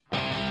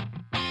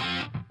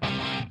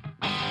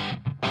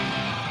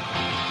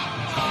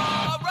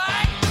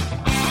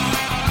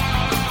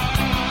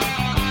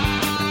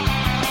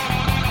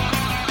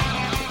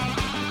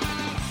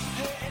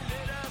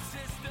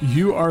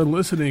You are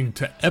listening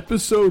to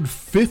episode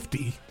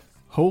 50,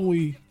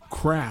 holy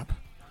crap,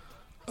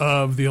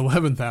 of The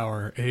 11th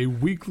Hour, a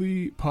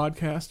weekly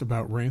podcast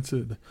about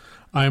Rancid.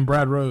 I am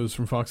Brad Rose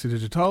from Foxy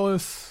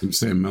Digitalis. I'm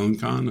Sam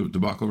Melancon of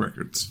Debacle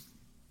Records.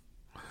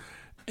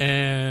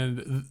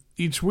 And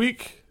each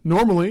week,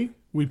 normally,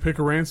 we pick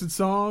a Rancid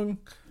song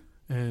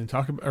and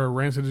talk about, or a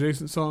Rancid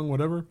adjacent song,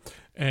 whatever,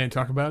 and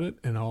talk about it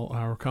and all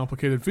our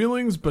complicated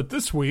feelings. But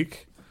this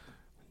week,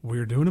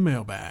 we're doing a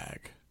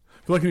mailbag.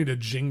 I feel like I need a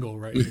jingle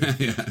right here.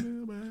 Yeah.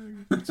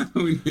 Mailbag.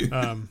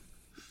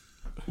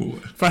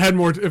 If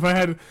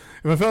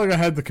I felt like I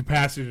had the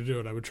capacity to do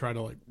it, I would try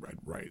to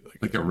write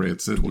like a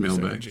Rancid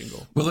mailbag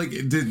jingle. Well, like,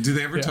 do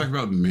they ever talk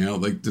about mail?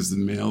 Like, does the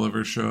mail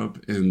ever show up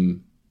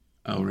in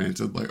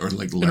Rancid, or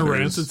letters? In a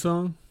Rancid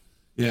song?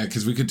 Yeah,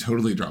 because we could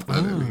totally drop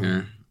that in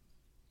here.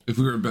 If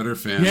we were a better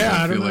fan,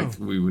 I feel like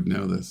we would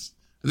know this.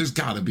 There's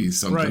got to be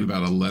something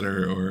about a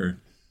letter, or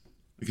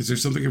like, is there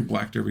something in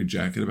Black Derby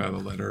Jacket about a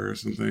letter or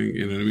something?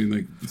 You know what I mean?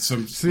 Like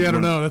some. See, I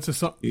don't know. That's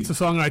it's a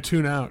song I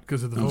tune out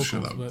because of the vocals.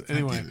 Shut up. But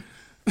anyway.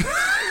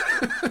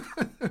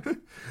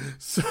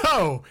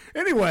 So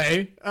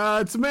anyway,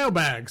 it's a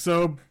mailbag.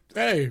 So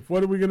hey,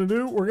 what are we gonna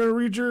do? We're gonna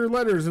read your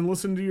letters and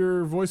listen to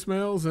your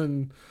voicemails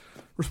and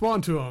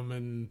respond to them,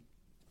 and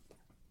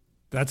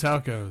that's how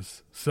it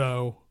goes.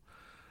 So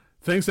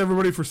thanks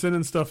everybody for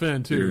sending stuff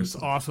in too. It's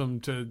awesome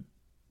to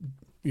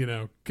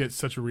get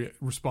such a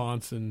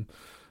response, and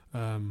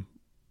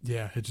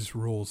it just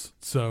rules.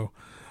 So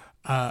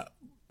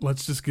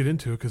let's just get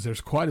into it because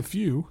there's quite a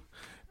few.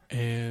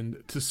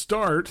 And to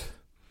start,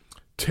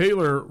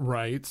 Taylor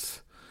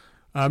writes,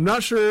 I'm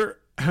not sure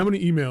how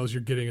many emails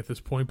you're getting at this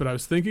point, but I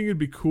was thinking it'd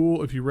be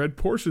cool if you read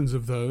portions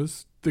of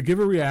those to give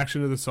a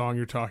reaction to the song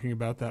you're talking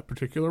about that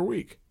particular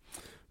week.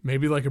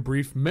 Maybe like a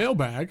brief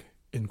mailbag,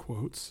 in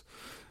quotes,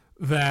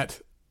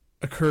 that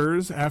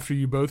occurs after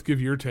you both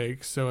give your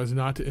take so as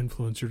not to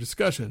influence your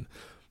discussion.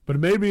 But it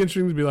may be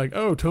interesting to be like,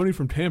 oh, Tony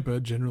from Tampa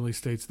generally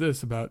states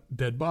this about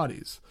dead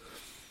bodies.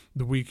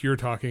 The week you're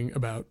talking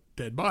about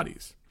dead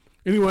bodies.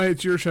 Anyway,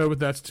 it's your show, but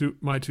that's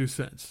my 2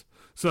 cents.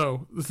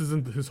 So this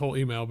isn't his whole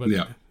email, but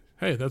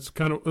hey, that's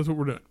what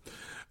we're doing.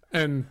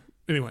 And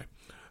anyway,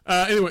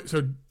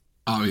 so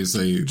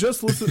obviously,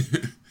 just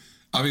listen.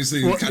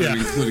 Obviously, kind of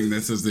including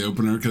this as the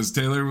opener because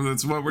Taylor,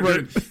 that's what we're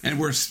doing, and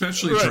we're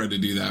especially trying to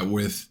do that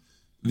with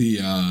the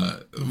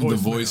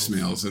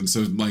voicemails, and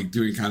so like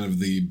doing kind of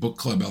the book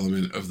club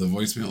element of the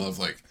voicemail of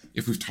like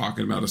if we've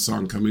talking about a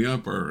song coming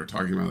up or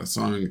talking about a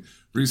song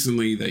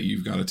recently that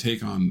you've got a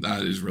take on,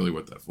 that is really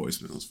what that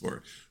voicemail is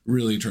for.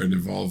 Really trying to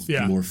involve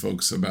more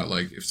folks about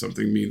like if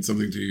something means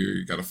something to you,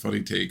 you got a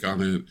funny take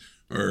on it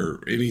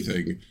or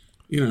anything,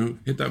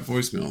 hit that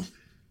voicemail.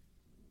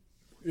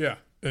 Yeah,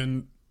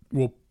 and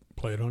we'll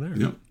play it on air.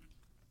 Yep.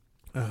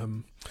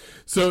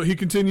 So he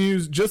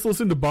continues, just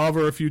listened to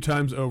Bava a few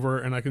times over,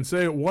 and I can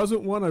say it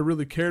wasn't one I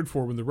really cared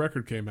for when the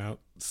record came out.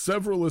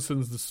 Several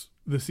listens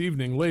this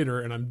evening later,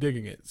 and I'm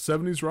digging it.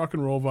 70s rock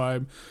and roll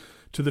vibe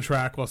to the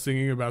track while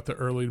singing about the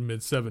early to mid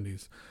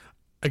 70s.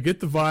 I get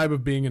the vibe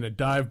of being in a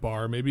dive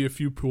bar, maybe a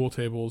few pool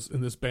tables,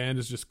 and this band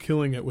is just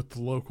killing it with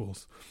the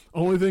locals.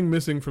 Only thing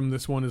missing from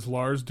this one is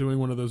Lars doing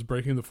one of those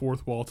breaking the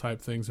fourth wall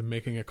type things and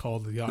making a call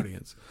to the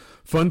audience.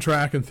 Fun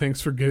track, and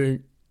thanks for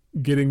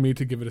getting me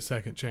to give it a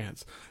second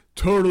chance.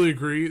 Totally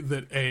agree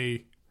that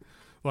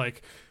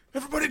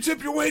everybody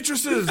tip your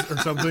waitresses or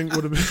something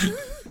would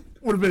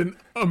have been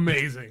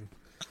amazing.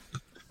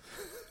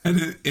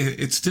 And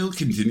it still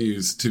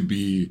continues to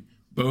be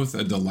both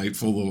a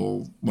delightful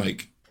little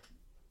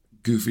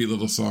goofy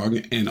little song,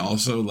 and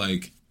also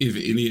like if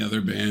any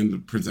other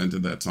band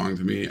presented that song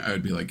to me, I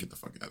would be like, get the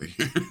fuck out of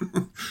here.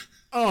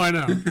 Oh, I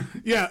know.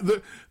 Yeah,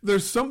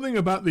 there's something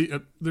about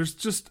there's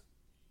just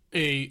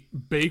a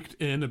baked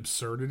in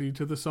absurdity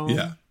to the song.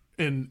 Yeah.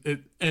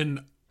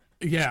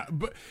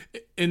 But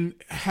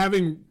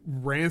having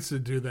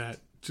Rancid do that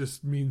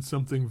just means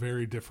something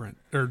very different,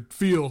 or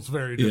feels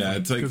very different. Yeah,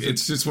 it's like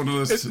it's just one of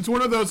those. It's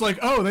one of those like,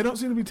 oh, they don't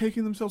seem to be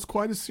taking themselves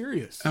quite as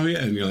serious. Oh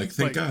yeah, and you're like,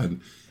 thank God.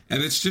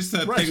 And it's just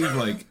that thing of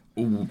like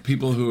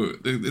people who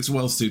it's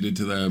well suited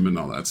to them and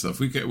all that stuff.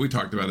 We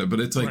talked about it, but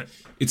it's like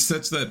it's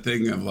such that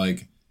thing of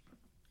like,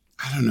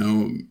 I don't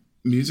know,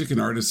 music and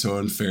art is so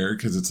unfair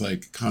because it's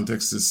like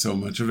context is so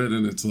much of it,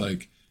 and it's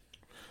like,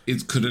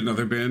 could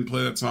another band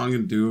play that song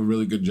and do a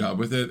really good job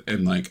with it,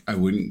 and like I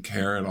wouldn't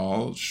care at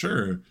all,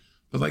 sure,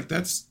 but like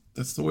that's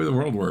the way the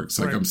world works.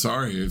 Like I'm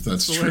sorry if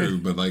that's true,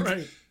 but like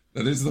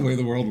that is the way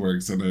the world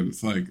works, and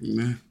it's like,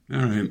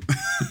 all right.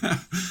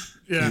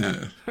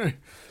 Yeah.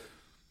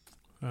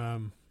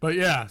 But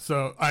yeah,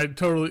 so I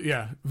totally,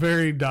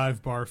 very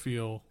dive bar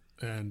feel,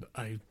 and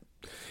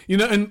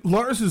and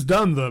Lars has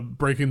done the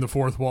breaking the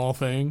fourth wall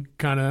thing,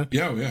 kind of,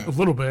 a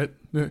little bit.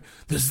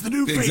 This is the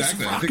new face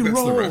of rock and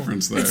roll. The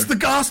reference there. It's the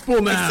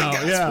gospel now.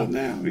 It's the gospel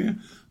now, yeah.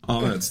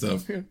 All that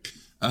stuff.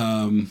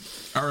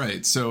 All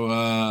right,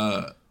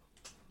 so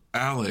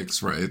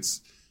Alex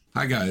writes,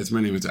 hi guys,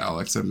 my name is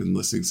Alex. I've been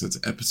listening since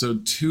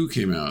episode 2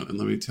 came out, and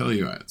let me tell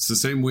you, it's the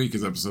same week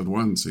as episode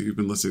 1, so you've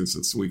been listening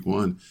since week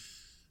 1.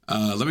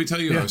 Let me tell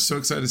you, I was so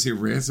excited to see a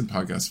Rancid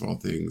podcast of all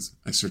things.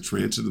 I searched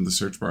Rancid in the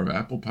search bar of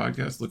Apple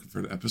Podcasts, looking for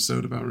an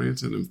episode about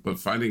Rancid, but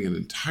finding an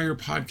entire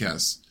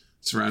podcast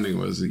surrounding it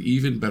was an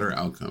even better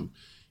outcome.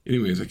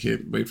 Anyways, I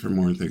can't wait for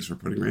more, and thanks for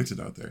putting Rancid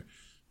out there.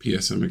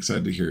 P.S. I'm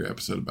excited to hear your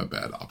episode about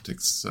Bad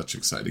Optics. Such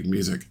exciting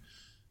music.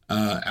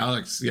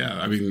 Alex,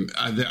 I mean,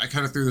 I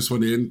kind of threw this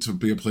one in to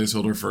be a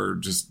placeholder for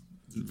just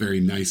very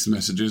nice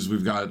messages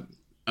we've got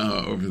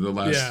over the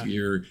last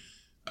year.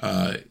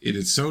 It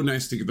is so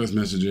nice to get those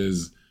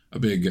messages. A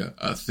big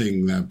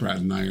thing that Brad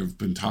and I have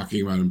been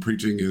talking about and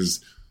preaching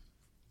is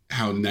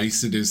how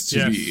nice it is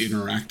to be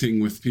interacting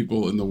with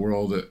people in the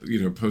world,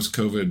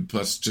 post-COVID,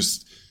 plus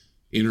just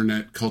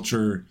internet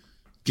culture.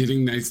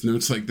 Getting nice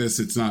notes like this,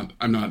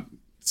 I'm not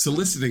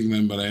soliciting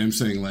them, but I am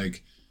saying,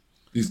 like,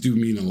 these do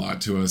mean a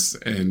lot to us,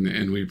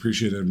 and we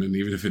appreciate them. And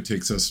even if it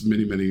takes us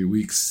many, many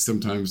weeks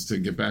sometimes to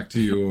get back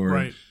to you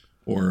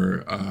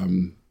or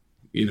to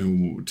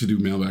do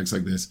mailbags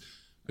like this,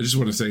 I just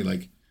want to say,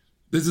 like,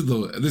 this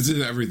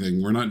is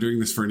everything. We're not doing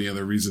this for any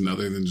other reason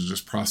other than to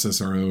just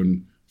process our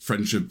own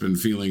friendship and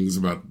feelings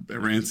about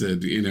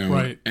Rancid,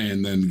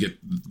 and then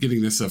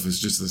getting this stuff is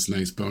just this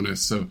nice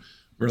bonus. So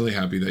really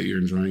happy that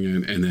you're enjoying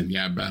it. And then,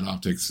 Bad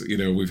Optics,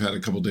 we've had a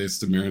couple days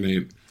to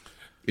marinate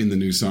in the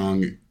new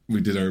song. We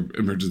did our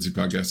emergency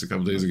podcast a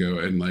couple days ago,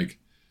 and like,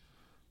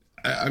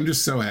 I'm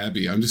just so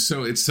happy.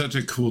 It's such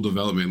a cool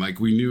development.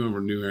 Like, we knew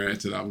our new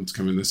Rancid album's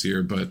coming this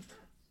year, but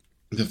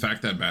the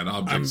fact that Bad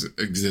Optics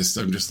exists,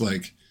 I'm just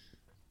like,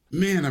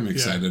 man, I'm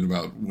excited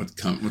about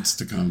what's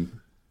to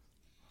come.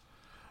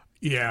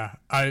 Yeah,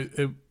 I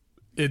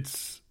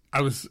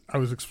was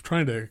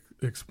trying to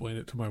explain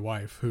it to my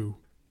wife, who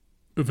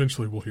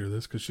eventually will hear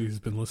this because she's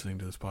been listening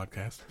to this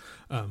podcast.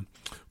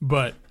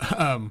 But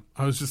I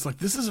was just like,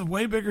 this is a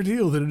way bigger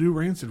deal than a new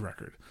Rancid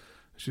record.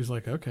 She's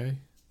like, okay,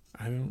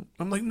 I'm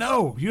like,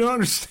 no, you don't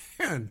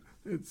understand.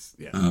 It's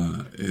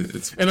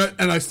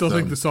and I still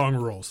think the song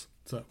rules.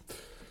 So.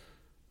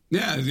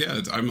 Yeah.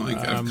 I'm like,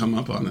 I've come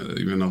up on it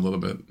even a little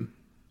bit.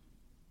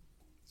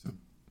 So.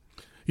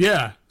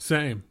 Yeah,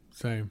 same.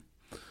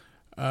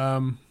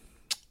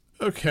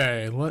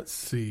 Okay, let's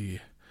see.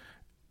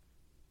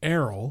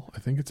 Errol, I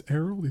think it's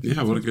Errol.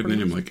 Yeah, what a good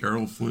name, like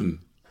Errol Flynn.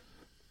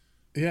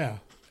 Yeah.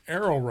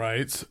 Errol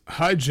writes,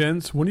 "Hi,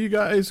 gents. When are you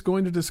guys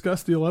going to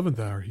discuss the 11th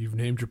hour? You've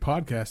named your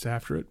podcast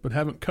after it, but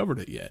haven't covered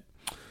it yet.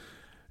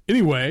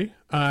 Anyway,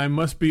 I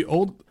must be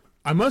old,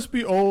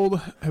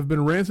 have been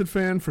a Rancid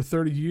fan for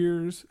 30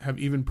 years, have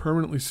even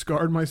permanently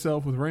scarred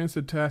myself with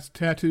Rancid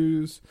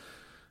tattoos.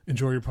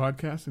 Enjoy your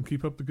podcast and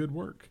keep up the good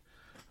work.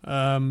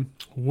 When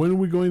are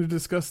we going to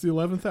discuss the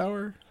 11th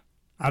hour?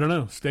 I don't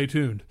know. Stay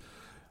tuned."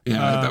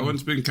 Yeah, that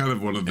one's been kind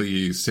of one of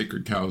the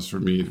sacred cows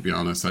for me, to be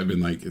honest. I've been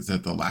like, is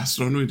that the last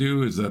one we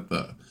do?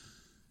 I'll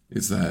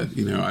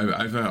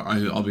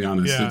be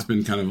honest, it's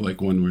been kind of like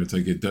one where it's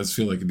like, it does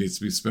feel like it needs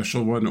to be a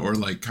special one, or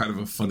like kind of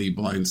a funny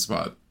blind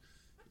spot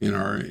in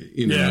our,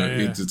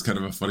 it's kind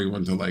of a funny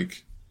one to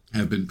like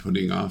have been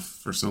putting off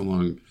for so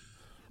long.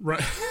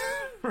 Right.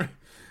 Right.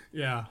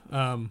 Yeah.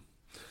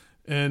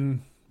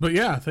 But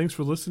yeah, thanks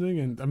for listening.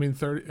 And I mean,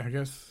 30, I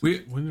guess,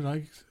 when did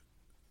I...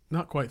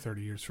 Not quite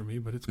 30 years for me,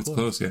 but it's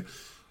close. Yeah.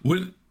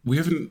 We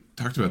haven't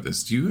talked about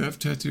this. Do you have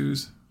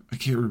tattoos? I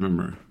can't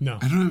remember. No,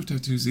 I don't have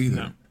tattoos either.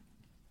 No.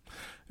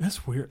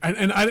 That's weird.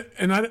 And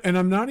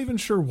I'm not even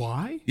sure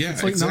why. Yeah,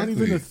 it's like not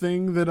even a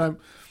thing that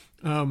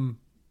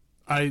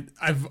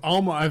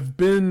I've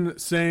been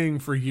saying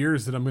for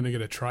years that I'm going to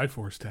get a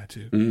Triforce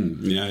tattoo.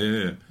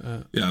 Yeah.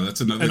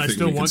 That's another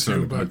thing we can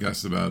start a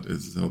podcast about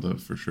is Zelda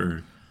for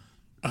sure.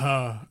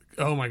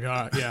 Oh my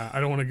god, yeah.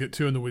 I don't want to get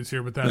too in the weeds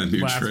here, but that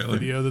last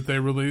video that they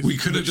released, we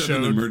could have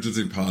done an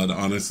emergency pod,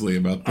 honestly,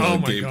 about the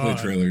gameplay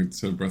trailer.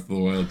 So Breath of the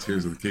Wild,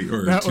 Tears of the King,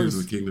 or Tears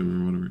of the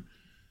Kingdom, or whatever.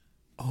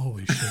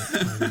 Holy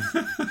shit!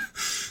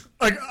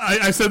 Like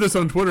I said this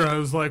on Twitter. I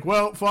was like,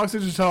 "Well, Fox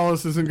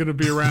Digitalis isn't going to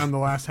be around the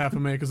last half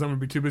of May because I'm going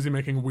to be too busy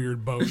making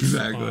weird boats."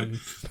 Exactly.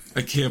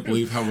 I can't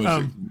believe how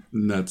much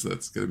nuts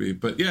that's going to be.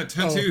 But yeah,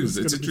 tattoos.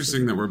 It's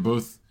interesting that we're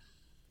both.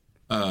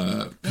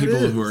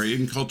 People who are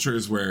in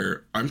cultures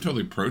where I'm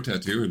totally pro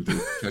tattoo and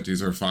think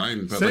tattoos are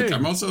fine, but like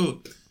I'm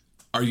also,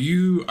 I'm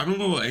a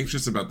little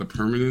anxious about the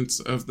permanence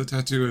of the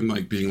tattoo and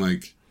like being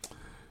like,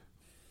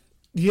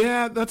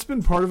 yeah, that's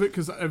been part of it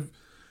because I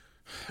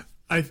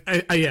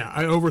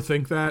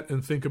overthink that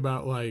and think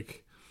about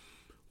like,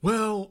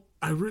 well,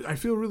 I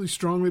feel really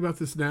strongly about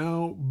this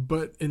now,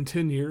 but in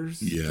 10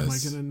 years, am I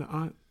gonna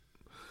not?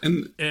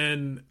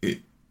 And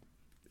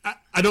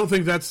I don't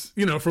think that's,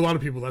 for a lot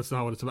of people, that's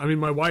not what it's about. I mean,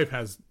 my wife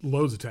has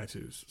loads of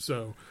tattoos,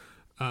 so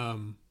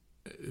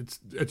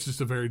it's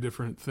just a very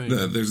different thing.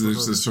 There's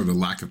this sort of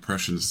lack of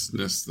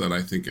preciousness that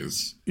I think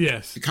is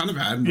kind of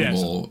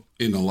admirable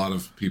in a lot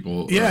of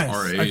people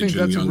our age. I think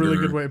that's and younger, a really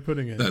good way of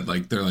putting it. That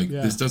like they're like,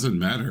 this doesn't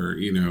matter,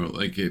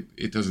 like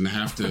it doesn't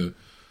have to.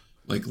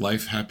 Like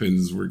life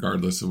happens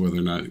regardless of whether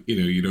or not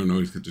you don't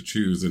always get to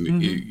choose, and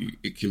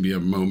it can be a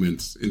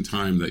moment in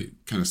time that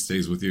kind of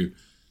stays with you.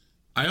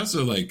 I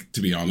also like, to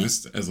be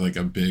honest, as like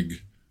a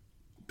big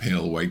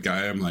pale white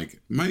guy, I'm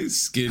like, my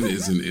skin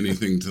isn't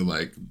anything to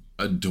like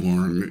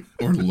adorn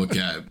or look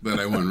at that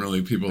I want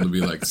really people to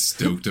be like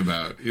stoked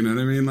about. You know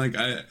what I mean? Like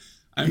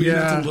I mean,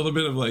 that's a little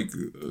bit of like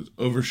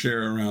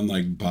overshare around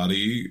like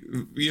body,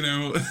 you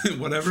know,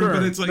 whatever. Sure.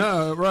 But it's like,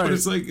 no, right. But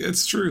it's like,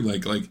 it's true.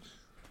 Like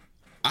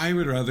I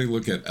would rather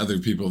look at other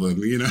people than,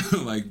 you know,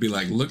 like be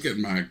like, look at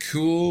my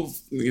cool,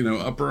 you know,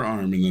 upper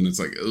arm. And then it's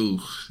like, ooh,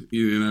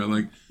 you know,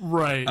 like,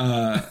 right.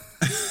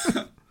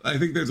 I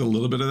think there's a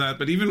little bit of that.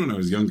 But even when I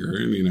was younger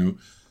and, you know,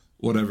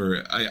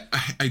 whatever,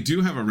 I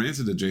do have a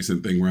Rancid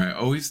adjacent thing where I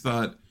always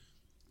thought,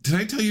 did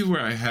I tell you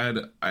where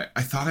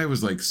I thought I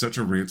was like such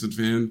a Rancid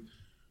fan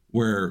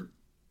where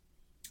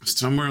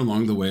somewhere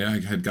along the way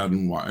I had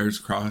gotten wires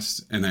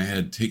crossed and I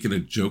had taken a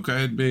joke I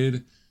had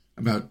made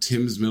about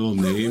Tim's middle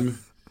name.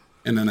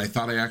 And then I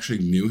thought I actually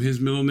knew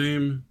his middle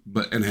name,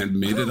 and had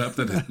made it up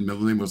that his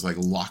middle name was like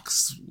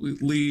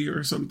Loxley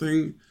or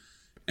something.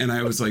 And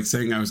I was like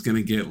saying I was going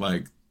to get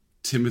like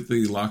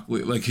Timothy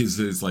Lockley, like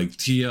his like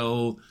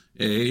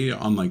TLA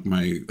on like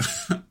my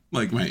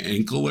like my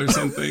ankle or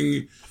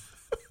something.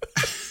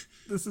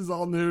 This is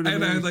all new to me.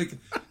 And I like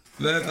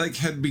that like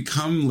had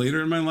become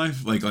later in my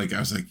life. Like I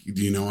was like,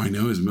 do you know I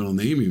know his middle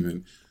name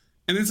even?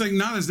 And it's like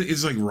not as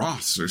it's like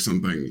Ross or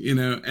something, you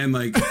know, and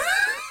like.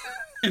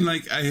 And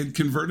like I had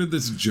converted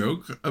this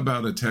joke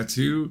about a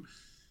tattoo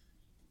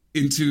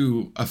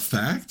into a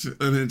fact,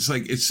 and it's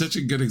like it's such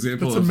a good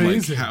example of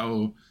like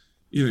how,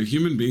 you know,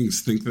 human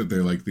beings think that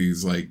they're like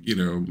these like, you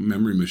know,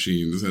 memory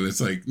machines, and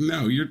it's like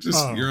no, you're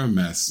a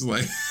mess.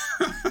 Like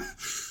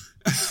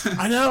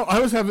I know. I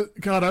was having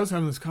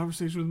this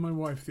conversation with my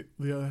wife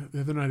the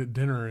other night at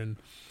dinner, and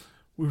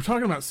we were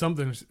talking about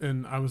something,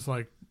 and I was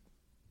like,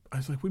 I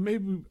was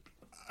talking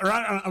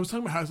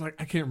about how I was like,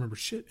 I can't remember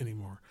shit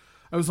anymore.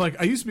 I was like,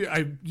 I used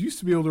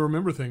to be able to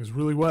remember things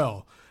really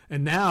well,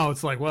 and now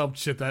it's like, well,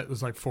 shit, that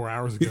was like 4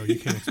 hours ago. You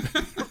can't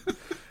expect.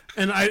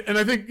 and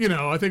I think, you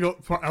know,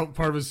 part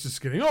of it's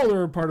just getting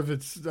older. Part of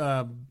it's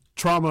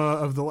trauma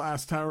of the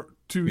last 3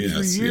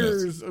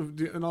 years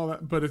and all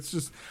that. But it's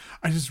just,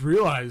 I just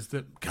realized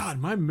that God,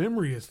 my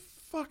memory is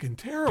fucking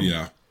terrible.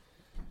 Yeah,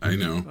 I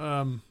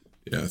know.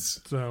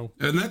 Yes. So,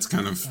 and that's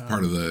kind of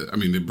part of the. I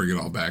mean, to bring it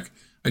all back,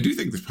 I do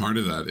think that part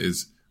of that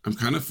is I'm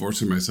kind of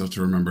forcing myself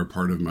to remember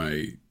part of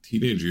my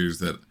teenage years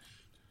that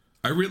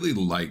I really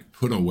like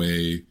put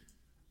away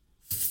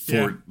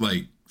for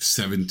like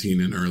 17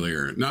 and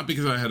earlier. Not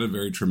because I had a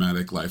very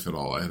traumatic life at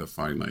all. I had a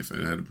fine life. I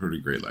had a pretty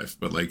great life.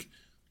 But like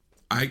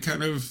I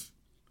kind of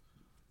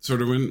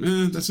sort of went,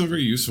 that's not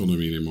very useful to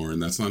me anymore.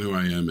 And that's not who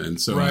I am. And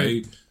so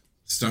I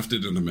stuffed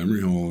it in a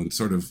memory hole, and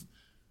sort of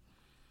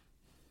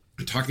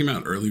talking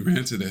about early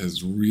Rancid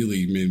has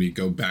really made me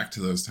go back to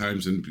those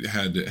times and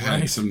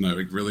had some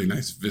like really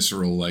nice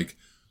visceral like,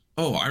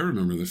 oh, I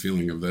remember the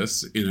feeling of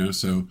this, you know.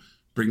 So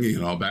bringing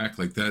it all back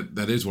like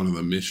that is one of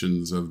the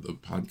missions of the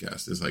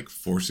podcast, is like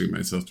forcing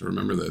myself to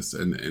remember this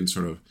and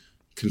sort of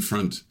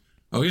confront,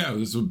 oh yeah,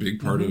 this is a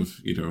big part of,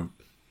 you know,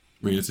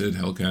 Rancid,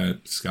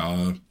 Hellcat,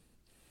 ska,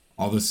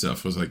 all this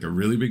stuff was like a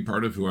really big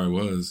part of who I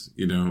was,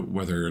 you know,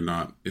 whether or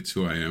not it's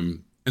who I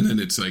am. And then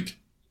it's like,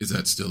 is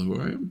that still who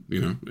I am?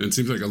 You know, it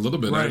seems like a little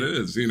bit that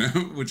is, you know,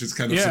 which is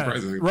kind of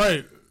surprising.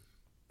 Right.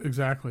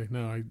 Exactly.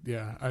 No,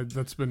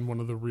 that's been one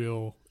of the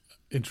real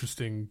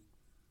interesting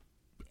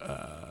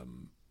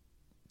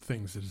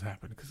things that has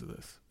happened because of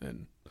this.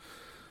 And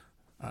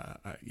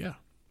I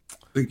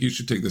think you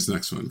should take this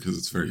next one because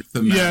it's very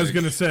thematic. Yeah, I was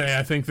going to say,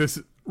 I think this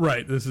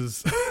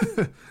is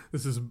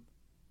this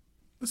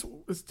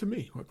is to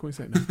me. What can we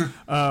say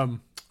now?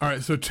 All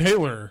right. So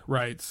Taylor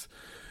writes,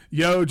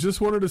 yo, just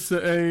wanted to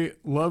say,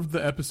 loved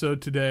the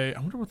episode today. I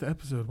wonder what the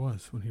episode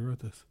was when he wrote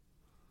this.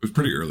 It was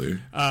pretty early.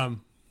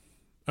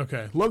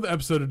 Okay. Love the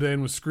episode today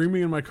and was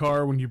screaming in my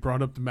car when you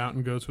brought up the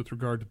Mountain Goats with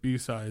regard to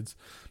B-sides,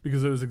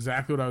 because it was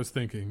exactly what I was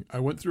thinking. I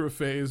went through a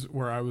phase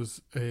where I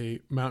was a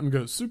Mountain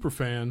Goat super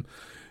fan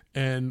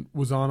and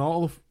was on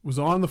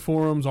the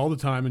forums all the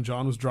time, and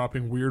John was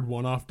dropping weird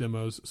one-off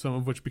demos, some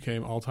of which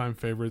became all-time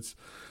favorites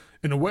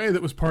in a way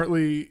that was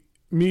partly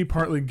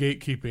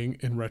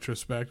gatekeeping in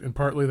retrospect, and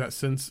partly that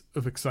sense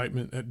of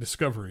excitement at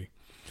discovery.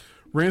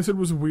 Rancid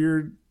was a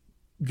weird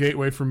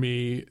gateway for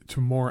me to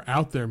more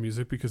out there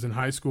music, because in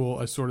high school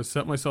I sort of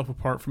set myself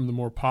apart from the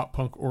more pop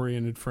punk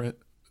oriented friends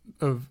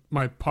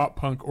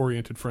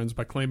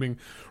by claiming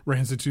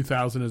Rancid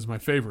 2000 as my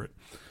favorite.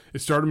 It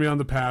started me on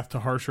the path to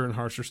harsher and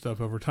harsher stuff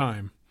over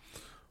time.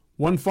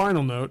 One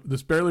final note,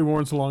 this barely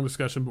warrants a long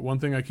discussion, but one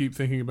thing I keep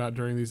thinking about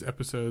during these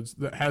episodes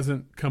that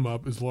hasn't come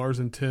up is Lars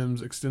and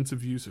Tim's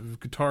extensive use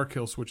of guitar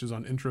kill switches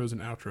on intros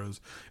and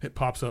outros. It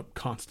pops up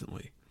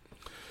constantly.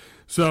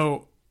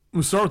 So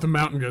we'll start with the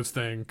Mountain Goats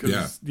thing,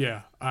 because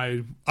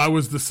I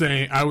was the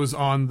same. I was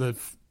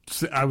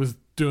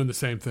doing the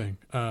same thing.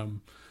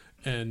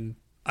 And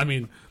I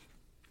mean,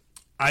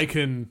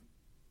 I'm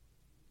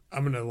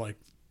gonna like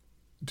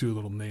do a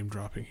little name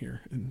dropping here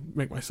and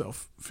make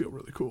myself feel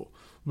really cool.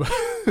 But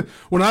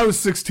when I was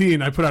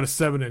 16, I put out a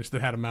 7-inch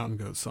that had a Mountain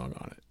Goats song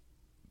on it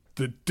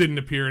that didn't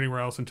appear anywhere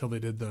else until they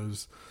did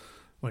those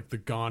like the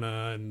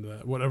Ghana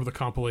and whatever the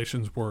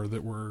compilations were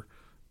that were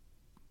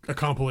a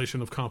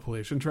compilation of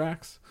compilation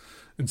tracks.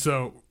 And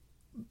so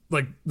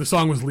like the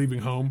song was Leaving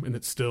Home, and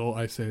it still,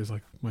 I say, is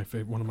like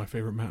one of my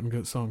favorite Mountain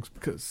Goat songs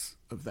because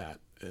of that.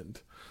 And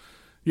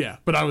yeah,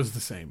 but I was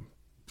the same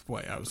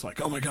way. I was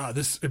like, oh my God,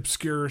 this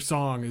obscure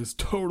song is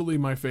totally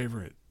my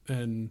favorite.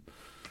 And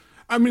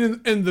I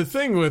mean, and the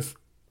thing with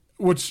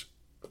which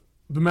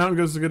the Mountain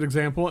Goat is a good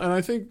example, and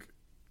I think,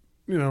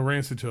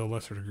 Rancid to a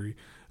lesser degree.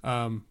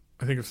 I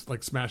think it's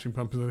like Smashing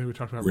Pumpkins. I think we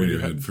talked about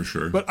Radiohead for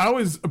sure. But I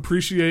always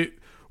appreciate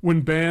when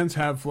bands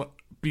have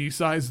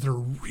B-sides, they're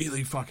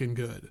really fucking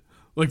good.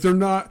 Like they're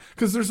not,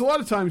 because there's a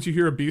lot of times you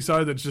hear a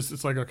B-side that's just,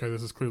 it's like, okay,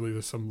 this is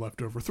clearly some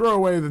leftover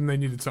throwaway. Then they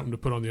needed something to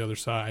put on the other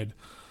side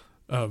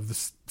of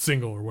the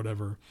single or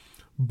whatever.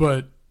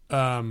 But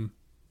the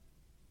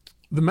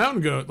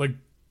Mountain Goat, like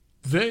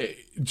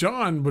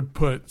John would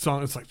put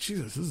songs, it's like,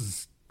 Jesus, this is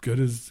as good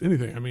as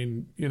anything. I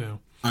mean,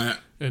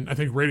 and I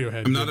think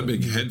Radiohead. I'm not a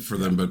big head for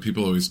them, but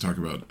people always talk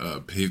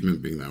about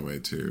Pavement being that way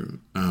too.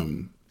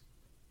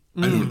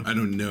 I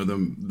don't know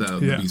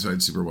the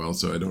B-side super well,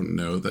 so I don't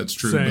know if that's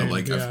true. Same. But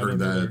like I've heard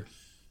that.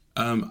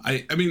 I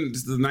mean,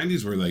 the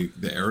 '90s were like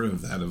the era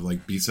of that, of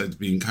like B-sides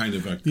being kind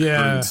of a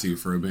currency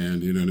for a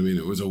band. You know what I mean?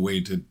 It was a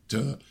way to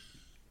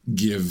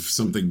give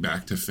something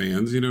back to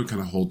fans.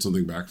 Kind of hold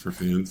something back for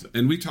fans.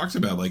 And we talked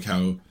about like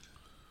how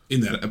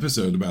in that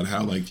episode about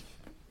how like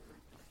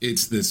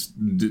it's this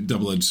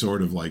double-edged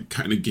sword of like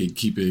kind of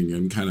gatekeeping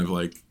and kind of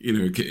like,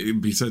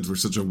 B-sides were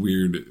such a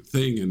weird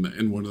thing.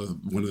 And one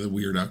of the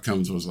weird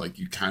outcomes was like,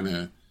 you kind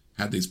of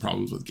had these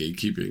problems with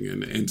gatekeeping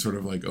and sort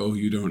of like, oh,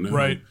 you don't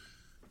know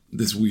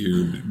this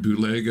weird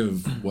bootleg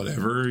of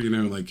whatever,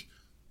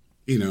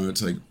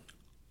 it's like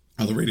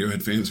all the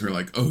Radiohead fans were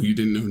like, oh, you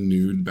didn't know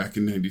Nude back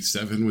in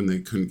 97 when they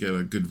couldn't get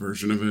a good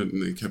version of it.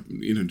 And they kept,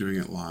 doing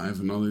it live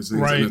and all these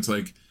things. Right. And it's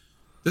like,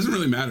 doesn't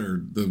really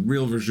matter. The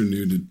real version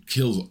Nude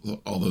kills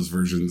all those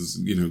versions.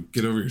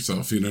 Get over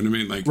yourself. You know what I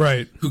mean? Like,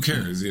 who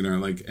cares?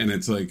 Like, and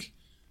it's like,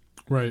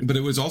 right. But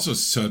it was also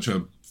such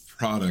a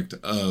product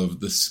of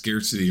the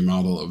scarcity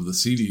model of the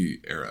CD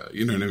era.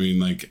 You know what I mean?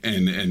 Like,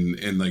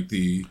 and like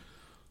the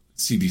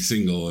CD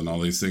single and all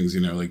these things.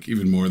 Like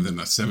even more than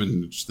a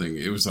 7-inch thing.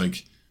 It was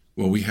like,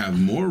 well, we have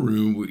more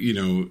room.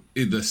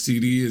 The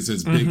CD is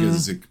as big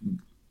as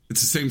it's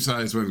the same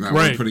size when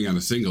we're putting on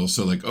a single.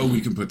 So like, oh, we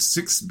can put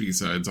 6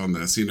 B-sides on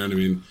this. You know what I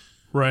mean?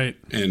 Right.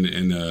 And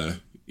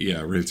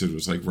Rancid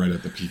was like right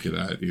at the peak of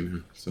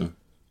that, so.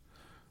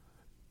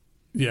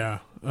 Yeah.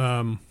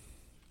 And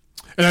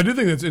I do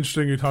think that's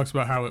interesting. He talks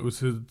about how it was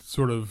his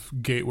sort of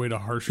gateway to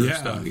harsher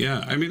stuff.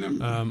 Yeah. I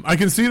mean, I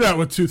can see that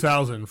with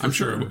 2000. I'm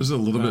sure it was a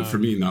little bit for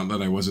me. Not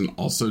that I wasn't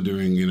also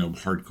doing,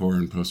 hardcore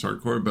and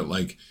post-hardcore, but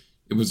like,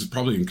 it was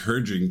probably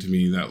encouraging to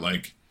me that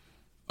like,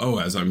 oh,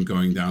 as I'm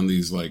going down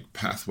these like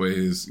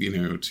pathways,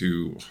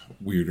 to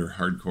weirder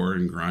hardcore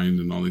and grind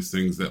and all these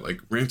things, that like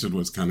Rancid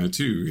was kind of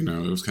too,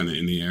 it was kind of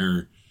in the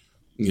air,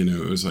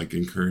 it was like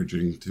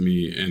encouraging to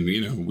me.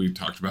 And, we've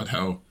talked about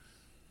how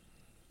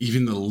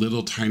even the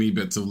little tiny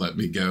bits of Let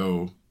Me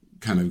Go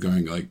kind of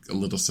going like a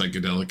little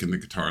psychedelic in the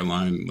guitar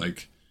line,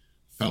 like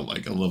felt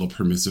like a little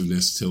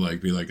permissiveness to like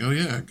be like, oh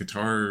yeah,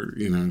 guitar,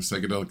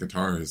 psychedelic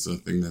guitar is a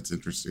thing that's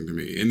interesting to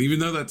me. And even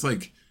though that's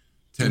like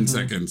 10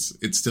 seconds,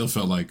 it still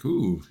felt like,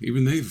 ooh,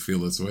 even they feel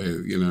this way.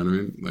 You know what I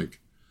mean? Like,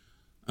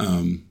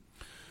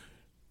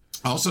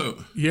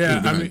 also,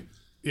 yeah, I mean,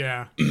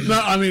 yeah, no,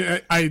 I mean,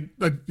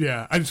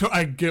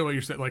 I get what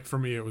you're saying. Like for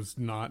me, it was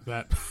not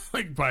that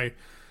like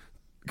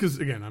because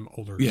again, I'm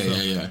older.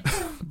 Yeah.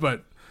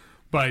 But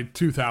by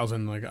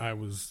 2000, like I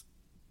was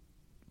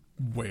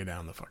way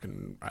down the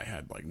fucking, I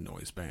had like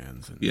noise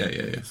bands and yeah.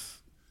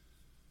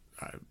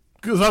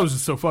 Because I was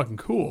just so fucking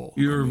cool.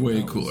 You're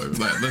way cooler.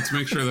 Let's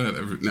make sure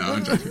that. No,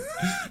 I'm joking.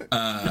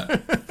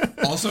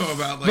 Also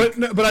about like,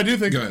 but I do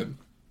think. Go ahead.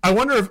 I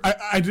wonder if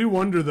I do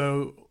wonder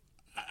though.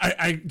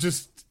 I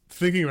just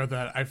thinking about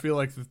that. I feel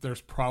like that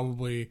there's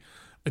probably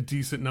a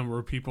decent number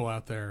of people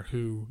out there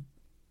who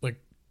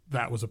like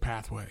that was a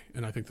pathway,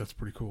 and I think that's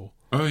pretty cool.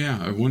 Oh yeah,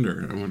 I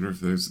wonder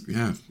if there's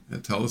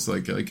tell us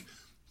like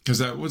because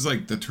that was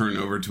like the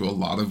turnover to a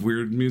lot of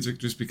weird music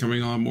just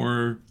becoming a lot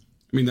more.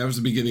 I mean, that was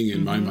the beginning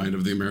in my mind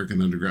of the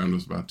American Underground,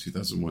 was about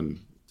 2001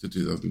 to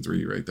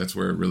 2003, right? That's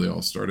where it really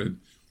all started,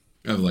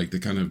 of like the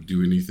kind of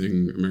do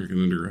anything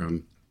American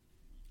Underground,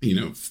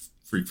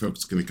 Freak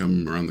Folk's going to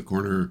come around the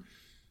corner,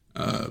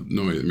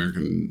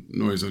 American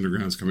Noise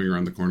Underground's coming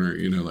around the corner,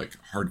 like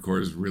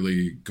hardcore is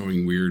really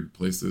going weird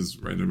places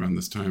right around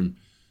this time,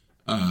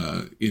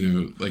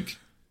 like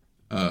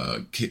yeah,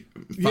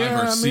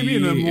 5RC, maybe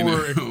in a more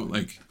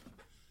like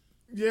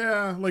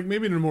yeah, like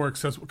maybe in a more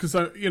accessible, because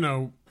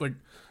like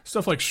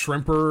stuff like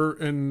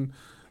Shrimper and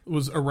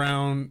was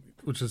around,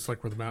 which is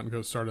like where the Mountain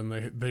Goats started,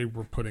 and they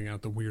were putting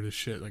out the weirdest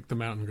shit. Like the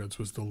Mountain Goats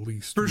was the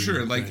least for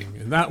sure. Like thing.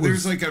 And that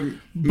was, there's like a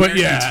but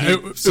yeah,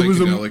 it was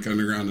psychedelic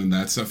underground and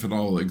that stuff. It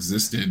all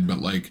existed, but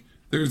like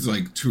there's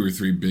like 2 or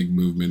 3 big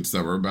movements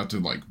that were about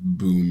to like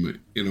boom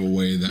in a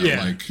way that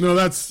like no,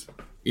 that's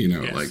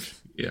like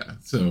yeah.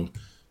 So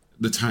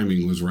the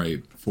timing was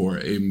right for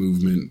a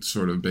movement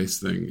sort of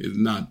based thing.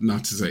 Not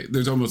to say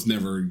there's almost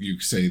never you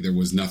say there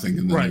was nothing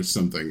and then there's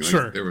something. Like,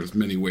 sure. There was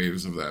many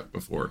waves of that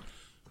before,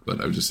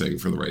 but I'm just saying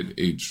for the right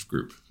age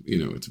group,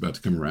 it's about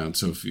to come around.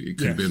 So if it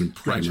could have been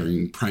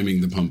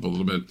priming the pump a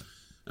little bit.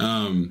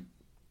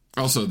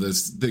 Also,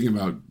 this thing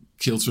about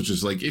kill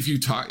switches, like if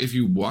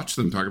you watch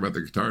them talk about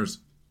their guitars,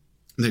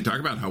 they talk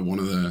about how one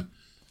of the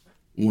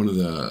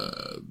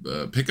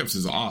pickups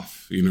is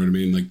off. You know what I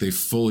mean? Like they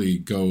fully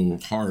go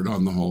hard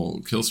on the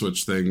whole kill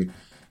switch thing,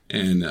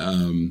 and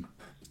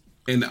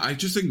I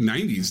just think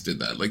 '90s did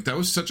that. Like that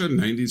was such a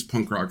 '90s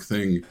punk rock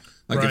thing.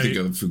 Like I think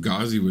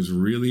Fugazi was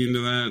really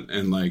into that,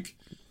 and like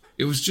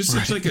it was just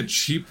such like a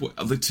cheap.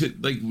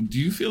 Like, do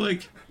you feel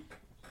like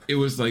it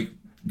was like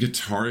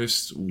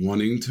guitarists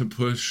wanting to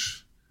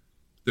push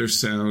their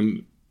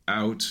sound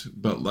out,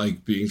 but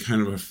like being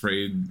kind of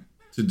afraid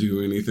to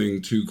do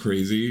anything too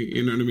crazy?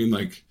 You know what I mean?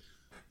 Like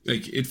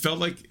it felt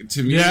like,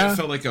 to me, it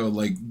felt like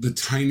the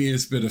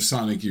tiniest bit of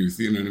Sonic Youth.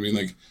 You know what I mean?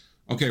 Like,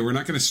 okay, we're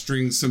not going to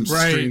string some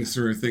strings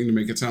through a thing to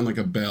make it sound like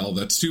a bell.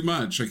 That's too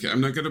much. Like,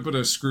 I'm not going to put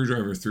a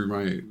screwdriver through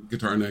my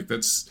guitar neck.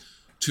 That's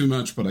too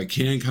much. But I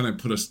can kind of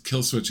put a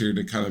kill switch here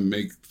to kind of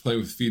play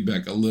with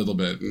feedback a little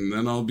bit, and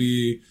then I'll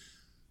be,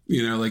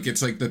 like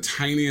it's like the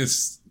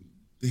tiniest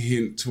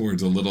hint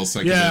towards a little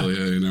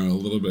psychedelia. A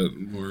little bit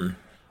more.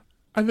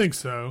 I think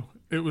so.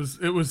 It was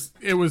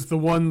the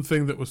one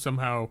thing that was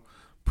somehow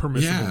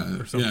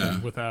permissible or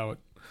something without,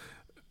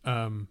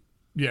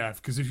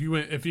 because if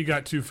you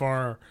got too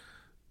far,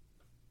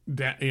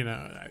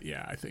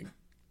 I think,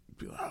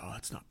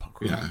 that's not punk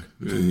rock. Yeah,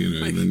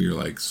 and then you're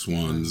like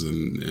Swans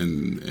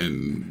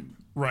and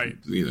right,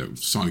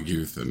 Sonic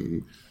Youth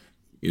and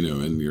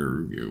and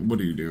you're what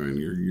are you doing?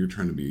 You're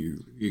trying to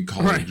be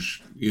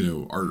college,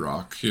 art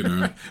rock,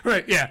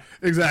 right, yeah,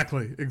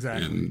 exactly,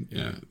 and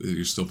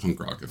you're still punk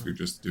rock if you're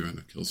just doing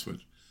a kill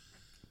switch,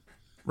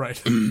 right.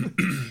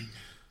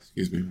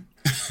 Excuse me.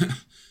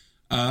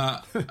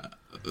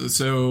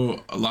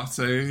 So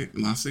Lasse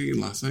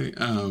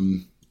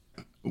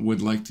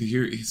would like to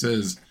hear. He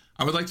says,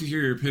 "I would like to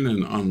hear your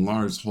opinion on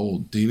Lars' whole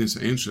Danish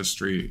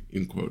ancestry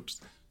in quotes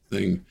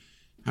thing.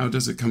 How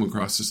does it come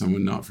across to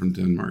someone not from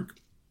Denmark?"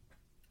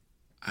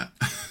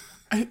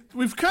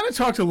 We've kind of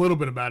talked a little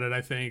bit about it,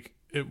 I think,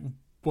 at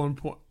one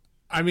point.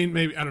 I mean,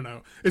 maybe, I don't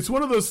know. It's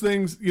one of those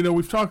things,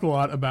 we've talked a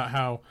lot about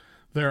how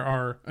there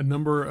are a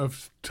number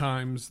of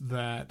times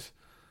that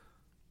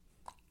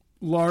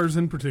Lars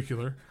in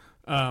particular,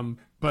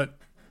 but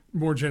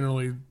more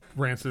generally,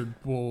 Rancid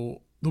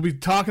they'll be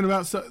talking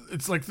about stuff.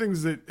 It's like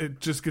things that it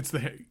just gets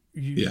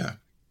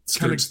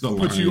skirts the line,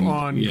 puts you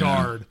on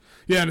guard.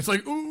 Yeah, and it's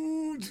like,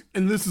 ooh,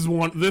 and this is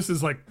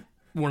like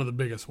one of the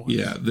biggest ones.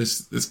 Yeah,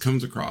 this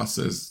comes across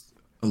as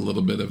a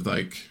little bit of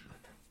like,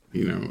 a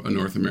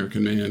North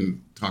American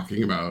man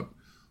talking about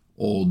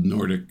old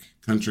Nordic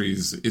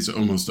countries. It's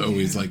almost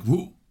always like,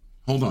 whoa,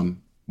 hold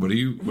on, what are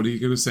you going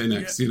to say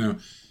next? Yeah.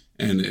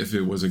 And if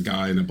it was a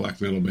guy in a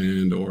black metal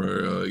band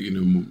or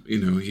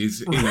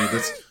he's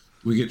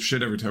we get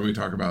shit every time we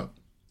talk about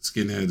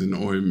skinhead and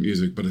oi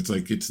music, but it's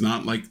like it's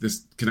not like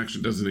this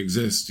connection doesn't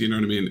exist. You know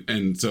what I mean?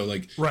 And so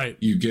like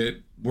you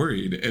get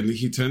worried, and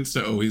he tends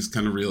to always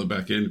kind of reel it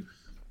back in.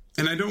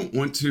 And I don't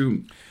want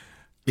to.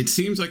 It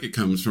seems like it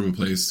comes from a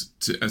place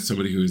as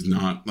somebody who is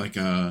not like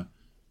a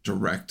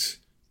direct,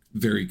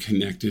 very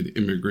connected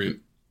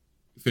immigrant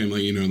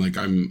family. Like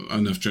I'm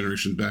enough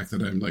generations back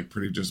that I'm like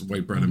pretty just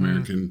white bread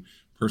American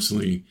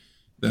personally.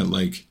 That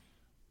like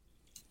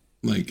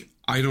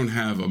I don't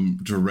have a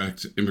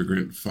direct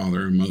immigrant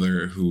father or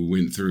mother who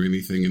went through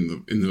anything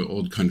in the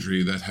old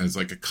country that has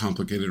like a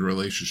complicated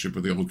relationship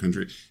with the old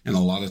country. And a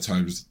lot of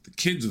times the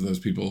kids of those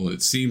people,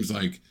 it seems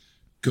like,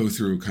 go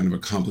through kind of a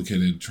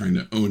complicated trying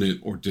to own it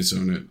or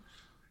disown it.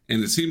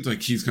 And it seems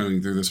like he's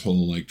going through this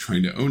whole like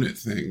trying to own it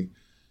thing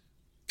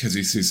because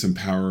he sees some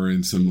power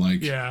and some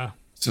like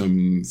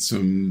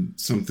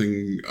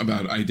something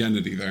about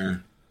identity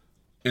there.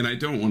 And I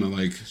don't want to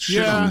like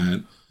shit on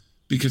that.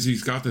 Because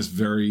he's got this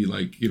very,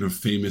 like,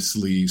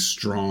 famously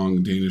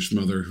strong Danish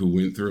mother who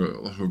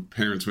her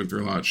parents went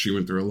through a lot. She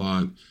went through a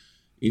lot,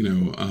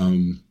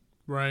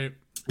 right.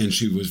 And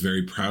she was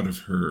very proud of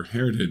her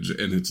heritage.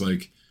 And it's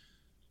like,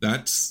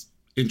 that's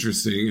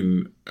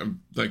interesting and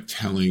like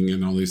telling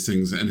and all these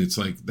things. And it's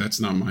like,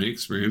 that's not my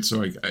experience.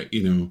 So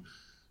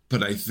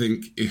but I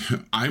think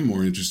I'm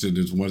more interested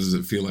in what does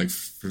it feel like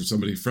for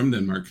somebody from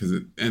Denmark?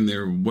 And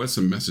there was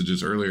some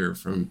messages earlier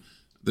from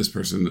this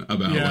person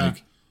about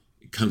like,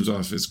 comes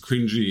off as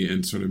cringy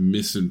and sort of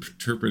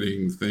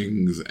misinterpreting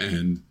things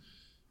and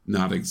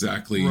not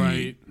exactly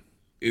right.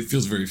 It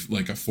feels very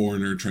like a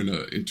foreigner trying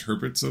to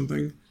interpret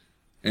something,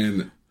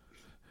 and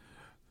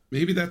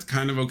maybe that's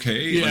kind of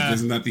okay. Yeah. Like,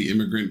 isn't that the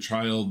immigrant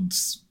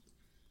child's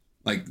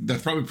like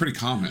that's probably pretty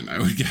common, I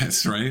would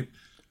guess, right?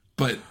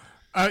 But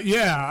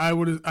I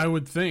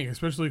would think,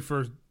 especially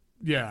for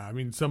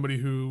somebody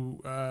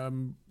who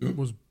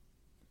was.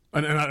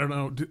 And I don't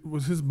know,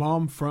 was his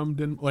mom from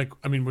Denmark? Like,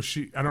 I mean, was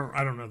she? I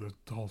don't know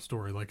the whole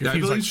story. Like, if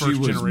he's like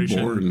first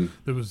generation, born.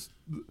 there was.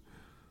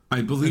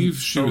 I believe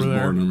she was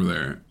born over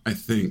there. I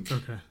think.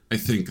 Okay. I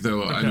think,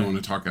 though, I don't want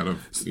to talk out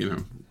of,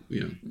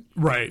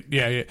 Right.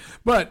 Yeah.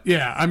 But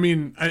yeah, I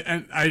mean,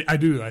 I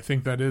do. I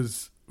think that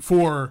is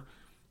for,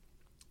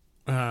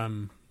 I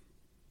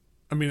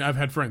mean, I've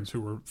had friends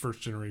who were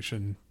first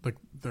generation, like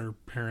their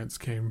parents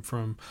came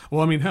from,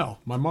 well, I mean, hell,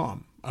 my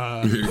mom,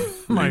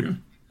 my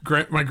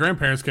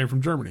grandparents came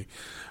from Germany.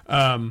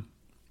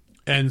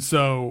 And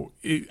so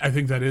I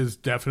think that is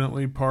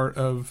definitely part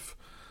of,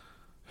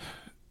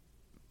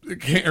 I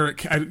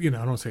don't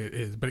want to say it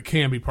is, but it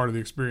can be part of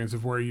the experience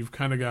of where you've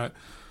kind of got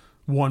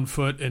one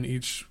foot in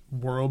each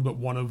world, but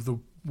one of the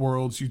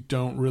worlds you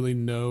don't really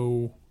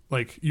know,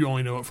 like you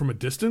only know it from a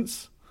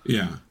distance.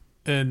 Yeah.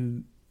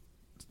 And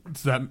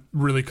it's that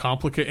really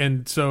complicated.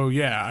 And so,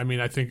 yeah, I mean,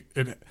 I think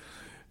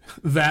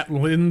that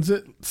lends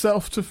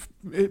itself to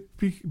it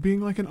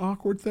being like an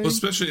awkward thing. Well,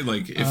 especially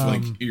like if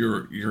like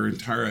your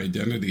entire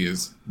identity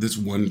is this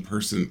one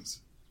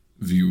person's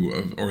view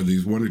of, or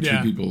these one or two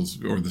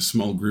people's, or the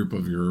small group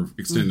of your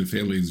extended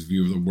family's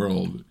view of the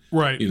world,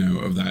 right?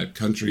 Of that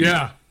country.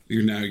 Yeah.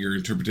 Your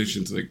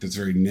interpretation is like this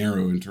very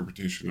narrow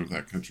interpretation of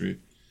that country.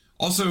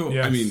 Also,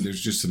 I mean,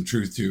 there's just some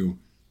truth to,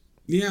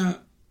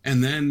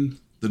 and then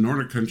the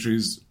Nordic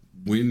countries,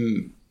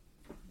 when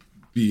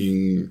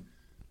being,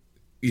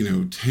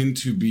 tend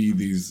to be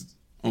these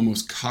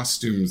almost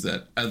costumes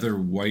that other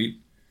white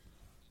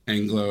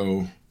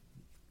Anglo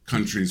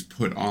countries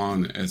put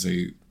on as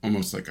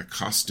almost like a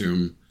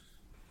costume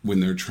when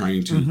they're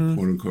trying to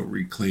quote unquote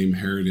reclaim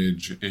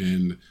heritage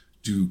and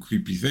do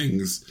creepy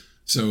things.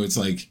 So it's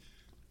like,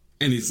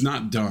 and it's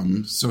not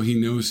dumb. So he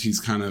knows he's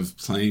kind of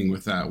playing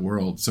with that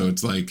world. So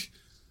it's like,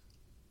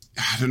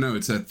 I don't know.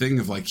 It's that thing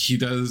of like, he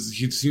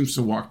seems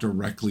to walk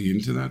directly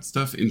into that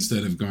stuff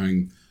instead of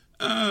going,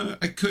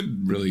 I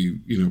could really,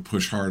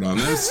 push hard on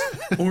this,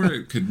 or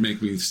it could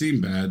make me seem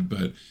bad,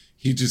 but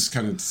he just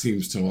kind of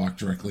seems to walk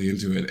directly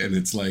into it. And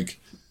it's like,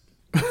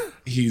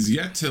 he's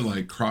yet to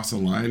like cross a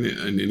line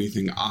in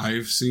anything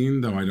I've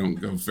seen, though I don't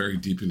go very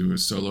deep into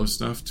his solo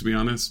stuff, to be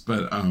honest.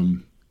 But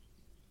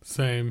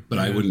same. But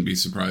I wouldn't be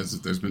surprised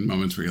if there's been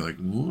moments where you're like,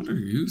 "What are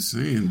you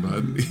saying,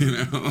 bud?"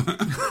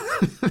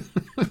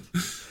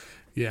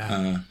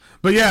 Yeah.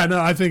 But yeah, no,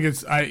 I think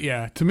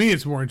to me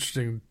it's more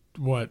interesting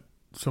what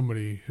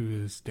somebody who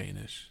is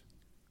Danish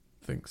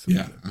thinks.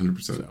 Yeah,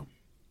 100%. So.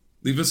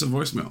 Leave us a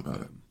voicemail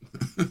about it.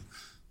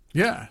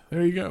 Yeah,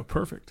 there you go.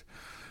 Perfect.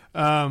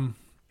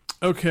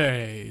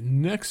 Okay,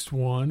 next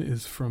one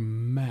is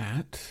from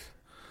Matt.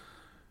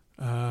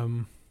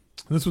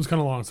 This one's kind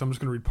of long, so I'm just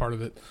going to read part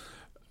of it.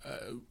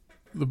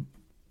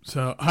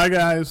 Hi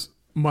guys.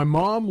 My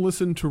mom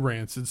listened to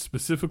Rancid,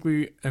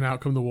 specifically and Out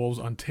Come the Wolves,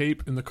 on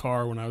tape in the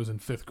car when I was in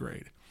 5th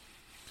grade.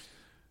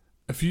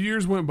 A few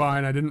years went by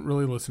and I didn't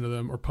really listen to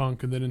them or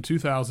punk, and then in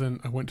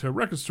 2000 I went to a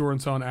record store and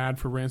saw an ad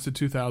for Rancid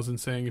 2000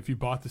 saying if you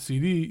bought the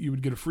CD you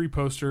would get a free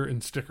poster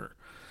and sticker.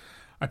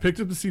 I picked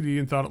up the CD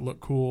and thought it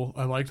looked cool.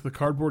 I liked the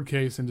cardboard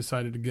case and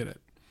decided to get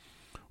it.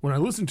 When I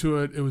listened to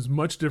it, it was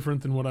much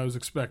different than what I was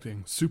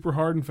expecting. Super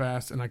hard and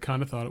fast, and I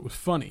kind of thought it was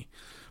funny.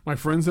 My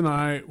friends and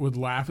I would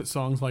laugh at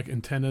songs like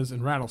Antennas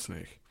and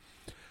Rattlesnake.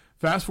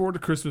 Fast forward to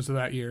Christmas of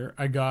that year,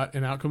 I got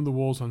an Out Come the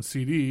Wolves on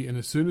CD, and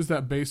as soon as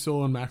that bass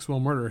solo in Maxwell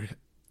Murder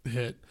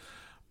hit,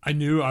 I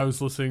knew I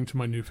was listening to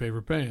my new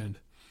favorite band.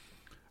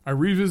 I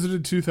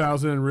revisited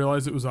 2000 and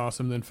realized it was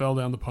awesome, then fell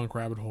down the punk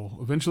rabbit hole.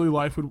 Eventually,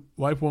 Life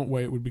Won't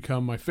Wait would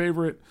become my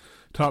favorite.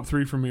 Top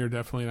 3 for me are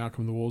definitely an Out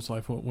Come the Wolves,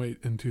 Life Won't Wait,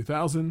 and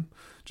 2000.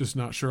 Just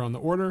not sure on the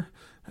order.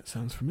 That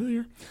sounds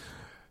familiar.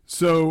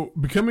 So,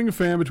 becoming a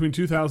fan between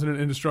 2000 and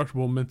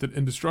Indestructible meant that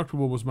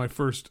Indestructible was my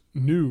first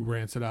new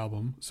Rancid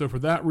album, so for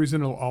that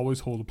reason it'll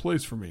always hold a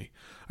place for me.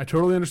 I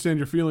totally understand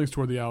your feelings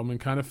toward the album and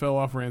kind of fell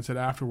off Rancid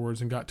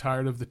afterwards and got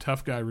tired of the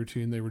tough guy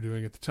routine they were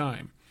doing at the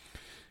time.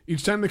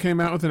 Each time they came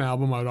out with an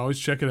album, I would always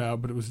check it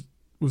out, but it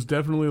was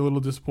definitely a little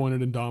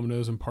disappointed in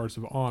Dominoes and parts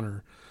of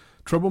Honor.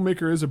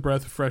 Troublemaker is a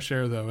breath of fresh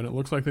air, though, and it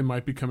looks like they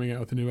might be coming out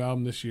with a new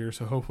album this year,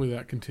 so hopefully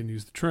that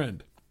continues the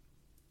trend.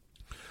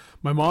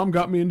 My mom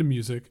got me into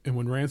music, and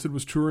when Rancid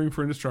was touring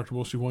for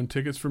Indestructible, she won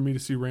tickets for me to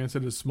see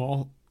Rancid at a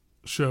small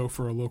show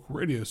for a local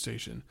radio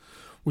station.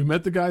 We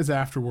met the guys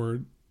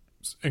afterwards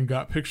and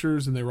got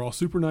pictures, and they were all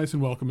super nice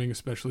and welcoming,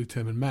 especially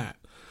Tim and Matt.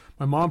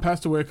 My mom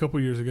passed away a couple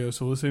years ago,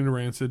 so listening to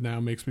Rancid now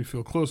makes me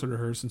feel closer to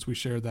her since we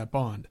shared that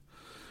bond.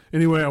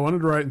 Anyway, I wanted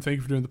to write and thank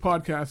you for doing the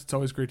podcast. It's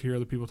always great to hear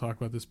other people talk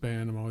about this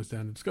band. I'm always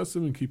down to discuss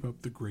them and keep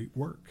up the great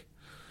work.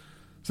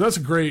 So that's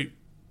a great,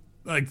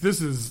 like,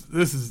 this is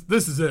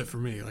it for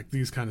me. Like,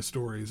 these kind of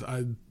stories,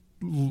 I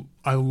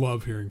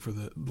love hearing for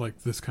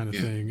this kind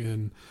of thing,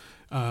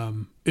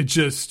 and it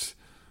just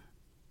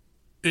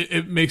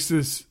makes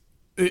this,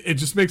 it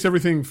just makes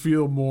everything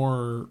feel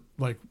more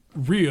like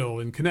real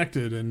and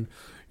connected, and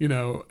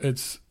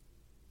it's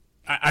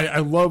I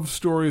love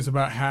stories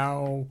about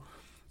how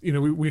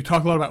we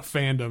talk a lot about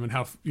fandom and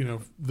how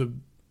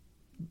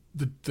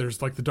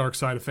there's like the dark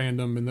side of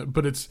fandom,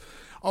 but it's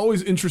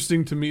always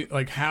interesting to me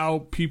like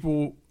how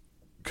people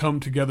come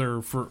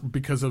together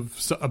because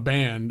of a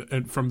band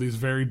and from these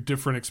very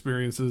different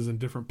experiences and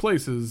different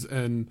places,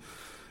 and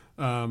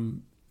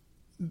then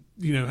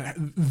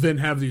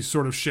have these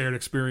sort of shared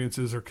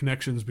experiences or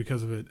connections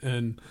because of it.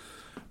 And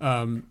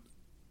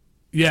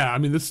I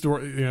mean, this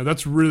story,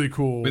 that's really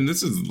cool. And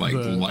this is like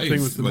life.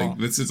 Like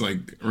this is like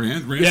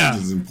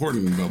Rancid is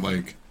important, but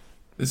like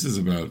this is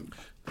about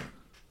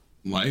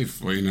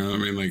life. Well, I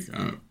mean,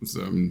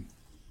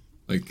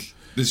 like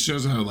this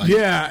shows how like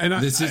and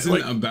this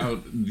isn't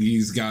about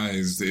these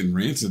guys in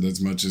Rancid as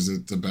much as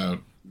it's about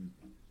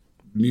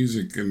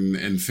music, and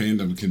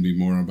fandom can be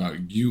more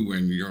about you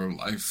and your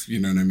life. You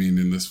know what I mean?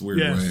 In this weird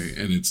way,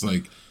 and it's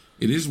like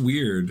it is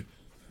weird,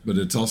 but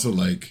it's also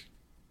like.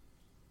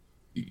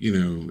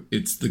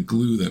 It's the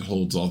glue that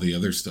holds all the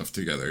other stuff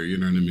together. You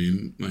know what I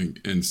mean? Like,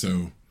 and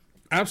so,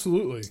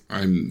 absolutely.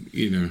 I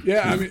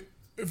mean,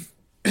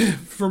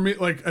 for me,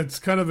 like, it's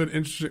kind of an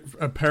interesting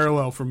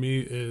parallel for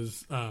me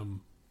is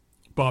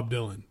Bob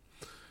Dylan,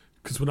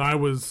 because when I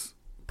was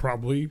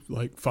probably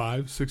like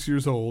 5-6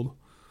 years old,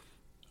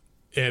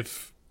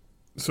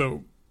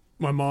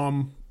 my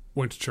mom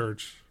went to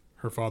church.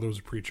 Her father was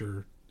a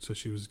preacher. So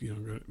she was,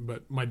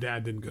 but my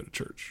dad didn't go to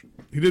church.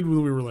 He did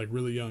when we were like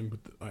really young,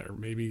 or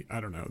maybe, I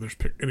don't know.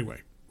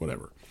 Anyway,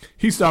 whatever.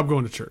 He stopped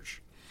going to church.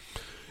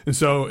 And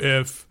so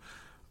if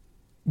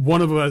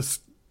one of us,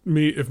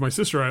 if my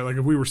sister and I, like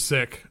if we were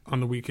sick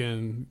on the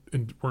weekend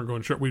and weren't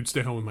going to church, we'd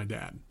stay home with my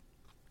dad.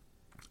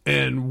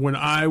 And when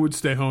I would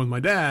stay home with my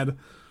dad,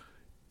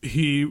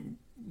 we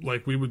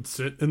would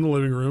sit in the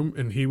living room,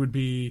 and he would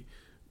be,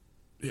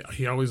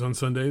 he always on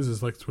Sundays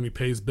is like when he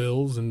pays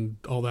bills and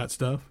all that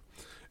stuff.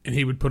 And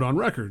he would put on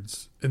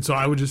records. And so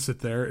I would just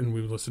sit there and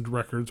we would listen to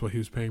records while he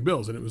was paying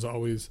bills. And it was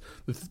always,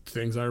 the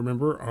things I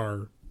remember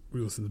are,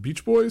 we listened to the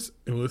Beach Boys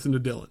and we listened to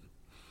Dylan.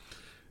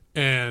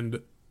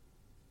 And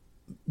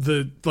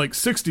the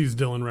 60s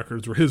Dylan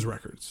records were his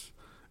records.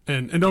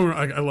 And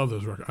I love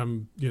those records.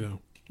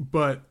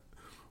 But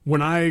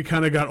when I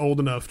kind of got old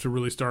enough to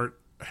really start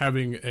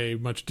having a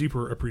much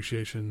deeper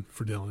appreciation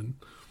for Dylan,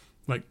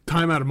 like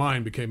Time Out of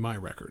Mind became my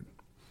record.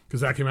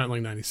 Because that came out in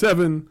like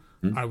 97.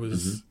 Mm-hmm. I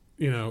was...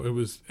 it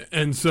was,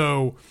 and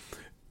so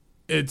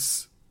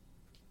it's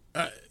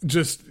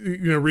just,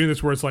 reading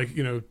this where it's like,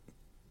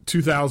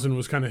 2000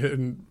 was kind of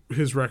hitting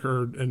his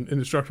record and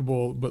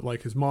Indestructible, but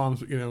like his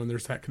mom's, and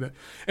there's that connect,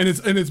 and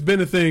it's been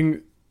a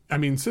thing. I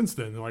mean, since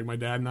then, like my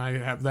dad and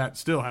I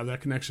still have that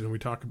connection. And we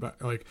talk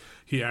about like,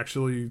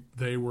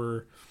 they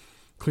were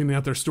cleaning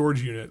out their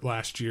storage unit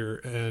last year,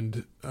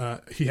 and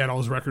he had all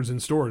his records in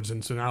storage.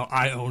 And so now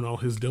I own all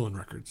his Dylan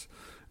records,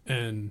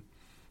 and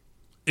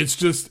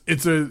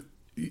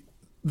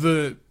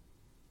the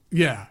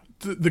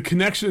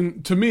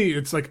connection to me,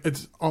 it's like,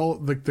 it's all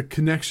like the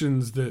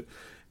connections that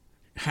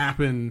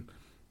happen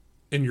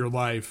in your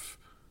life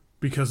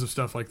because of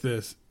stuff like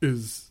this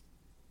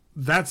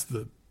that's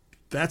the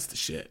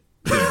shit.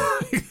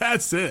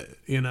 That's it,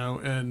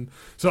 and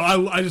so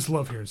I just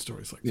love hearing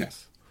stories like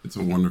this. It's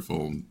a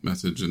wonderful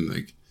message, and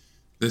like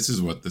this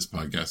is what this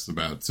podcast is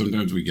about.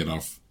 Sometimes we get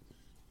off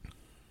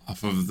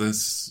of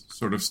this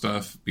sort of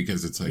stuff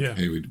because it's like,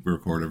 hey, we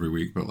record every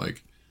week, but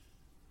like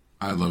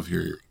I love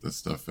hearing this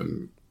stuff,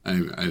 and I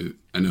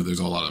know there's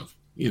a lot of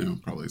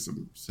probably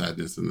some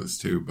sadness in this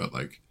too, but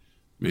like,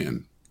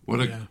 man,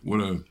 what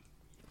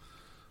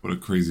a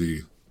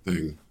crazy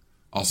thing.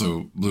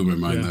 Also blew my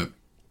mind that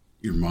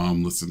your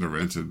mom listened to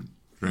Rancid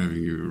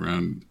driving you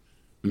around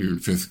when you were in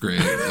 5th grade,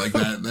 like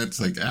that.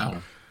 That's like,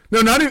 ow.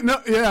 No, not even.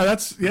 No,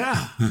 that's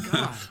God,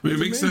 I mean, it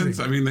makes sense.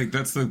 I mean, like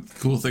that's the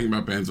cool thing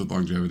about bands with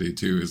longevity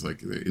too, is like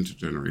the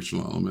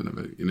intergenerational element of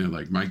it.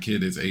 Like my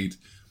kid is 8.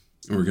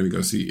 And we're going to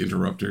go see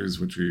Interrupters,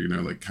 which are,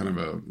 like kind of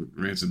a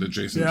Rancid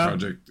adjacent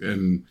project.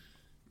 And,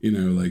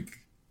 like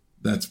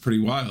that's pretty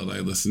wild. I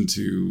listened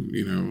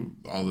to,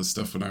 all this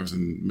stuff when I was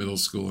in middle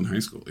school and high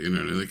school,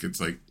 like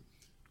it's like,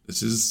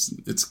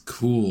 it's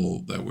cool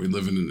that we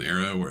live in an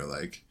era where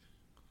like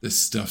this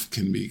stuff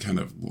can be kind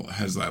of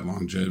has that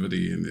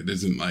longevity. And it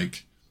isn't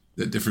like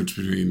the difference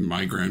between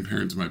my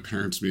grandparents and my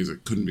parents'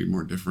 music couldn't be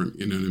more different.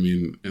 You know what I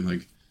mean? And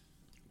like,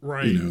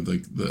 right,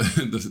 like the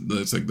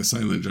it's like the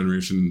silent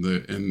generation,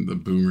 and the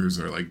boomers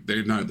are like they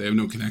have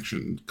no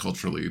connection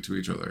culturally to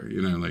each other,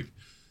 like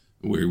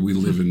where we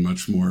live in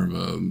much more of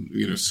a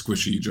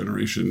squishy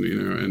generation,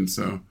 and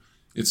so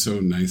it's so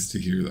nice to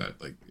hear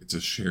that like it's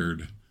a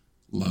shared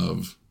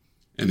love,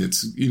 and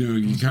it's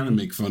you kind of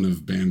make fun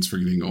of bands for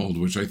getting old,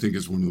 which I think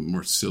is one of the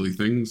more silly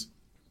things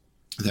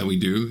that we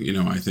do.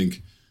 I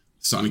think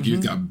Sonic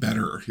Youth got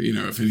better,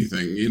 if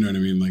anything, you know what I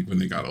mean, like when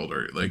they got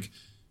older, like.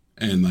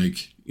 And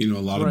like, a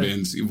lot of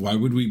bands, why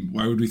would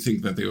we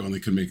think that they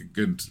only could make a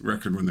good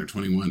record when they're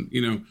 21?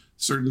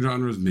 Certain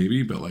genres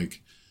maybe, but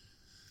like,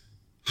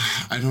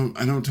 I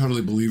don't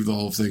totally believe the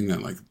whole thing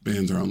that like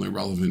bands are only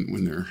relevant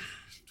when they're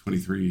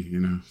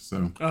 23,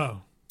 so.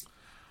 Oh.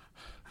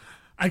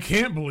 I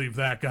can't believe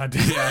that,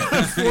 goddamn. Yeah,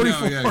 I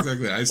know, yeah,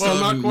 exactly. I still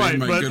haven't made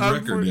my good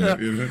record yet.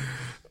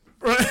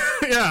 Right.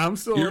 Yeah, I'm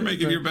still. You're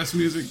making your best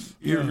music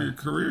of your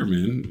career,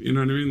 man. You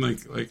know what I mean?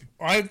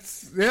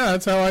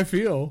 That's how I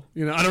feel.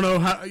 You know, I don't know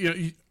how. You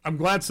know, I'm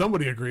glad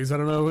somebody agrees. I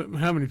don't know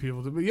how many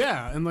people do, but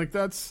yeah, and like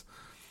that's.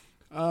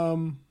 I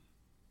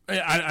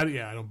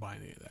don't buy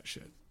any of that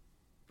shit.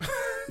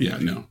 Yeah,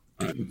 no.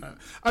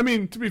 I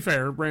mean, to be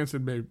fair,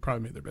 Rancid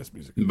probably made their best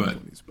music in the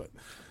 20s, but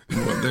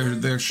well,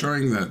 they're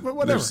showing that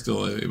they're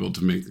still able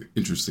to make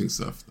interesting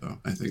stuff, though.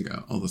 I think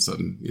all of a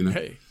sudden, you know.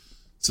 Hey.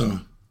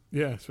 So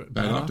yeah,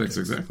 bad optics,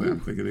 exactly. I'm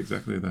thinking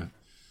exactly that.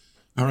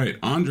 All right,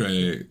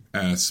 Andre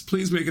asks,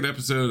 please make an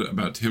episode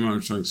about Tim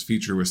Armstrong's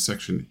feature with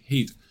Section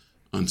Hate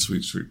on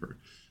Sweet Sweeper.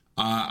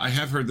 I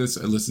have heard this.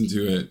 I listened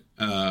to it.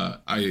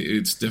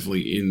 It's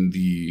definitely in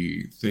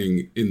the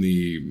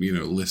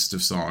list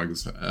of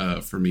songs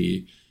for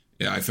me.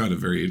 Yeah, I found it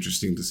very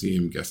interesting to see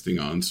him guesting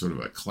on sort of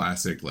a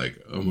classic,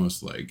 like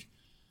almost like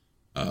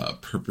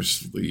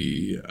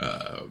purposefully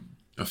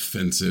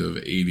offensive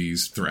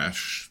 80s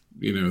thrash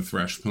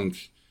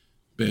punk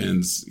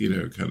bands,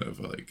 kind of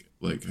like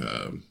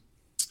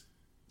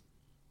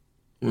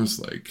almost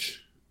like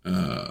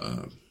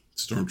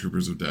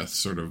Stormtroopers of Death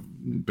sort of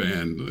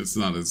band. It's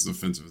not as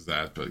offensive as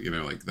that, but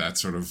like that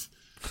sort of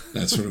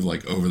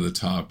like over the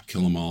top,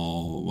 kill 'em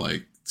all,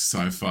 like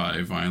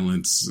sci-fi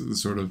violence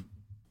sort of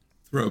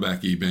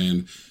throwbacky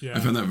band. Yeah. I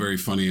found that very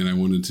funny, and I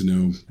wanted to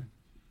know.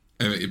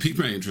 It piqued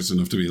my interest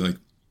enough to be like,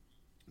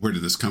 where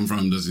did this come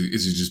from? Is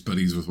he just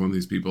buddies with one of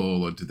these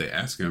people, or did they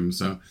ask him?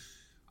 So,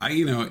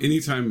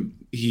 anytime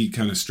he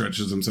kind of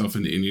stretches himself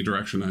into any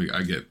direction,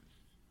 I get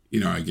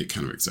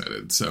kind of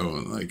excited.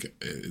 So, like,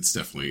 it's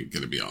definitely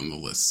going to be on the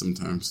list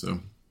sometime.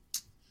 So,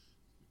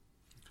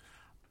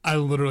 I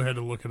literally had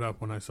to look it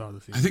up when I saw the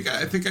theme. I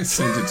think I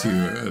sent it to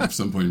you at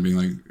some point, being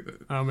like,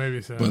 oh,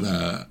 maybe so.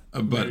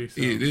 But it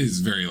is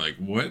very like,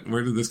 what?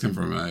 Where did this come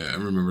from? I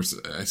remember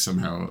I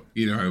somehow,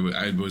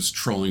 I was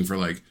trolling for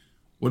like,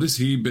 what has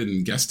he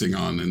been guesting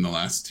on in the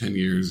last 10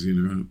 years?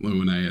 When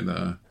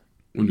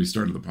we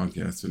started the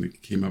podcast, and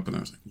it came up, and I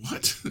was like,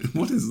 what?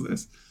 What is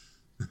this?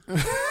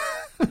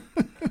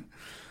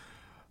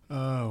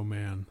 Oh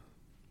man.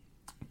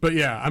 But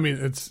yeah, I mean,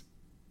 it's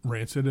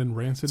Rancid and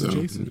Rancid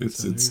adjacent.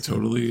 It's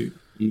totally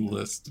in the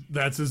list.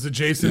 That's as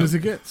adjacent as it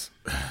gets.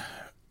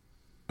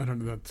 I don't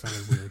know. That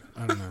sounded weird.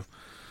 I don't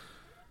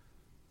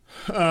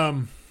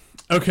know.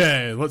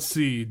 Okay, let's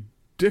see.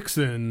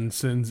 Dixon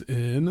sends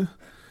in.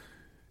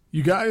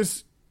 You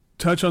guys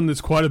touch on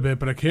this quite a bit,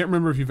 but I can't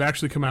remember if you've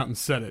actually come out and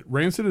said it.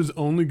 Rancid is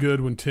only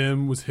good when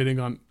Tim was hitting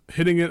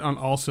it on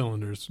all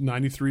cylinders,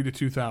 93 to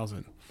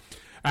 2000.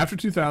 After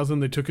 2000,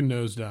 they took a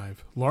nosedive.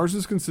 Lars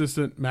is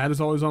consistent. Matt is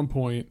always on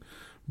point.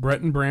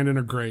 Brett and Brandon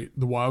are great.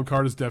 The wild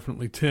card is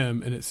definitely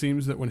Tim, and it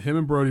seems that when him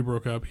and Brody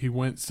broke up, he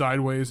went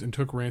sideways and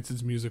took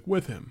Rancid's music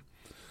with him.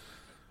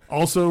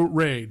 Also,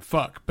 Raid.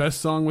 Fuck. Best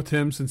song with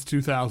Tim since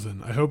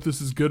 2000. I hope this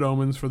is good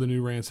omens for the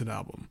new Rancid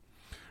album.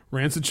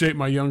 Rancid shaped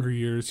my younger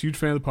years. Huge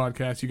fan of the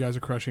podcast. You guys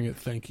are crushing it.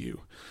 Thank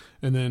you.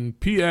 And then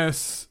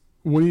P.S.,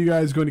 when are you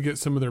guys going to get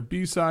some of their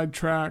B-side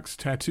tracks?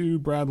 Tattoo,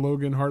 Brad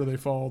Logan, Harder They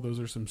Fall. Those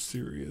are some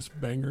serious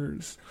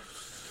bangers.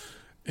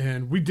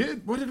 And we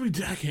did. What did we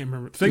do? I can't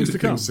remember. Things to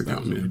Come. That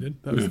was what we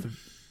did. That was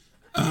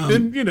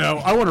and,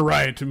 I want to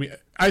riot to me.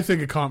 I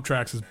think of comp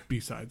tracks as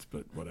B-sides,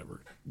 but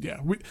whatever. Yeah,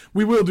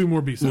 we will do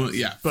more B-sides. Well,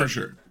 yeah, for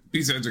sure.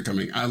 B-sides are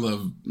coming. I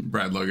love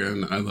Brad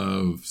Logan. I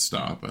love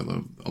Stop. I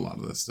love a lot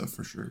of this stuff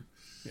for sure.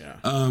 Yeah.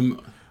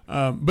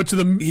 But to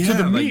the meat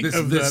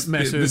of the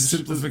message, the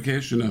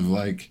simplification of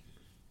like,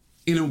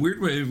 in a weird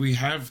way, we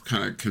have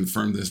kind of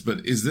confirmed this,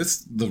 but is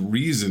this the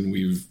reason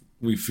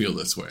we feel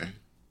this way?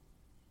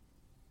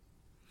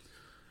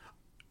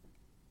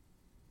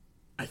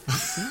 I think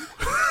so.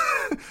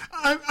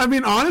 I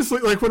mean, honestly,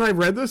 like when I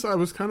read this, I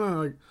was kind of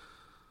like,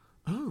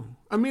 oh.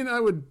 I mean,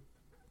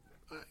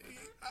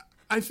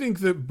 I think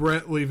that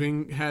Brett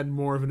leaving had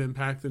more of an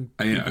impact than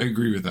I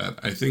agree with that.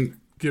 I think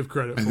give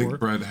credit for. I think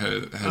Brett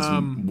has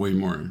way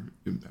more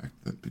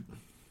impact than people.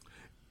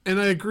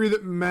 And I agree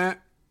that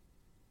Matt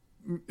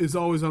is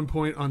always on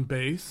point on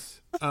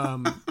bass.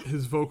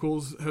 His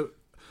vocals.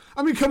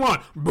 I mean, come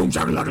on, boom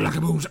shaka laka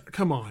laka boom.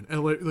 Come on,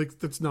 and like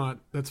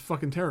that's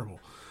fucking terrible.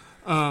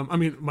 I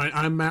mean,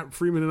 I'm Matt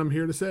Freeman, and I'm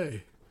here to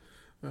say.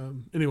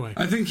 Anyway,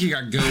 I think he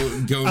got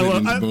goaded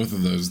into both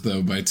of those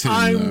though by Tim.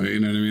 Though,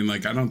 you know what I mean?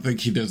 Like, I don't think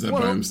he does that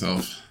by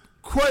himself.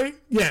 Quite,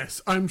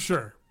 yes, I'm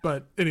sure.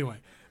 But anyway,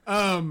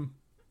 and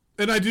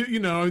I do,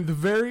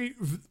 the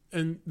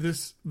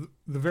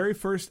very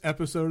first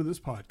episode of this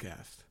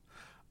podcast,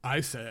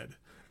 I said,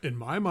 in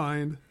my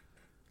mind,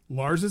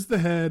 Lars is the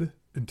head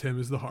and Tim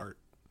is the heart,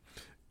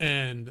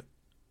 and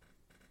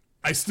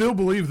I still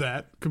believe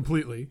that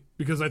completely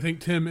because I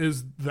think Tim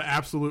is the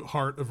absolute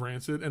heart of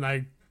Rancid,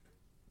 and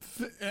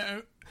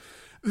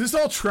this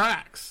all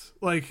tracks,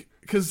 like,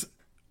 because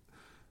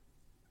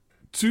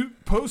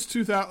post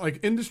 2000, like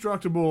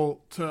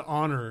Indestructible to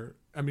Honor.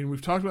 I mean,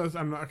 we've talked about this.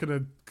 I'm not going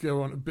to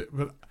go on a bit,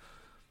 but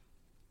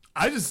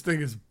I just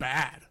think it's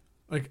bad.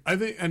 Like, I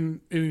think,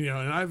 and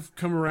I've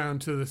come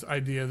around to this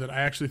idea that I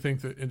actually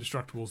think that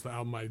Indestructible is the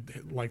album I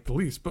like the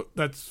least, but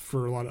that's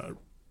for a lot of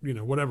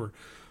whatever.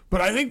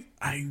 But I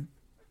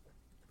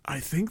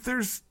think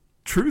there's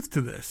truth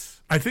to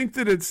this. I think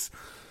that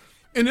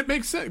and it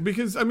makes sense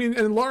because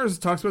and Lars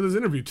talks about this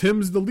interview.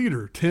 Tim's the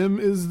leader. Tim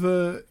is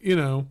the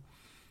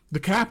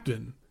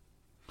captain.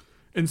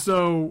 And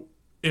so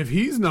if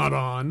he's not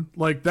on,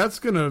 like, that's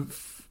going to,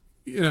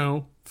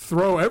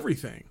 throw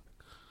everything.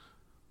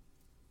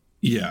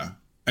 Yeah.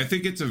 I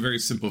think it's a very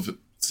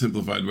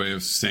simplified way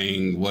of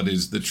saying what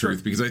is the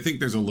truth, because I think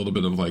there's a little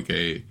bit of like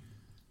a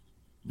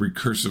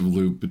recursive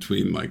loop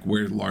between like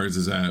where Lars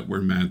is at,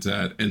 where Matt's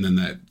at, and then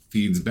that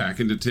feeds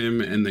back into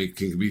Tim, and they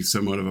can be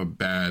somewhat of a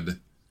bad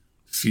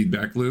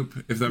feedback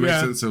loop, if that makes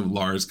sense. So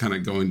Lars kind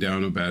of going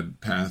down a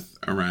bad path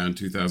around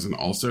 2000.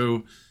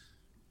 Also,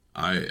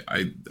 I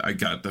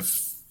got the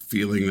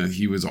feeling that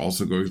he was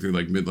also going through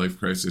like midlife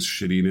crisis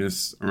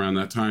shittiness around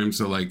that time.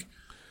 So like,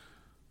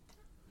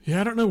 yeah,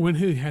 I don't know when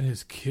he had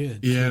his kid.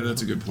 Yeah,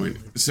 that's a good point.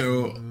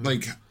 So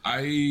like,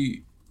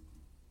 I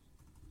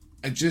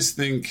just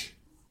think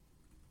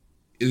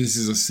this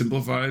is a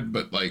simplified,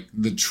 but like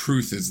the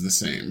truth is the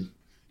same.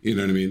 You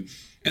know what I mean?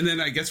 And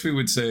then I guess we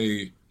would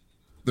say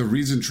the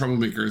reason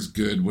Troublemaker is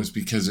good was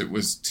because it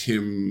was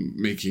Tim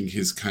making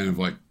his kind of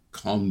like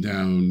calm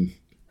down,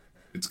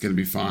 it's going to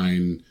be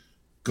fine,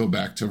 go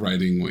back to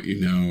writing what you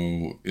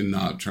know and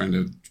not trying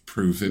to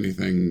prove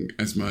anything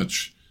as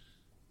much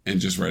and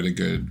just write a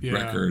good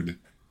record.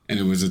 And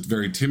it was a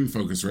very Tim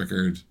focused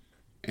record,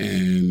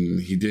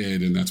 and he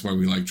did, and that's why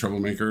we like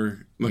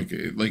Troublemaker.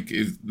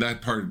 That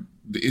part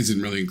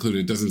isn't really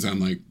included. It doesn't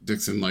sound like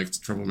Dixon likes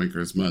Troublemaker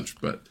as much,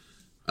 but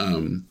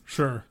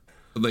sure.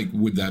 Like,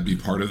 would that be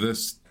part of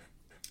this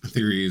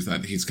theory, is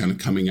that he's kind of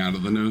coming out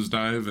of the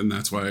nosedive, and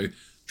that's why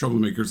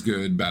Troublemaker's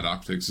good, Bad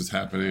Optics is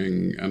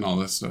happening, and all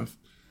that stuff?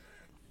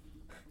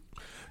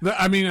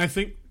 I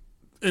think,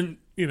 and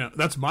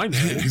that's my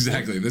name.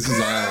 Exactly. This is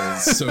all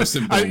so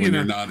simple when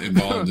you're not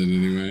involved in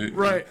any way.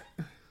 Right.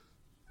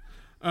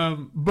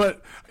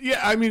 But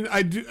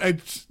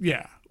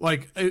yeah,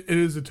 like it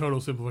is a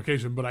total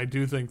simplification, but I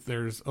do think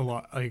there's a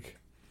lot, like,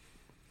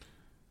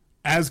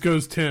 as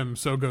goes Tim,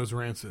 so goes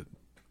Rancid,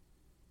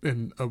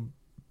 in a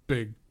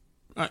big,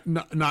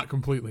 not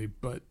completely,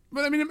 but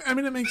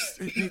it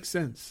makes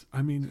sense.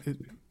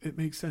 It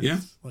makes sense. Yeah.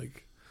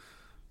 Like,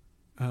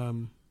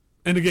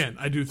 and again,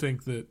 I do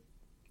think that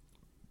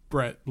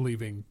Brett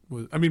leaving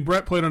was,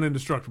 Brett played on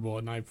Indestructible,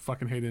 and I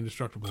fucking hate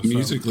Indestructible.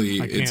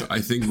 Musically, so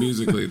I think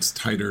musically it's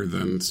tighter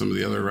than some of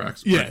the other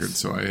records.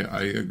 So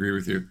I agree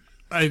with you.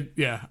 I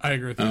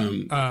agree with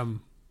you.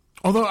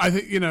 Although I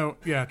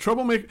think,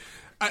 Troublemaker,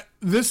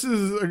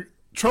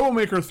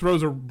 Troublemaker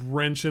throws a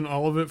wrench in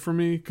all of it for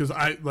me, because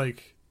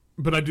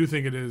but I do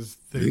think it is.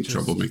 I think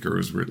Troublemaker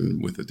was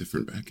written with a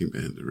different backing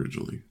band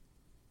originally.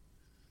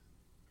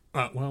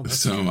 Well,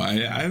 so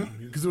I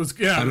because it was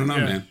I don't know,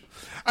 man.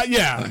 I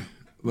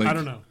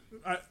don't know.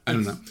 I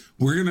don't know.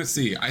 We're gonna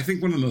see. I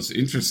think one of the most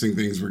interesting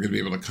things we're gonna be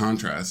able to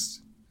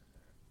contrast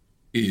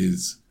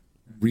is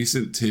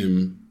recent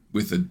Tim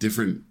with a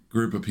different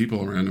group of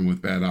people around him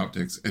with Bad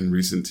Optics, and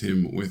recent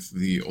Tim with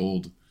the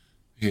old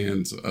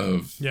hands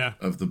of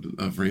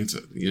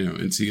Rancid,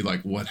 and see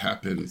like what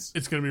happens.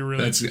 It's gonna be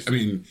really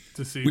interesting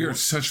to see. We are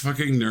such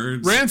fucking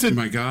nerds. Rancid, oh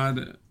my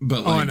god!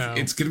 But like, I know.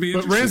 It's gonna be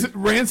interesting. But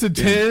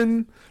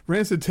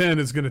Rancid 10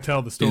 is gonna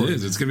tell the story. It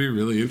is. It's gonna be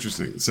really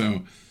interesting.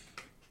 So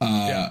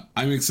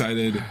I'm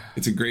excited.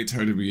 It's a great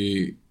time to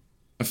be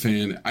a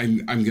fan.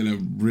 I'm gonna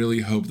really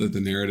hope that the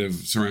narrative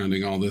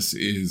surrounding all this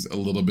is a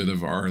little bit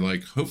of our,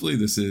 like, hopefully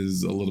this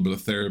is a little bit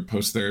of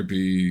post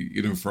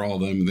therapy, for all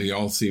of them. They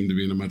all seem to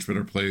be in a much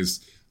better place.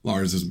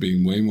 Lars is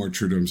being way more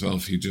true to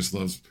himself. He just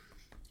loves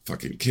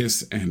fucking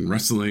Kiss and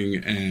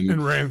wrestling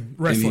and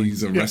wrestling. And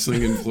he's a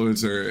wrestling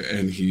influencer,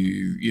 and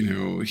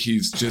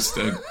he's just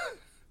a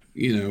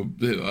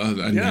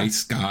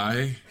nice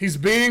guy. He's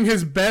being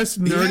his best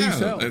nerdy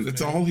self. And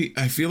it's all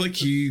I feel like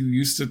he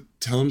used to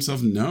tell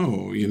himself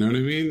no, you know what I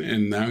mean?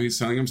 And now he's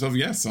telling himself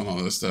yes on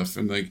all this stuff.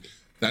 And like,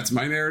 that's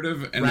my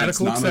narrative. And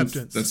radical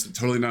acceptance. That's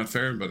totally not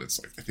fair, but it's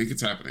like, I think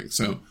it's happening.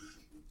 So,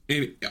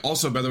 and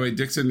also, by the way,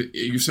 Dixon,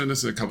 you sent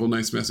us a couple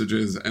nice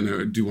messages, and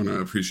I do want to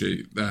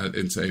appreciate that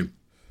and say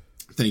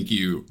thank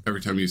you.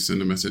 Every time you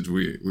send a message,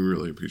 we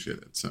really appreciate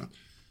it. So,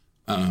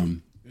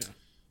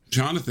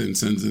 Jonathan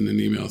sends in an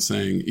email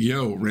saying,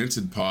 "Yo,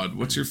 Rancid Pod,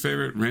 what's your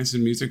favorite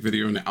Rancid music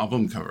video and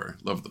album cover?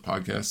 Love the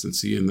podcast and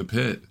see you in the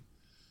pit."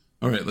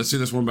 All right, let's do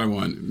this one by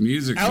one.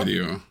 Music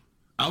video.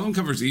 Album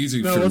cover's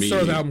easy for me. Let's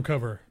start with album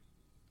cover.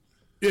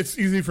 It's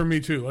easy for me,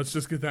 too. Let's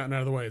just get that out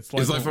of the way. It's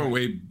Life Our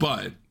Way,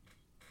 but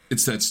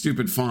it's that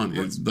stupid font.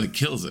 It like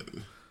kills it.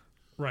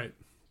 Right.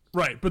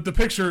 But the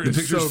picture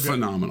is so good.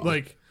 Phenomenal.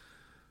 Like,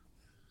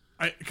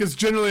 because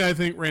generally I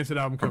think Rancid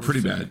album covers are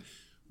pretty bad.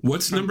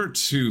 What's number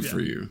 2 for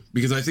you?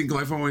 Because I think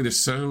Life on Wayne is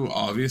so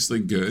obviously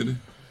good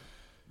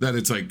that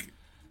it's like,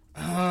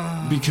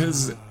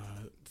 because.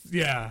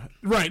 Yeah,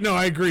 right. No,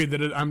 I agree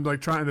that I'm like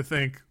trying to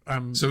think.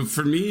 So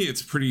for me,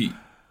 it's pretty.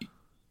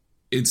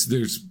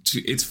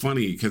 It's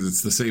funny because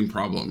it's the same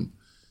problem.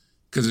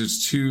 Because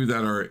there's two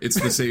that are. It's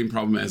the same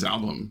problem as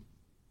album.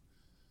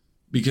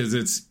 Because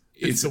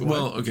It's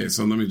well, okay.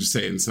 So let me just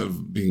say, instead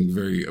of being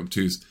very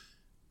obtuse,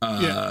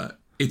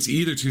 it's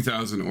either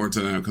 2000 or it's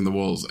an Out Come the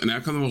Wolves. And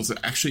Out Come the Wolves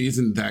actually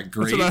isn't that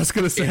great. That's what I was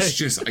going to say. It's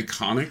just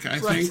iconic, I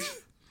think.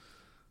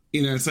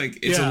 You know, it's like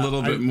it's a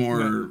little bit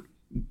more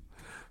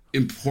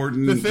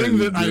important than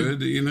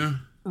good. You know,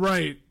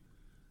 right?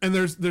 And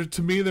there's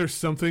to me, there's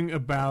something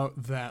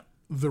about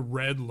the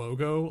red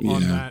logo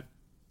on that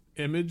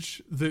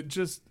image that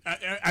just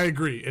I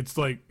agree. It's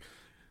like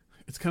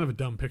it's kind of a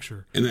dumb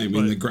picture. And I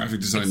mean, the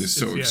graphic design is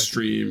so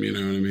extreme. You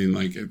know what I mean?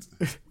 Like it's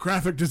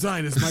graphic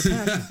design is my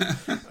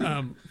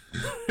passion.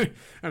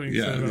 I mean,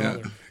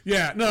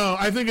 no,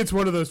 I think it's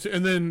one of those two.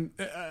 And then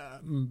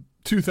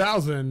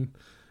 2000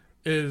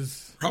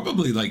 is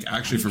probably like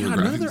actually from a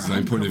graphic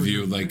design point of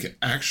view, like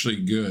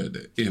actually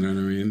good. You know what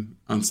I mean?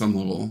 On some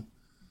level.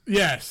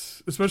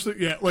 Yes,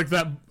 especially like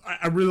that.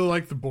 I really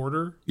like the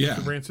border. Yeah,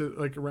 the rancid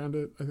like around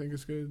it. I think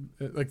it's good.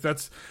 Like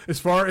that's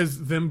as far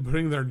as them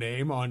putting their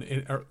name on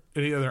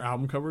any other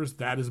album covers.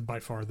 That is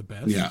by far the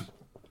best. Yeah.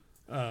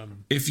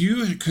 If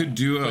you could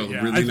do a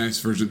really nice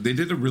version, they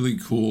did a really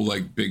cool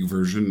like big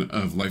version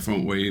of Life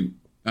Won't Wait,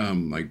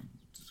 like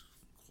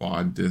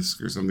quad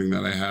disc or something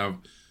that I have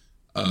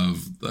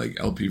of like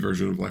LP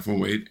version of Life Won't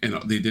Wait, and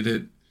they did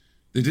it.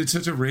 They did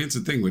such a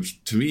rancid thing,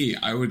 which to me,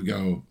 I would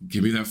go,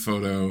 give me that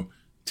photo.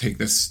 Take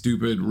the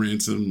stupid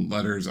ransom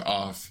letters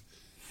off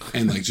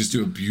and like just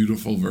do a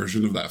beautiful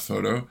version of that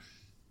photo.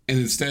 And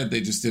instead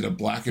they just did a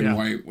black and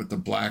white with the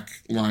black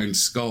line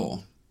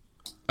skull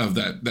of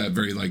that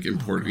very like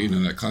important, you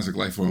know, that classic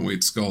Life Won't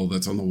Wait skull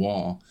that's on the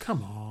wall.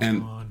 Come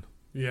on.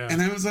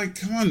 And I was like,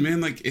 come on, man.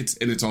 Like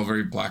it's all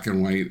very black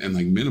and white and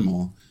like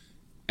minimal.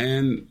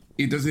 And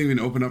it doesn't even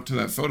open up to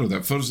that photo.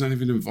 That photo's not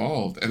even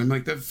involved. And I'm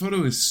like, that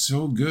photo is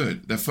so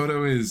good. That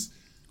photo is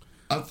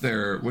up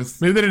there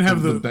with maybe they didn't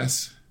have the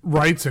best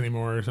rights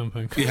anymore or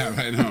something. Yeah,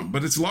 I know,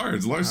 but it's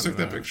Lars. Lars took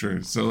that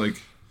picture, so like,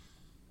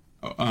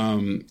 I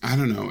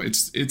don't know.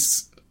 It's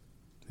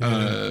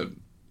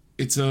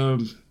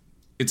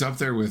up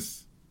there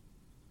with,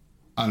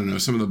 I don't know,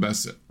 some of the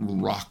best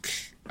rock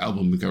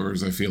album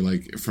covers. I feel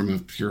like from a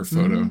pure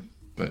photo,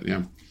 but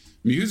yeah,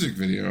 music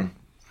video.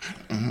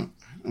 I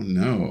don't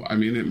know. I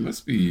mean, it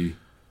must be.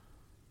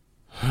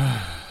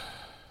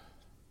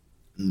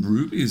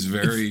 Ruby is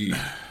very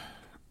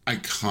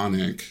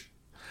iconic.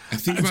 I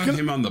think about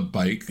him on the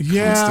bike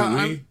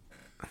constantly.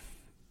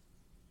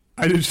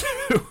 I did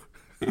too.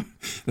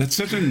 That's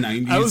such a 90s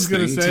thing. I was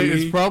going to say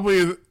it's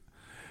probably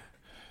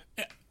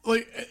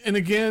like, and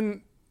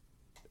again,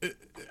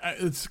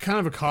 it's kind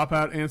of a cop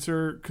out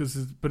answer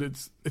but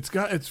it's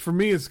for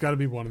me, it's got to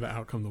be one of the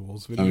Out Come the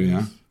Wolves videos. Oh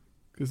yeah,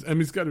 because I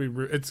mean, it's got to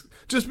be. It's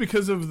just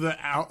because of that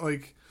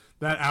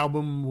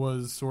album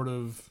was sort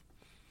of.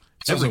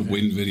 It's also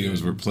when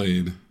videos were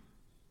played.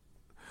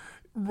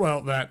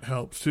 Well, that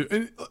helps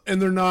too,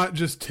 and they're not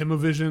just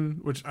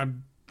Timovision, which I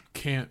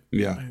can't.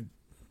 Yeah,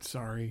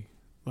 sorry,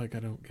 like I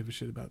don't give a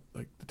shit about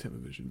like the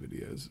Timovision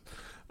videos.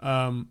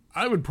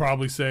 I would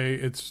probably say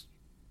it's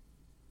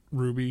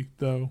Ruby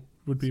though.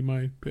 Would be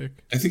my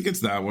pick. I think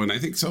it's that one. I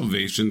think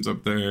Salvation's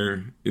up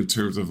there in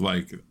terms of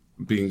like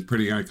being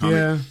pretty iconic.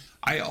 Yeah.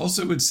 I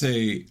also would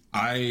say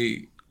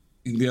the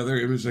other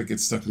image that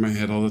gets stuck in my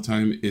head all the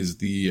time is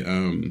the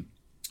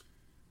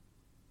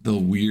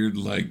weird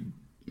like.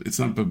 It's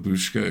not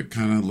babushka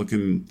kind of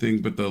looking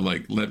thing, but the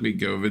like "Let Me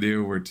Go"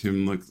 video where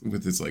Tim looks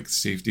with his like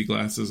safety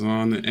glasses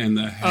on and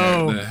the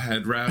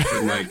head wrap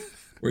and like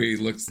where he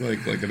looks like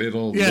a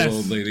little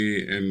old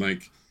lady and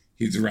like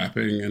he's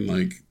rapping and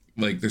like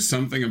there's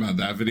something about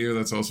that video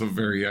that's also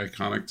very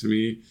iconic to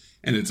me,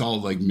 and it's all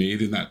like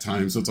made in that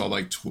time, so it's all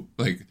like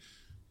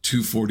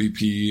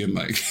 240p and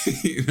like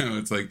you know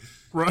it's like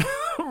right.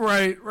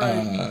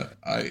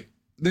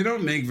 They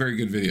don't make very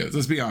good videos.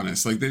 Let's be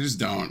honest, like they just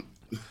don't.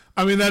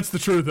 I mean, that's the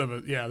truth of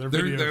it. Yeah,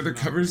 their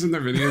covers and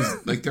their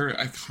videos, like they're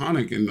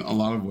iconic in a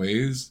lot of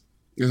ways.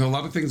 There's a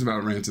lot of things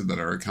about Rancid that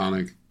are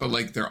iconic, but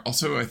like they're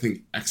also, I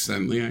think,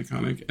 accidentally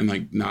iconic and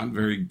like not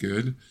very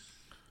good.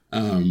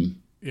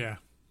 Yeah,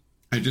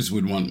 I just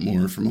would want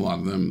more from a lot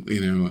of them, you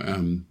know.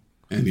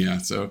 And yeah,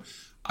 so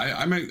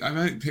I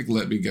might pick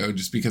 "Let Me Go"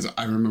 just because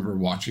I remember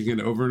watching it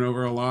over and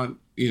over a lot.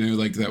 You know,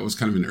 like that was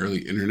kind of an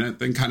early internet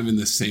thing, kind of in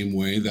the same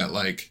way that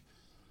like,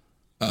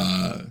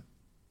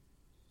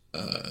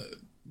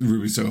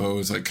 Ruby Soho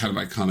is like kind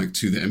of iconic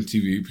to the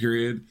MTV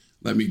period.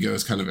 "Let Me Go"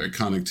 is kind of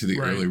iconic to the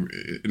early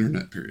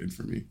internet period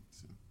for me.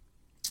 So.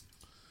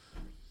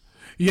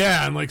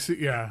 Yeah, and like,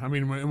 I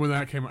mean, when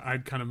that came,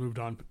 I'd kind of moved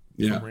on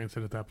from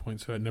Rancid at that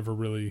point, so it never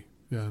really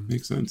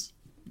makes sense.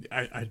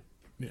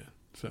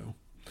 So,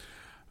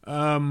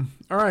 all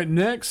right,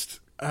 next,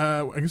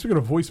 I guess we got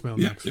a voicemail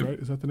next, right?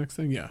 Is that the next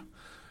thing? Yeah.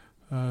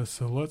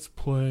 So let's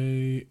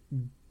play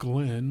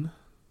Glenn.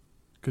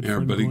 Good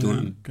friend buddy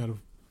Glenn. Got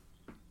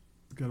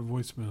a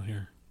voicemail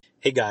here.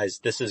 Hey guys,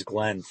 this is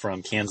Glenn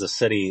from Kansas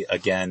City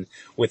again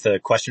with a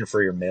question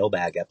for your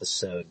mailbag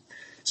episode.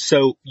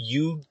 So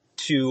you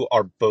two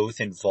are both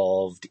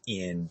involved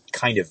in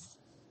kind of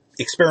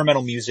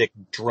experimental music,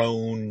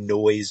 drone,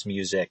 noise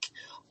music,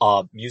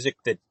 music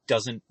that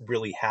doesn't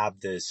really have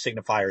the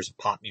signifiers of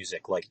pop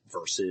music like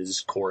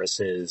verses,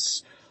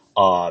 choruses,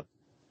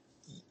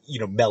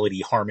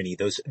 melody, harmony,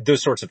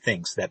 those sorts of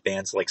things that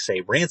bands like,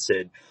 say,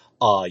 Rancid,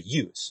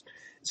 use.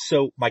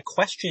 So my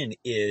question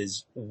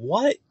is,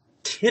 what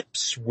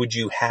tips would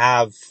you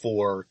have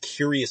for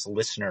curious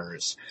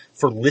listeners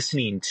for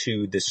listening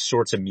to the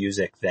sorts of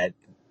music that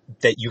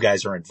you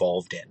guys are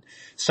involved in?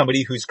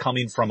 Somebody who's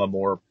coming from a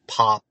more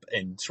pop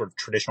and sort of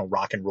traditional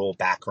rock and roll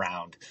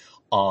background,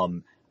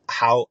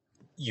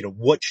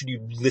 what should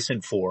you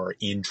listen for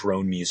in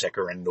drone music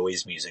or in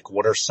noise music?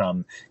 What are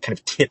some kind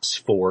of tips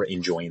for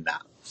enjoying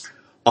that?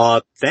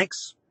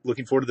 Thanks.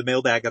 Looking forward to the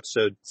mailbag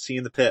episode. See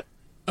you in the pit.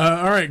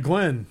 All right,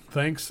 Glenn.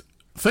 Thanks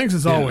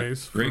as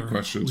always. Great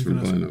questions from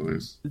Glenn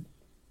always.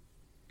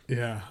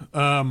 Yeah.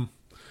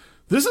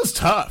 This is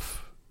tough.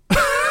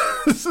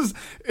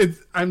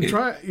 I'm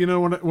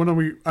trying,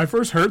 when I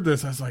first heard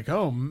this, I was like,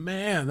 oh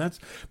man, that's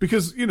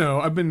because,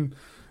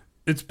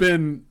 it's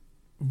been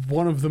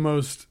one of the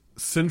most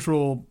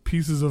central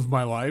pieces of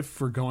my life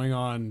for going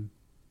on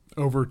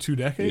over 2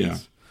 decades. Yeah.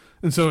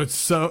 And so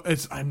it's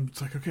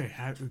like, okay,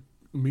 let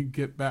me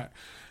get back.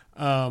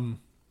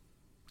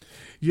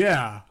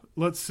 Yeah,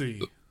 let's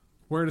see.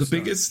 Where to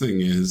start? Biggest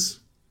thing is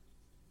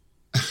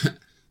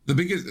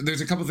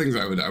there's a couple things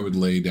I would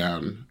lay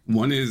down.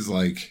 One is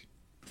like,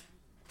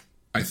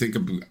 I think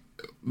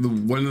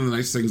one of the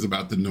nice things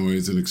about the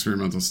noise and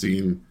experimental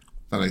scene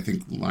that I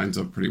think lines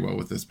up pretty well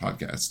with this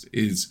podcast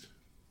is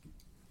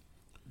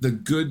the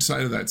good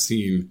side of that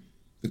scene.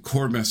 The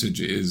core message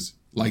is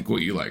like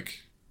what you like.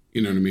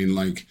 You know what I mean?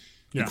 Like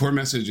the core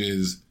message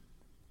is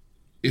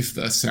if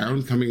the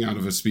sound coming out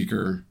of a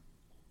speaker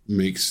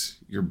makes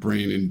your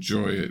brain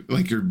enjoy it,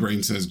 like your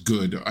brain says,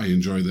 good, I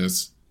enjoy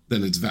this,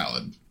 then it's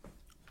valid.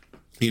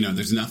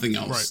 There's nothing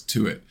else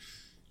to it.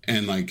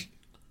 And like,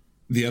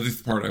 the other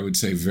part I would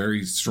say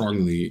very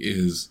strongly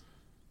is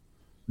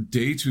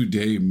day to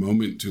day,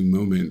 moment to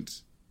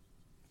moment,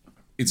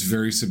 it's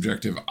very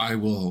subjective. I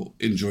will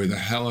enjoy the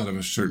hell out of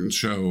a certain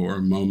show or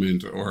a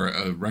moment or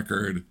a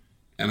record,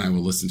 and I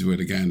will listen to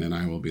it again, and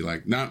I will be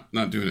like, not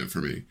doing it for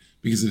me.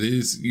 Because it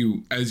is,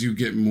 as you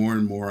get more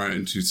and more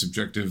into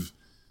subjective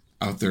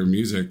out there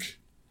music,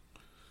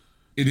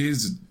 it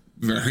is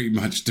very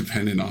much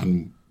dependent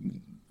on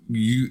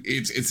you.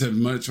 It's a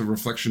much a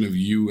reflection of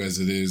you as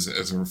it is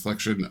as a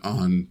reflection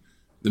on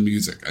the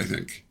music, I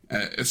think,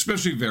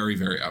 especially very,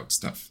 very out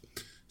stuff.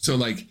 So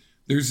like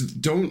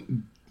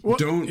don't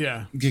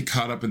get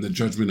caught up in the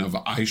judgment of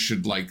I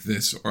should like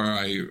this or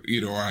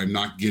or I'm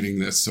not getting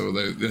this. So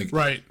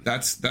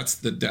that's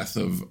the death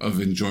of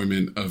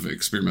enjoyment of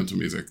experimental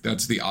music.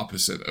 That's the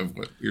opposite of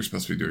what you're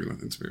supposed to be doing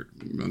with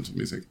experimental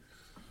music.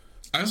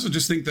 I also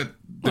just think that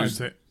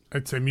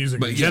I'd say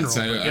music in general.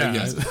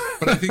 Yes.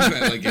 But I think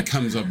that like it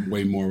comes up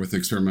way more with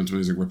experimental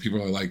music where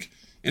people are like,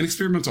 and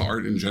experimental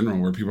art in general,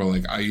 where people are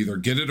like, I either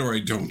get it or I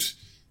don't.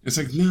 It's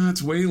like, nah,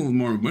 it's way a little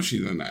more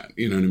mushy than that.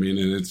 You know what I mean?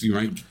 And you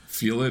might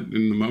feel it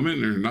in the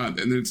moment or not.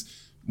 And it's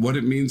what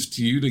it means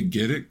to you to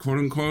get it, quote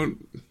unquote.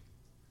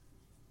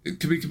 It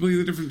could be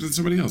completely different than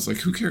somebody else. Like,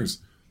 who cares?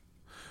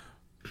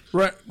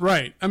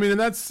 Right. I mean, and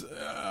that's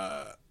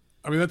a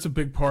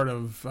big part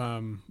of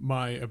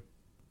my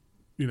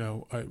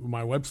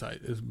my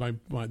website is my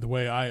the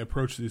way I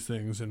approach these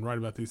things and write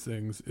about these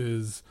things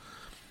is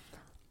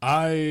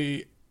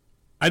I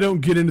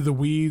don't get into the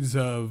weeds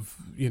of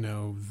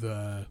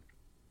the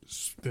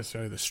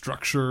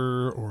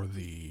structure or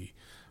the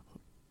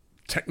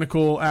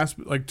technical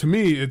aspect. Like, to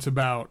me, it's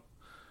about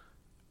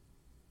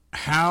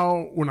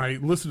how, when I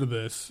listen to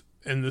this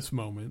in this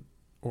moment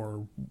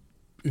or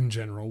in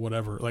general,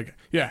 whatever, like,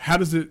 how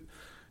does it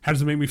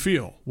make me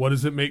feel? What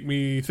does it make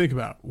me think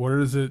about? Where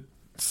does it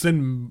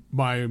send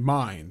my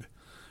mind?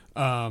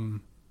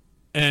 And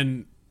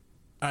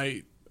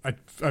I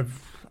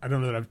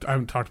don't know that I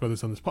haven't talked about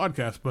this on this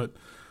podcast, but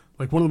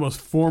like one of the most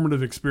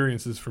formative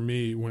experiences for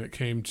me when it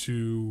came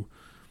to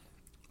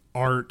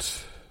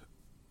art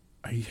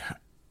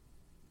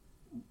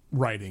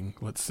writing,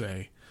 let's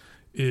say,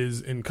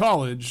 is in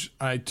college.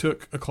 I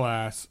took a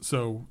class.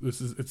 So this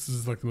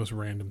is like the most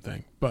random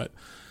thing, but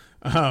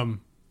the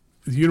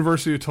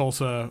University of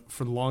Tulsa,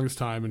 for the longest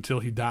time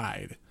until he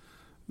died,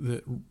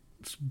 the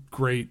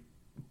great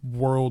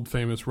world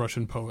famous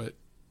Russian poet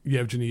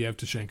Yevgeny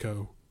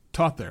Yevtushenko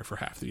taught there for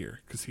half the year,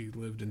 because he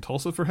lived in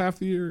Tulsa for half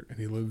the year and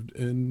he lived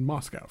in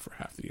Moscow for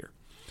half the year.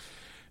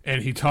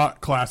 And he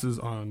taught classes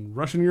on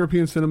Russian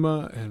European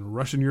cinema and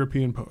Russian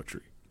European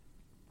poetry.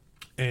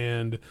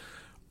 And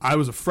I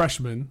was a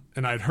freshman,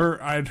 and I'd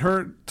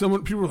heard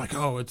people were like,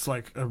 oh, it's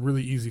like a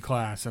really easy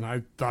class. And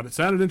I thought it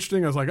sounded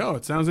interesting. I was like, oh,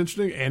 it sounds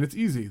interesting and it's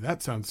easy.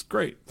 That sounds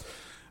great.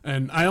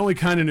 And I only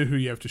kind of knew who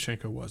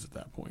Yevtushenko was at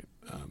that point.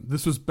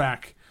 This was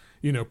back,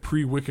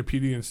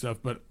 pre-Wikipedia and stuff,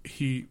 but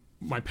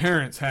my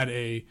parents had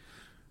a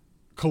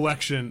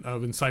collection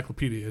of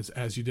encyclopedias,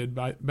 as you did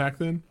back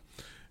then.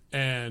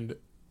 And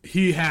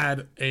he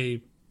had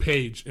a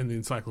page in the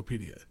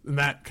encyclopedia. And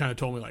that kind of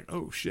told me, like,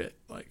 oh shit,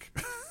 like,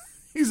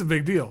 He's a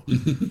big deal.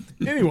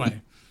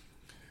 Anyway,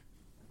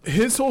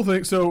 his whole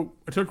thing. So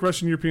I took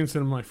Russian European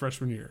cinema my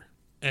freshman year,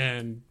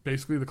 and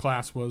basically the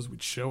class was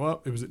we'd show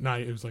up. It was at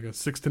night. It was like a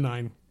 6 to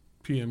 9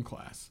 p.m.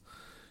 class.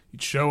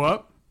 You'd show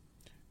up.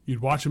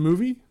 You'd watch a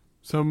movie,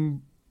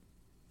 some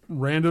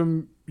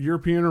random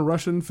European or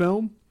Russian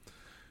film,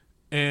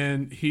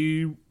 and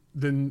he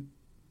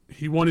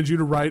wanted you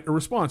to write a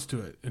response to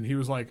it. And he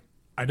was like,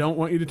 I don't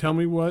want you to tell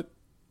me what,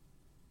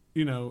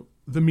 the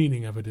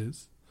meaning of it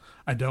is.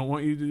 I don't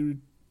want you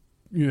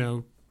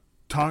to,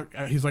 talk.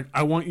 He's like,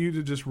 I want you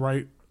to just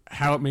write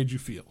how it made you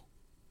feel.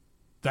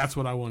 That's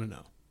what I want to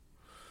know.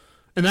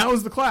 And that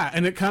was the class.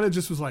 And it kind of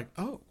just was like,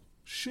 oh,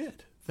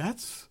 shit.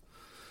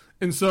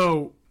 And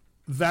so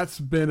that's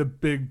been a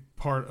big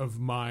part of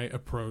my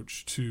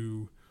approach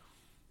to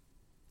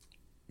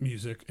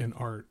music and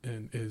art,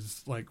 and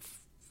is like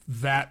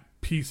that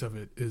piece of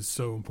it is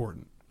so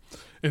important.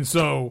 And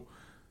so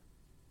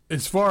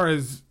as far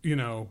as,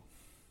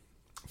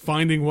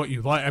 finding what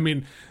you like, I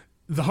mean,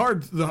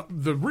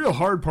 the real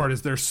hard part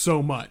is there's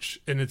so much,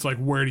 and it's like,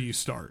 where do you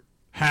start?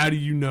 How do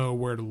you know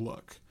where to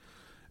look?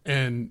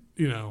 And,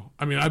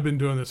 I've been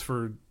doing this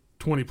for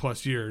 20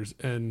 plus years,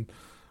 and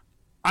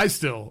I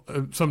still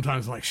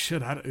sometimes like,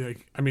 shit,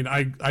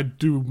 I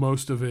do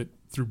most of it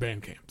through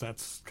Bandcamp.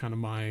 That's kind of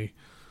my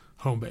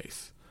home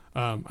base.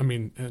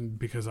 And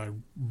because I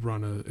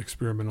run an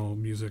experimental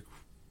music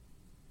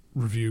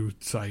review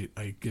site,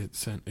 I get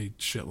sent a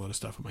shitload of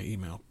stuff in my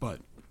email, but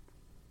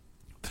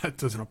that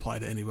doesn't apply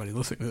to anybody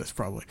listening to this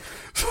probably.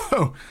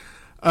 So,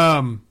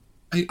 where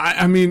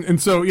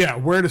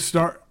to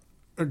start?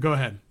 Go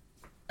ahead.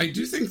 I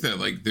do think that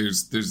like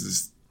there's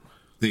this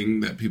thing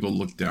that people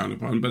look down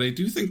upon, but I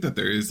do think that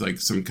there is like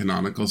some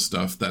canonical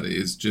stuff that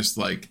is just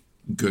like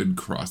good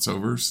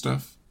crossover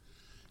stuff.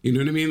 You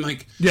know what I mean?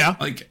 Like, yeah.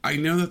 Like, I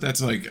know that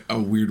that's like a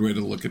weird way to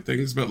look at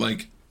things, but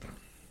like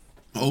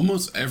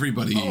almost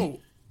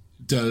everybody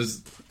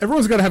does.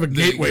 Everyone's got to have a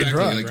gateway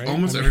drug, like, right?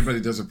 Almost everybody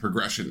does a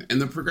progression,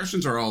 and the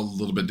progressions are all a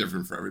little bit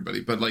different for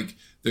everybody. But like,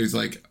 there's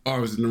like, I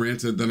was in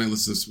Rancid, then I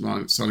listened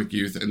to Sonic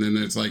Youth, and then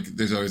it's like,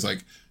 there's always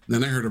like,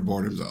 then I heard a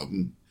Boredom's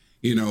album,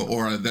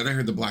 or then I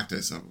heard the Black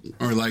Dice album,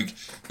 or like,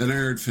 then I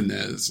heard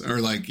Finesse, or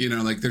like,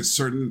 like there's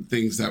certain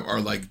things that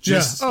are like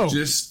just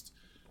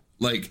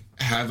like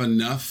have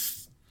enough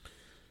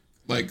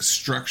like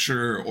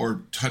structure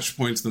or touch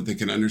points that they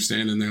can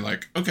understand, and they're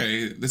like,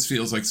 okay, this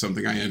feels like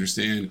something I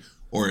understand,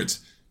 or it's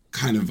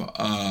kind of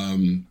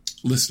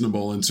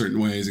listenable in certain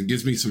ways and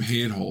gives me some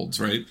handholds,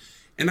 right?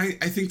 And I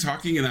think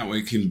talking in that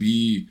way can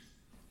be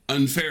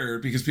unfair,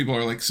 because people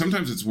are like,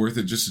 sometimes it's worth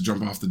it just to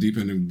jump off the deep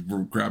end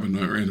and grab a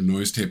random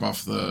noise tape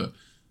off the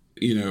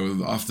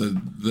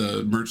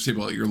merch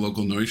table at your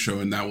local noise show,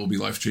 and that will be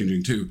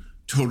life-changing too.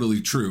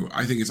 Totally true.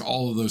 I think it's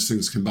all of those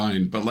things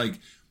combined, but like,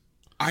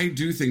 I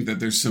do think that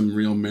there's some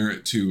real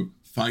merit to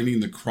finding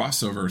the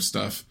crossover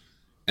stuff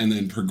and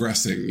then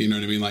progressing, you know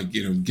what I mean? Like,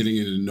 getting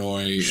into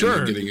Noi, sure,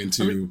 and then getting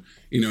into,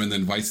 and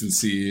then Vice and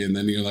C, and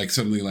then you're like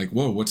suddenly like,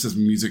 whoa, what's this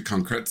music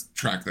concrete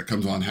track that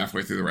comes on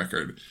halfway through the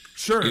record?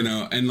 Sure.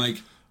 And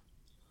like,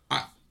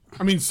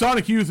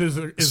 Sonic Youth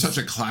is such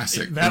a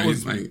classic. That right?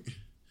 was like,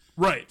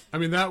 right. I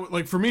mean, that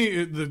like for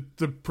me,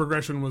 the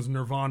progression was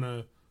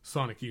Nirvana,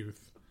 Sonic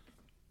Youth.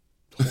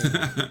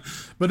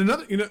 But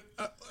another,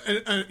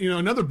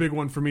 another big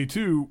one for me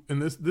too,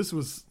 and this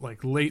was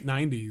like late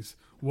 '90s,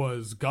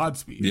 was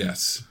Godspeed.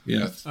 Yes.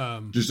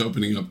 Just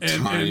opening up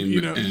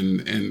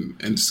time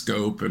and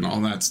scope and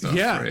all that stuff.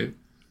 Yeah. Right.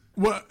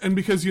 Well, and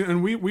because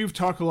we've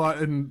talked a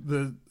lot in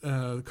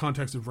the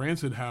context of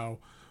Rancid how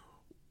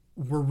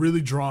we're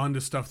really drawn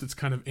to stuff that's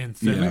kind of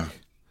anthemic. Yeah.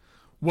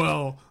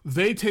 Well,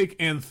 they take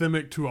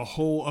anthemic to a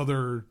whole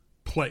other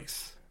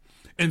place.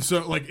 And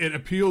so, like, it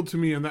appealed to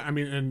me, and that,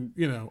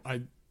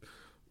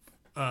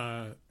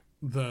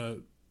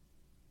 the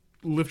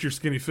Lift Your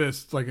Skinny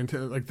Fist, like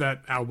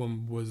that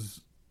album was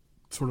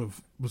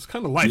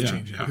kind of life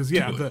changing, because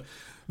totally.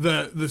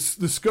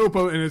 the scope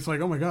of it, and it's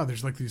like, oh my god,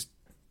 there's like these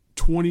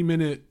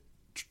 20-minute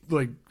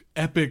like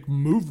epic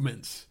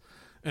movements,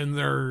 and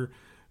they're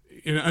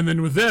and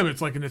then with them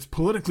it's like, and it's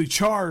politically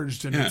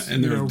charged, and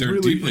they're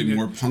really, deeply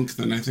more punk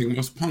than I think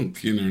most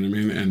punk, you know what I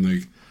mean, and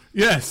like,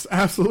 yes,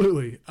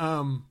 absolutely.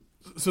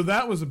 So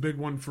that was a big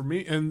one for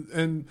me,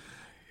 and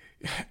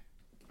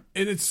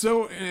it's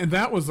so, and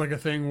that was like a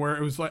thing where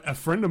it was like a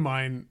friend of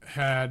mine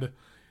had,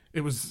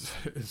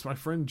 it's my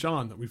friend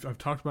John that I've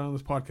talked about on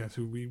this podcast,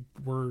 who we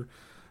were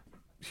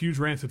huge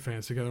Rancid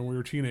fans together when we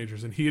were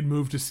teenagers, and he had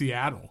moved to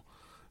Seattle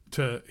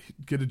to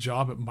get a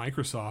job at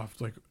Microsoft,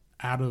 like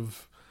I don't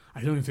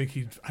even think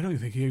he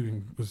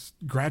even was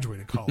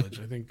graduated college.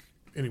 I think,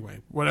 anyway,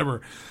 whatever,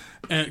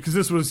 and because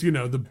this was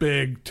the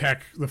big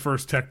tech, the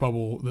first tech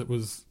bubble that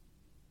was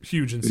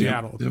huge in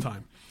Seattle at the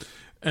time,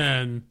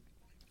 and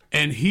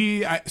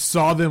I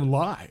saw them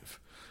live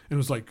and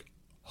was like,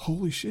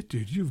 holy shit,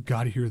 dude, you've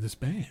got to hear this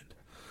band.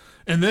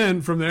 And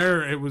then from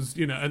there it was,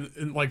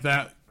 and like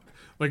that,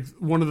 like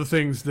one of the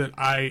things that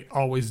I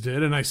always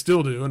did, and I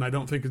still do, and I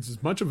don't think it's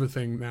as much of a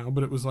thing now,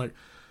 but it was like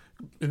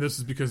and this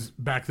is because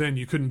back then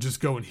you couldn't just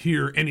go and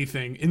hear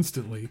anything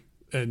instantly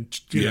and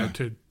you know,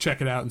 to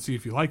check it out and see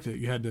if you liked it.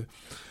 You had to,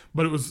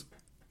 but it was,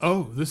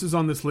 oh, this is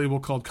on this label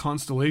called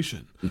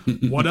Constellation.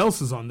 What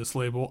else is on this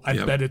label?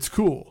 I bet it's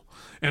cool.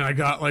 And I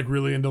got like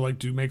really into like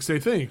Do Make Say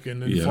Think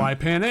and then Fly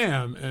Pan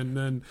Am. And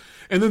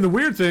then the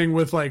weird thing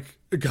with like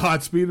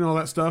Godspeed and all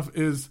that stuff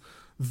is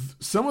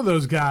some of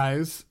those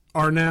guys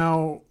are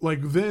now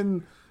like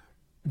then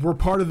were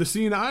part of the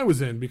scene I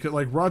was in, because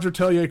like Roger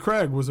Tellier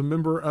Craig was a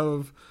member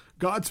of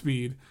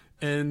Godspeed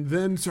and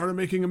then started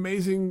making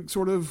amazing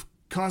sort of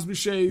Cosby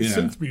Shea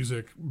synth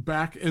music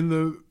back in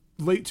the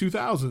late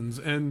 2000s.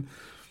 And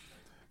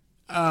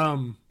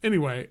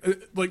anyway,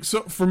 like,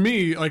 so for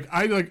me, like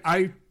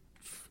I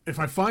if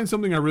I find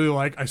something I really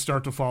like, I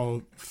start to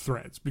follow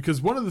threads,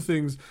 because one of the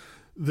things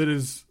that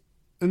is,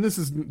 and this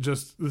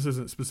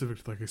isn't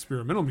specific to like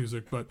experimental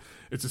music, but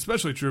it's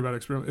especially true about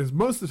experimental, is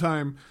most of the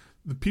time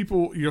the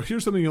people, you'll hear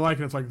something you like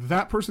and it's like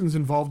that person's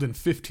involved in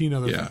 15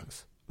 other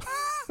things.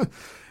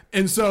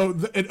 And so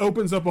it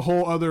opens up a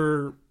whole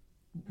other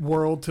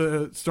world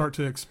to start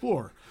to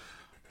explore.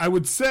 I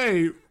would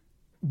say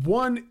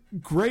one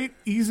great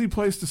easy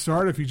place to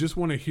start if you just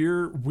want to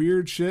hear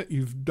weird shit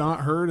you've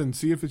not heard and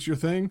see if it's your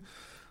thing,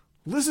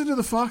 listen to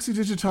the Foxy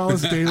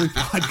Digitalis Daily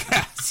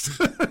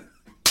Podcast.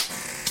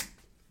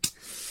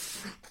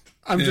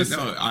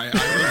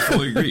 I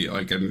fully agree.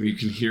 Like, and you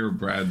can hear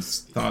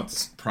Brad's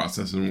thoughts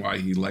process and why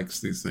he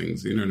likes these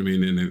things. You know what I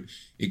mean? And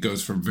it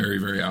goes from very,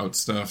 very out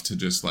stuff to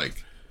just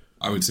like,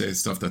 I would say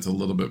stuff that's a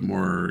little bit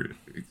more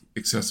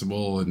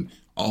accessible and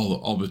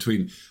all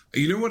between.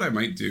 You know what I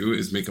might do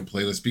is make a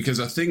playlist, because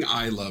a thing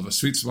I love, a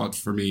sweet spot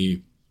for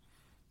me,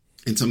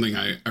 and something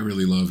I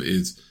really love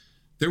is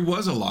there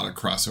was a lot of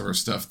crossover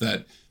stuff.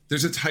 That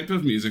there's a type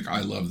of music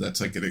I love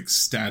that's like an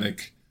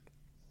ecstatic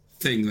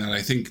thing that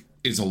I think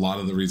is a lot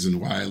of the reason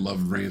why I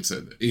love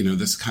Rancid. You know,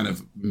 this kind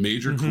of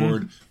major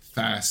chord,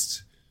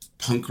 fast,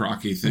 punk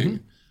rocky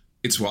thing.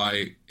 It's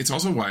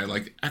also why I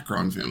like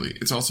Akron Family.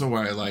 It's also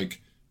why I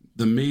like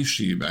the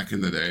Meishi back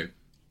in the day.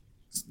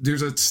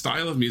 There's a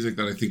style of music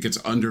that I think gets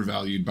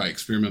undervalued by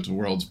experimental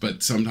worlds,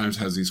 but sometimes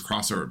has these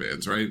crossover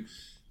bands, right?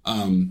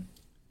 And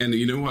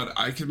you know what?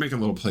 I could make a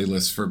little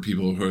playlist for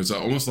people who is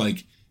almost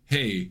like,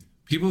 hey,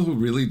 people who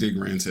really dig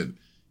Rancid,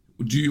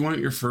 do you want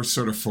your first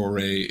sort of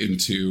foray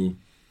into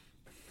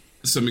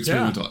some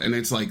experimental? And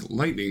it's like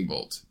Lightning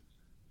Bolt,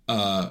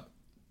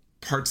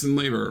 Parts and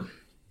Labor,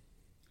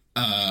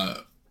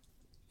 the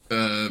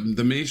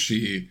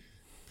Meishi,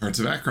 Parts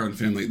of Akron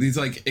Family. These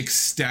like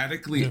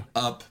ecstatically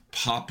up,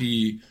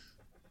 poppy,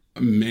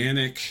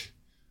 manic,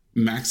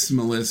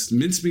 maximalist,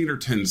 mincemeter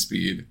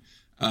 10-speed.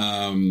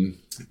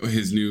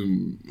 His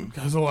new...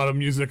 There's a lot of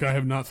music I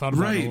have not thought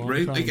about in a long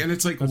time. Like, and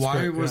it's like, that's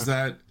why great, was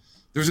that...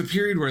 There's a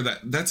period where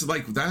that's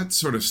like that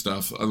sort of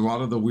stuff, a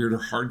lot of the weirder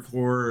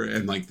hardcore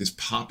and like this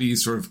poppy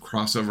sort of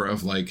crossover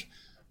of like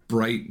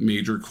bright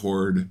major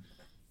chord,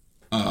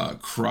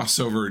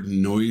 crossover,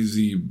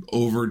 noisy,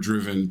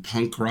 overdriven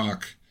punk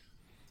rock.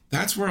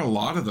 That's where a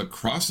lot of the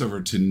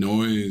crossover to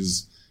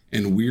noise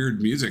and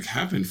weird music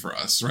happened for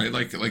us, right?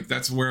 Like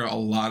that's where a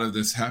lot of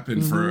this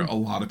happened for a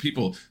lot of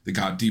people. They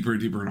got deeper and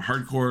deeper in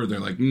hardcore. They're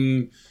like,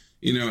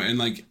 you know, and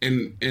like,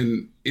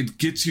 and it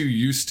gets you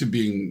used to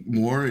being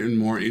more and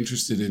more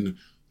interested in,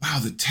 wow,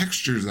 the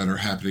textures that are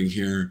happening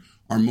here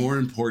are more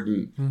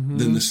important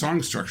than the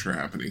song structure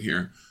happening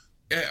here.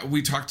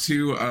 We talked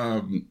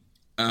to,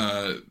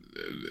 this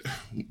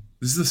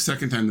is the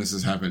second time this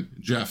has happened,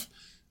 Jeff,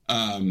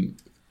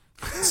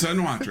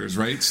 Sunwatchers,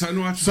 right?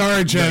 Sunwatchers.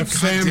 Sorry, Jeff.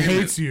 Sam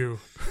hates you.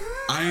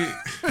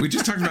 We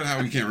just talked about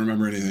how we can't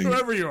remember anything.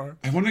 Whoever you are.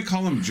 I want to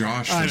call him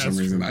Josh for some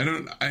reason. I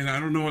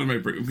don't know what my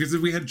brain, because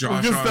if we had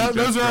Josh on,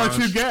 those are our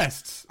two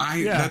guests.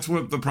 That's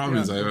what the problem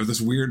is. I have this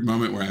weird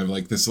moment where I have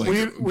like this like.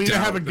 We need to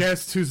have a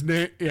guest whose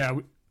name. Yeah,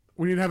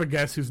 we need to have a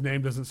guest whose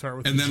name doesn't start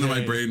with. And then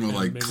my brain will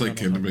like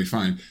click and it'll be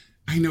fine.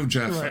 I know,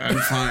 Jeff. Right. I'm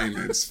fine.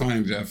 It's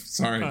fine, Jeff.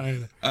 Sorry.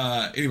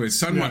 Anyway,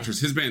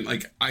 Sunwatchers, his band,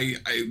 like I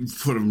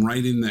put him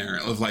right in there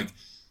of like.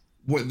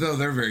 Though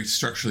they're very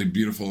structurally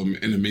beautiful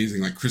and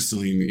amazing, like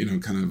crystalline, you know,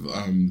 kind of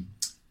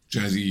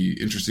jazzy,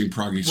 interesting,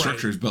 proggy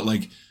structures. But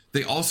like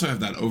they also have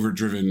that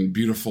overdriven,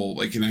 beautiful,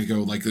 like, and I go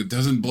like, it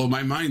doesn't blow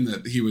my mind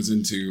that he was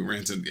into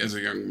Rancid as a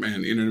young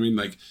man. You know what I mean?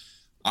 Like,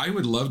 I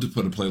would love to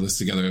put a playlist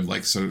together of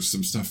like some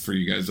stuff for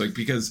you guys, like,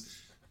 because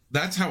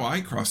that's how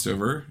I crossed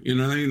over. You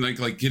know what I mean?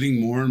 Like getting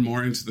more and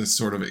more into this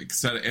sort of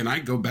excited. And I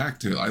go back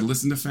to, I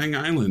listen to Fang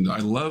Island. I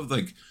love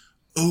like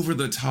over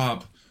the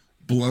top,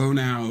 blown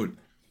out,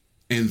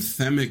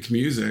 anthemic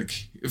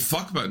music.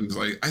 Fuck Buttons,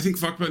 like I think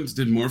Fuck Buttons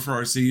did more for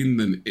our scene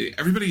than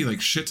everybody like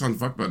shits on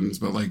Fuck Buttons,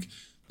 but like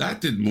that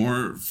did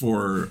more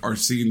for our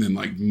scene than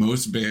like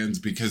most bands,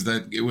 because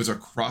that it was a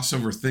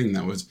crossover thing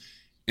that was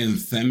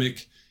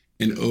anthemic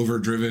and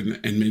overdriven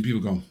and made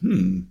people go,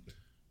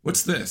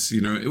 what's this?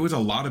 You know, it was a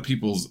lot of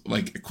people's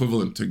like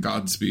equivalent to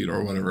Godspeed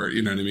or whatever,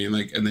 you know what I mean?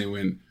 Like, and they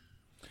went,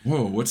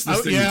 whoa, what's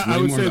this thing? It's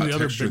way more about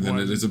texture than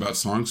it is about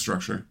song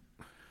structure.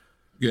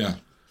 Yeah.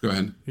 Go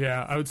ahead.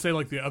 Yeah, I would say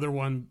like the other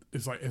one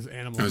is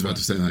Animal. I was about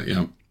to say that.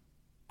 Yeah.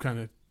 kind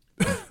of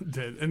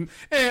did. And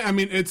I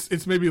mean,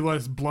 it's maybe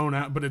less blown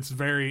out, but it's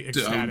very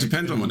ecstatic.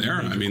 Depends on what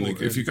era. I mean,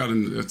 like if you got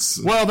in,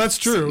 it's well, that's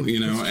true. You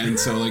know, and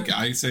so like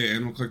I say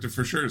Animal Collective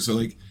for sure. So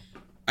like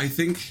I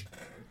think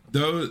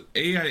though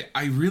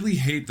I really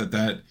hate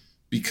that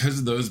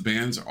because those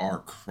bands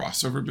are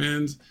crossover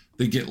bands,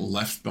 they get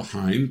left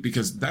behind,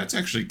 because that's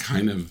actually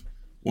kind of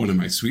one of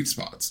my sweet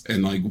spots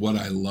and like what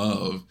I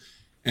love.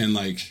 And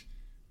like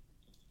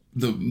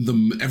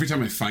the every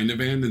time I find a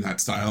band in that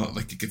style,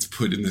 like it gets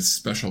put in this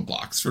special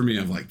box for me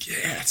of like,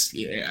 yes,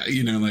 yeah,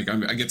 you know, like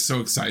I get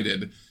so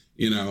excited,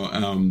 you know,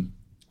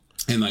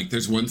 and like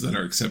there's ones that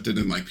are accepted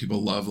and like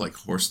people love, like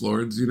Horse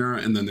Lords, you know,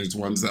 and then there's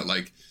ones that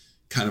like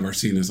kind of are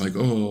seen as like,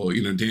 oh,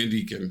 you know, Dan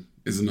Deacon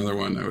is another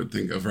one I would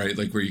think of, right?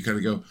 Like where you kind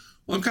of go,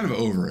 well, I'm kind of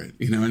over it,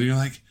 you know, and you're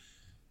like,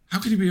 how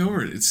could you be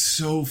over it? It's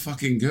so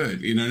fucking good.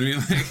 You know what I mean?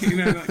 Like, you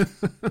know,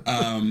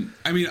 like,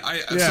 I mean,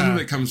 some of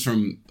it comes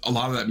from a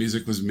lot of that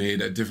music was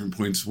made at different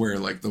points where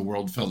like the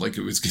world felt like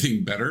it was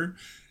getting better,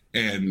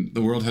 and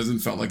the world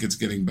hasn't felt like it's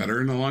getting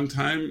better in a long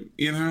time.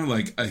 You know,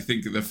 like I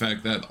think the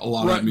fact that a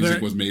lot of that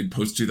music was made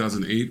post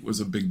 2008 was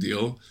a big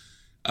deal.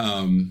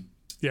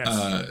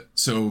 Yes.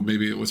 So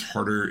maybe it was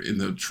harder in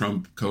the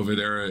Trump COVID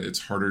era. It's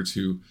harder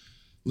to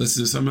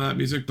listen to some of that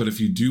music. But if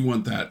you do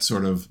want that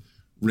sort of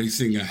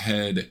racing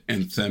ahead,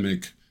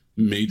 anthemic,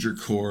 major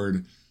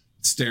chord,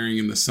 staring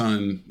in the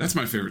sun, that's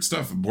my favorite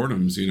stuff.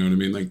 Boredoms, you know what I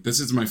mean? Like, this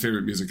is my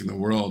favorite music in the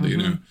world, you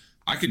know?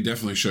 I could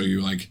definitely show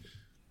you, like,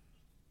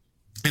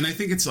 and I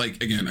think it's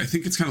like, again, I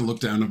think it's kind of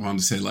looked down upon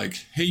to say, like,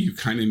 hey, you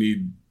kind of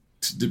need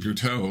to dip your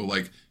toe.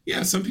 Like,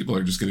 yeah, some people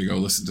are just going to go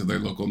listen to their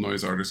local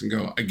noise artist and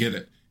go, I get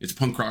it. It's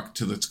punk rock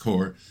to its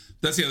core.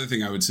 That's the other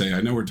thing I would say.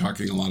 I know we're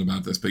talking a lot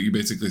about this, but you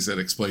basically said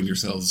explain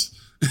yourselves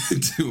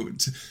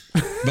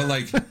but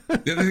like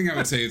the other thing I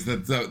would say is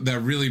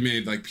that really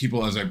made like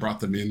people, as I brought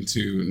them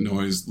into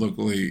noise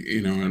locally,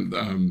 you know,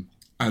 and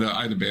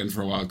I had a band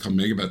for a while called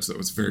Megabets that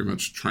was very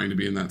much trying to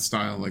be in that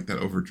style, like that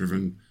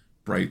overdriven,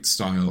 bright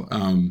style.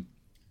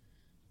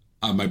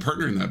 My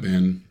partner in that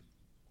band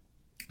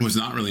was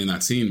not really in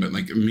that scene, but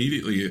like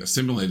immediately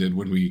assimilated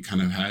when we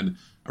kind of had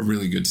a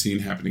really good scene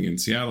happening in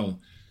Seattle.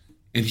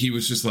 And he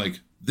was just like,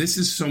 this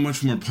is so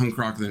much more punk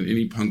rock than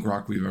any punk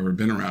rock we've ever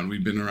been around.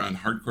 We've been around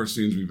hardcore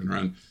scenes. We've been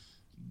around,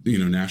 you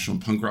know, national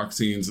punk rock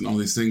scenes and all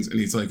these things. And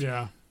he's like,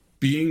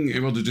 being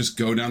able to just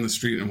go down the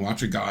street and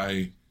watch a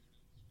guy,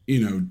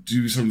 you know,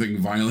 do something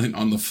violent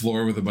on the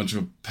floor with a bunch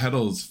of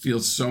pedals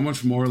feels so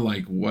much more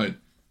like what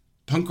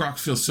punk rock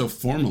feels, so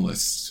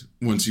formalist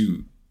once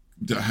you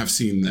have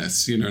seen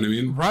this, you know what I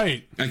mean?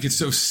 Right. Like, it's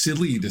so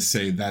silly to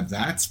say that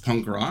that's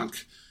punk rock.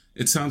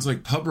 It sounds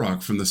like pub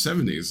rock from the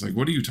 70s. Like,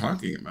 what are you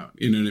talking about?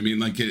 You know what I mean?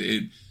 Like,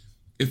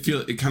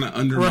 it kind of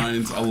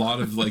undermines a lot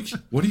of, like,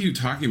 what are you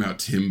talking about,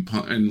 Tim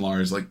and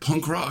Lars? Like,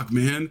 punk rock,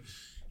 man.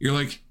 You're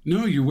like,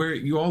 no,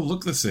 you all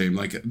look the same.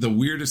 Like, the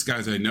weirdest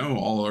guys I know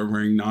all are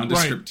wearing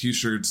nondescript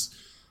t-shirts,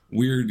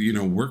 weird, you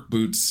know, work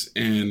boots,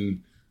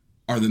 and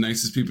are the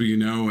nicest people you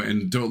know,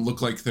 and don't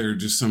look like they're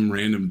just some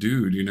random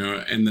dude, you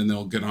know, and then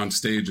they'll get on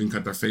stage and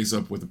cut their face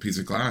up with a piece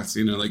of glass,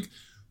 you know,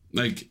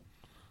 like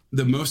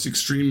the most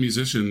extreme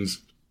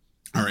musicians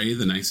are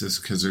the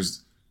nicest because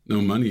there's no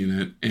money in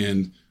it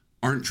and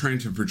aren't trying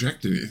to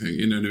project anything.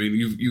 You know what I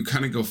mean? You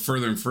kind of go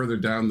further and further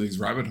down these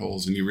rabbit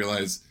holes and you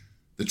realize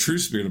the true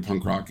spirit of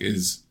punk rock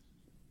is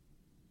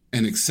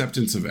an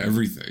acceptance of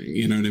everything.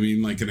 You know what I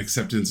mean? Like an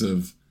acceptance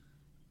of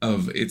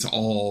it's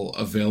all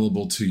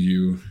available to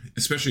you,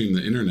 especially in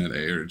the internet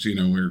age, you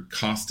know, where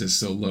cost is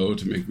so low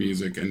to make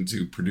music and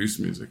to produce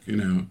music, you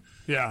know?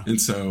 Yeah. And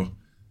so,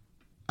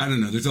 I don't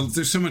know.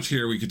 There's so much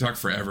here. We could talk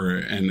forever,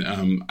 and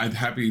I'm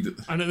happy.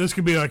 I know this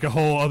could be like a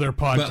whole other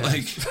podcast. But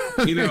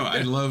like, you know,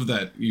 I love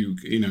that you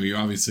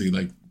obviously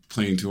like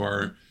playing to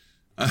our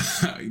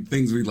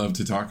things we love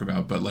to talk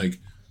about. But like,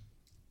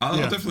 I'll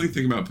definitely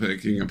think about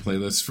picking a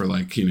playlist for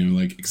like, you know,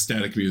 like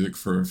ecstatic music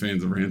for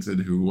fans of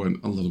Rancid who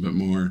want a little bit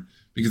more,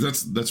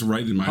 because that's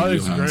right in my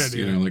wheelhouse.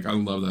 You know, like I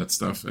love that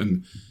stuff,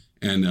 and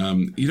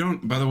you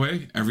don't. By the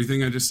way,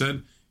 everything I just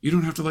said, you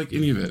don't have to like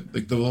any of it.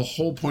 Like the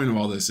whole point of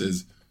all this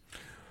is,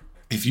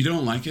 if you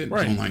don't like it,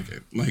 don't like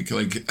it. Like,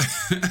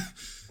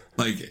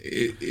 like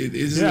it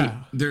isn't.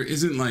 Yeah. There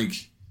isn't like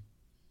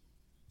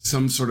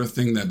some sort of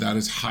thing that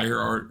is higher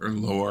art or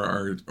lower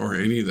art or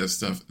any of this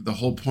stuff. The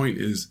whole point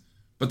is,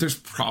 but there's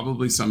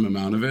probably some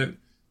amount of it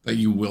that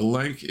you will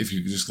like if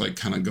you just like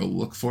kind of go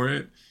look for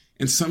it.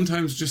 And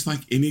sometimes just like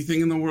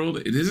anything in the world,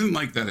 it isn't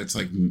like that. It's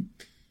like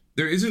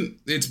there isn't.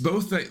 It's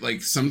both that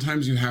like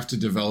sometimes you have to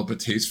develop a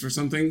taste for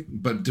something,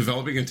 but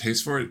developing a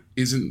taste for it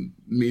isn't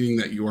meaning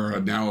that you are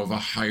now of a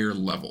higher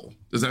level.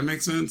 Does that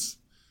make sense?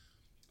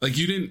 Like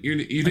you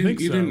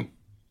didn't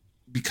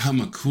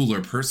become a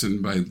cooler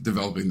person by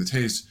developing the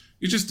taste.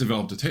 You just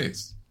developed a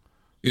taste.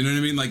 You know what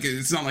I mean? Like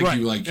it's not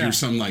like you're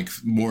some like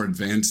more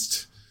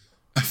advanced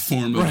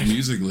form of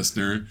music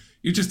listener.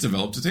 You just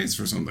developed a taste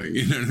for something.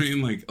 You know what I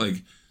mean?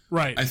 Like.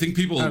 Right. I think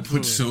people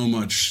put so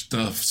much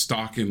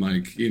stock in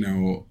like, you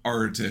know,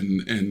 art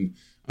and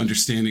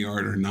understanding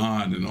art or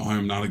not. And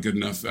I'm not a good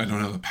enough. I don't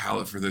have a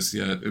palette for this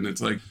yet. And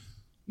it's like,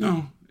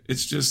 No,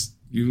 it's just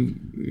you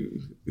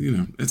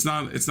know, it's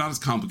not as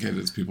complicated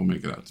as people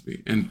make it out to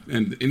be. And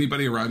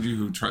anybody around you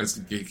who tries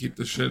to gatekeep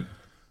this shit,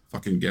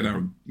 fucking get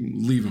out,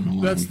 leave them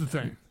alone. That's the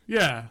thing.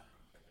 Yeah.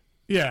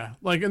 Yeah.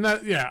 Like, and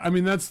that, yeah, I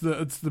mean, that's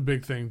the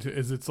big thing too,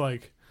 is it's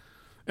like,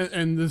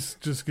 and this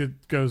just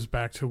goes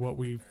back to what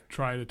we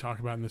try to talk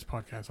about in this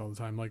podcast all the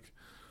time. Like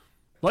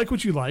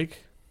what you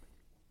like.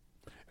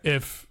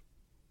 If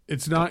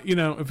it's not,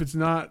 if it's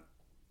not,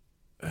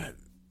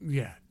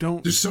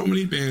 don't. There's so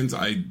many bands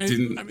I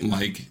didn't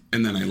like,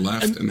 and then I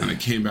left, and then I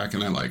came back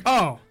and I liked.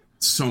 Oh,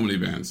 so many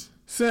bands.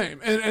 Same.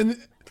 And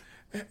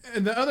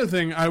the other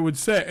thing I would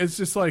say, it's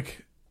just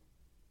like,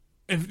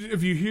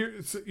 if you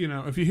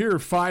hear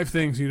 5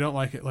 things and you don't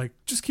like it, like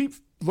just keep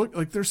look.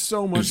 Like there's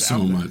so much. There's so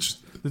much.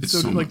 It's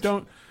so like much.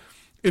 Don't.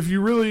 If you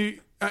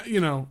really, I'm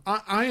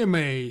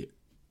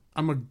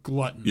a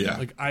glutton. Yeah.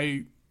 Like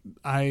I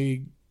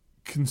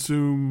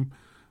consume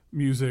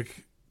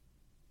music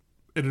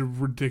at a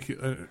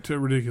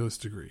ridiculous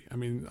degree. I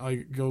mean, I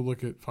go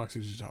look at Foxy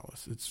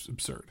Digitalis. It's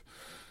absurd.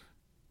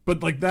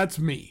 But like that's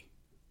me.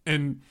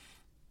 And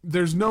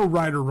there's no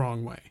right or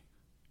wrong way.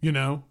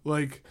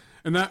 Like,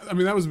 and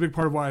that was a big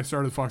part of why I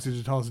started Foxy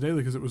Digitalis Daily,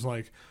 because it was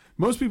like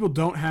most people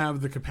don't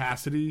have the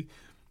capacity.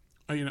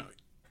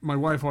 My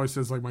wife always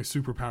says like my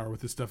superpower with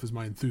this stuff is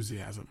my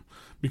enthusiasm,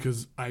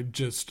 because I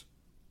just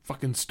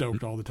fucking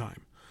stoked all the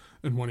time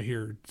and want to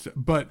hear.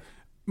 But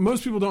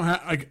most people don't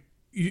have like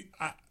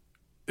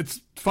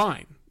it's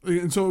fine.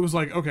 And so it was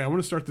like, okay, I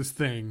want to start this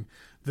thing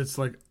that's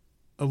like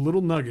a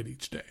little nugget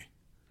each day.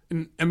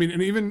 And I mean,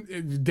 and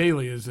even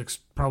daily is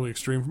probably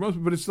extreme for most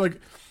people, but it's like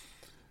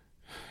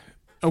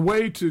a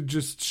way to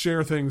just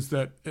share things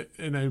that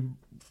it's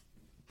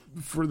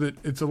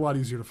a lot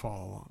easier to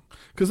follow along.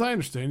 Because I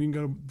understand you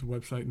can go to the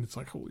website and it's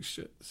like, holy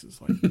shit, this is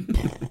like,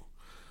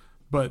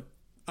 but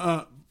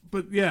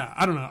yeah,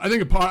 I don't know. I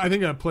think a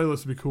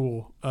playlist would be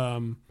cool.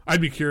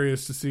 I'd be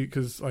curious to see,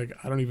 because like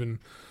I don't even.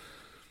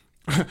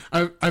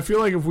 I feel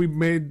like if we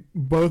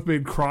both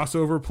made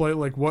crossover play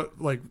like what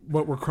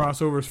were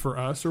crossovers for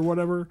us or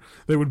whatever,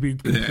 they would be.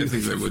 Yeah, I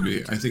think they would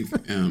be. I think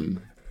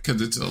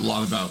because it's a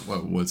lot about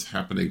what's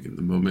happening in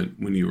the moment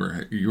when you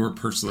were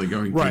personally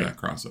going through that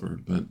crossover,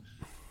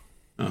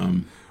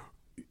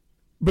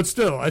 but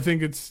still, I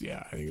think it's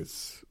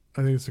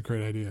a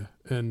great idea,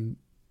 and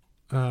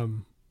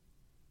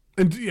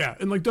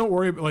like don't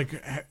worry about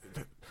like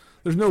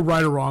there's no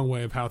right or wrong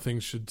way of how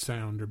things should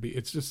sound or be.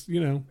 It's just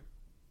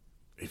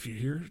if you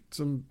hear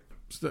some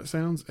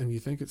sounds and you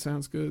think it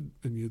sounds good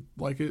and you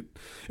like it,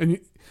 and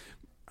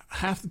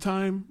half the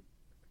time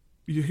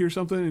you hear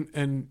something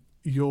and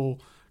you'll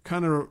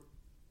kind of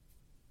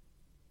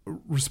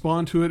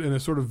respond to it in a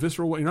sort of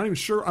visceral way. You're not even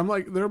sure. I'm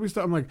like, there'll be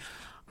stuff I'm like,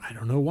 I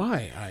don't know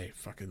why I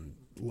fucking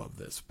love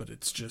this, but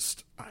it's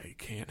just, I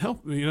can't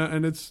help it,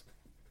 and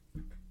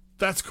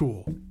that's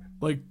cool.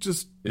 Like,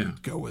 just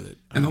go with it.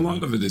 And a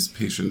lot of it is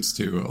patience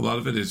too. A lot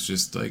of it is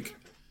just like,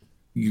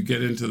 you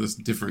get into this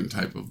different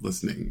type of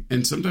listening,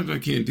 and sometimes I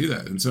can't do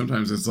that, and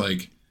sometimes it's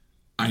like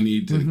I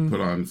need to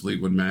put on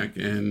Fleetwood Mac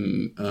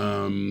and like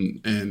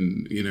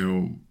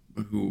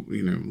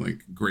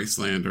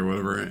Graceland or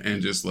whatever,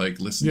 and just like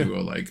listen to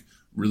a like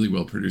really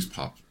well produced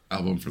pop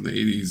album from the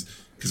 80s,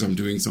 because I'm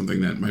doing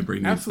something that my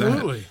brain needs.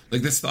 Absolutely.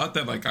 Like this thought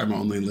that like I'm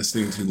only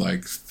listening to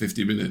like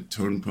 50-minute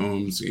tone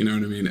poems, you know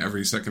what I mean,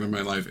 every second of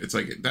my life. It's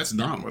like that's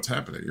not what's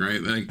happening,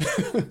 right? Like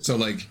so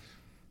like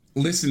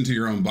listen to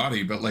your own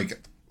body, but like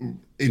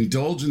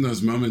indulge in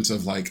those moments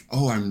of like,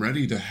 oh, I'm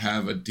ready to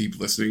have a deep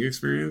listening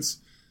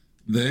experience.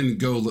 Then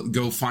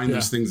go find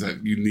those things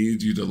that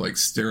need you to like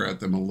stare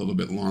at them a little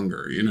bit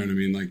longer. You know what I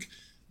mean? Like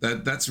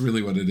that's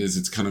really what it is.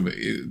 It's kind of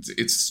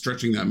it's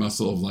stretching that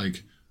muscle of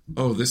like,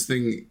 oh, this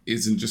thing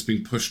isn't just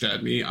being pushed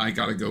at me. I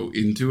got to go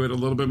into it a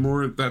little bit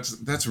more.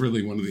 That's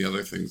really one of the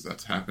other things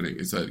that's happening,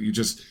 is that you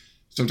just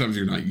sometimes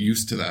you're not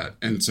used to that,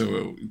 and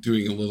so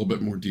doing a little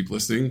bit more deep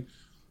listening,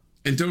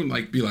 and don't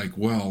like be like,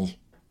 well,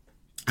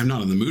 I'm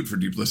not in the mood for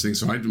deep listening,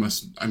 so I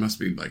must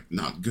be like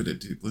not good at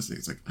deep listening.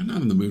 It's like, I'm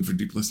not in the mood for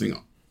deep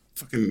listening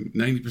fucking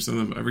 90%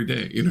 of them every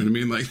day. You know what I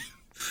mean? Like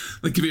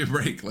give me a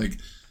break. Like,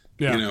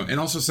 and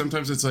also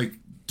sometimes it's like,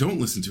 don't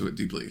listen to it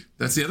deeply.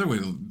 That's the other way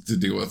to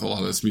deal with a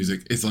lot of this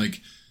music. It's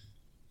like,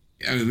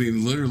 I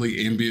mean,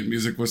 literally ambient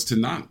music was to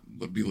not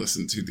be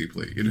listened to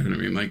deeply. You know what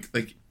I mean?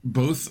 Like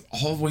both,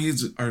 all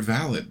ways are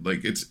valid.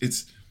 Like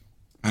it's,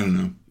 I don't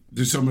know.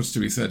 There's so much to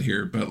be said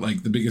here, but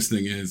like the biggest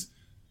thing is,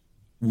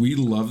 we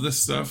love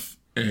this stuff,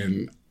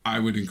 and I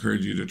would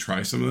encourage you to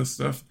try some of this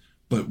stuff.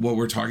 But what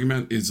we're talking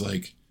about is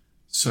like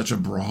such a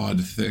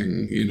broad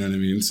thing, you know what I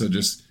mean? So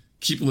just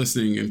keep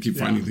listening and keep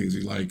finding things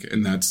you like,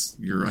 and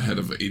you're ahead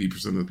of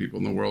 80% of the people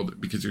in the world,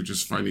 because you're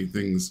just finding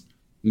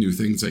new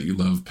things that you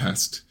love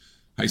past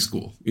high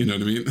school. You know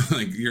what I mean?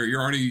 Like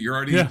you're already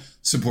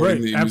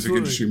supporting the music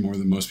industry more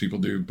than most people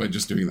do by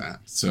just doing that.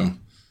 So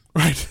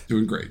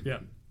doing great. Yeah,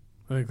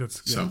 I think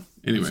that's so.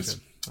 Anyways,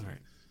 all right.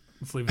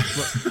 Let's leave it.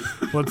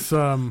 Let's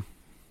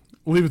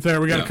leave it there.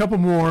 We got a couple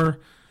more.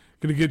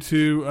 Going to get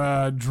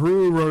to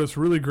Drew wrote us a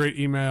really great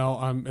email.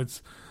 I'm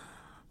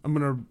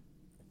gonna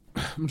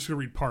I'm just gonna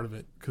read part of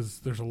it because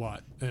there's a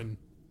lot, and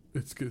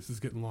this is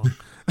getting long.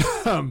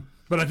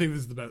 But I think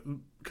this is the best,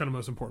 kind of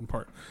most important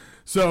part.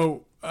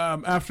 So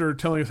after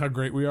telling us how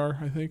great we are,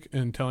 I think,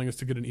 and telling us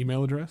to get an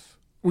email address,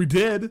 we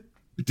did.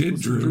 We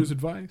did, Drew. Drew's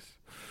advice.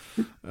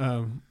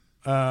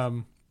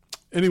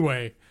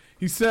 Anyway,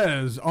 he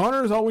says,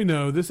 "Honor is all we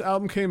know. This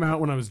album came out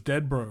when I was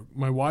dead broke.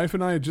 My wife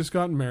and I had just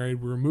gotten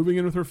married. We were moving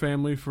in with her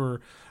family for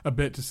a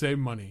bit to save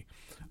money.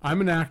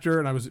 I'm an actor,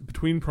 and I was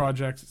between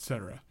projects,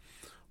 etc.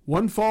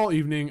 One fall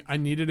evening, I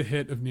needed a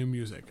hit of new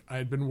music. I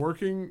had been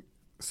working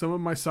some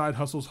of my side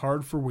hustles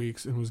hard for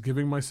weeks and was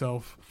giving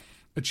myself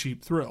a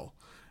cheap thrill.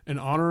 An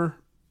Honor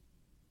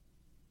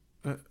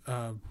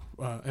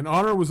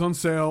was on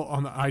sale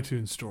on the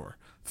iTunes store.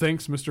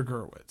 Thanks, Mr.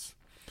 Gurwitz.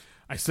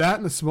 I sat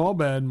in a small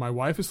bed, my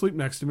wife asleep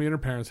next to me in her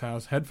parents'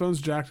 house, headphones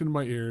jacked into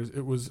my ears.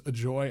 It was a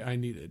joy I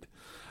needed.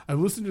 I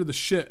listened to the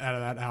shit out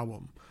of that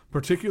album,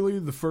 particularly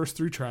the first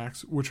 3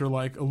 tracks, which are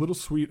like a little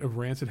suite of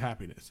rancid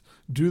happiness.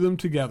 Do them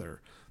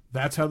together.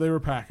 That's how they were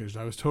packaged.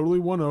 I was totally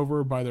won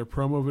over by their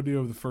promo video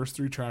of the first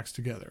 3 tracks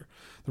together.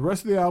 The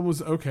rest of the album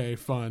was okay,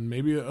 fun,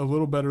 maybe a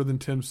little better than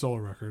Tim's solo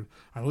record.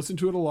 I listened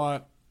to it a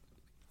lot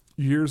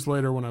years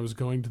later when I was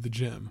going to the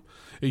gym.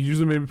 It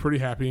usually made me pretty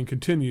happy and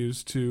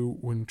continues to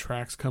when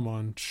tracks come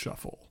on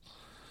shuffle."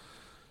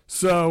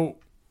 So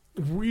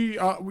we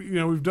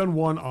we've done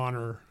one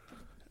Honor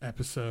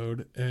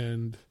episode,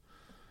 and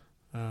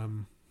I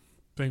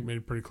think made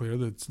it pretty clear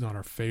that it's not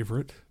our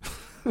favorite.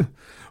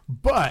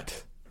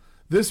 But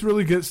this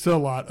really gets to a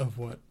lot of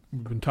what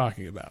we've been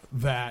talking about.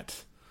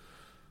 That's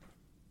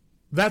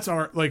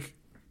our, like,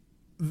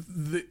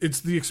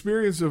 it's the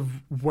experience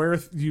of where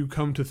you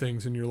come to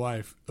things in your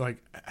life,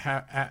 like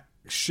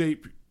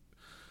shape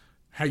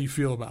how you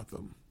feel about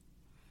them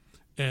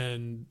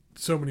in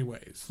so many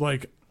ways.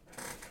 Like,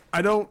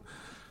 I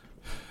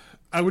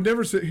would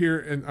never sit here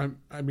and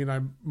I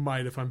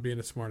might, if I'm being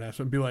a smart ass,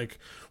 and be like,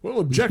 well,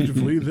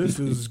 objectively, this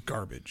is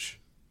garbage.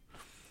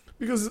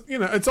 Because,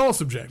 it's all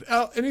subjective.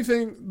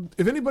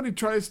 If anybody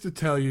tries to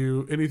tell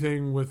you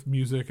anything with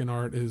music and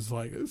art is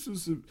like, this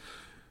is,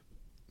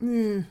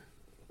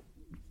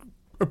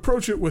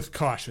 approach it with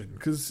caution.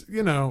 Because,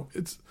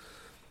 it's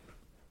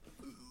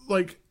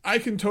like, I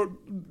can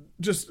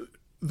just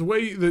the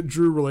way that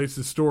Drew relates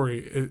the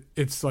story,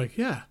 it's like,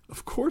 yeah,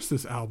 of course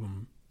this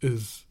album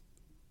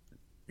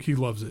he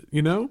loves it,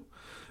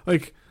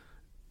 Like,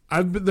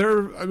 I've been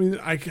there. I mean,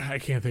 I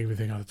can't think of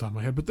anything off the top of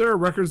my head, but there are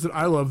records that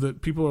I love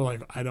that people are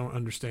like, I don't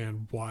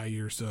understand why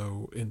you're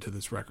so into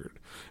this record.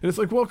 And it's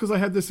like, well, because I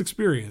had this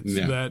experience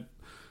that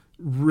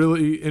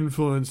really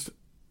influenced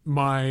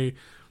my,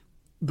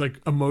 like,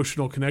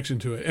 emotional connection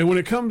to it.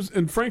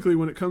 And frankly,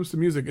 when it comes to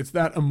music, it's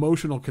that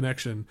emotional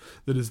connection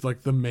that is,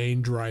 like, the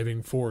main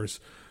driving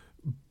force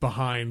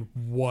behind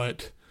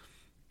what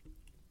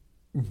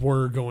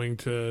we're going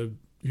to,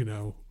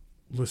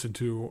 listen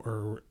to,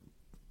 or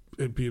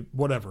it'd be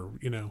whatever,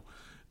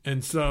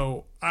 And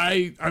so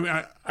I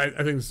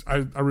think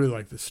I really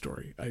like this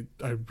story. I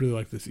really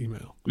like this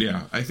email.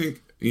 Yeah, I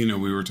think we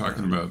were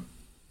talking about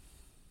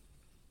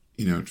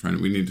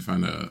we need to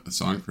find a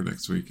song for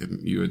next week,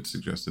 and you had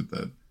suggested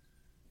that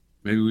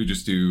maybe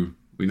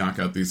we knock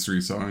out these 3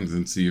 songs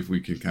and see if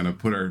we can kind of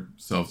put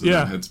ourselves in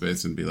that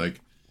headspace and be like,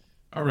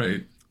 all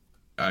right,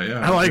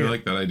 I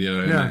like that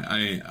idea. Yeah.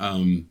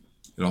 And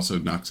it also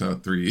knocks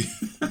out 3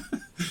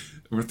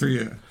 or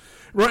 3.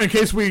 Right, in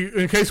case we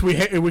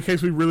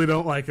really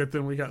don't like it,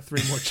 then we got 3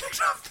 more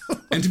checks off.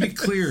 And to be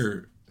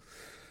clear,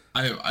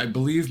 I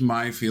believe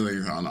my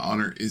feeling on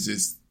Honor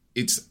is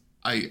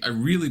I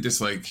really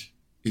dislike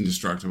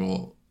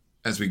Indestructible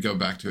as we go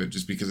back to it,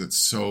 just because it's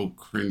so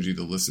cringy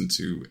to listen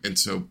to and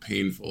so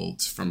painful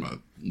from a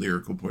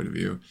lyrical point of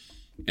view.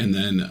 And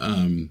then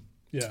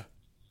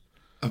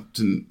up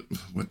to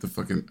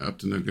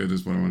no good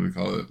is what I want to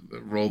call it.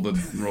 Roll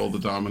the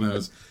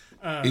dominoes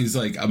is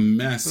like a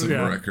mess of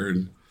a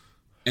record.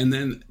 And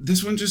then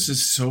this one just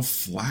is so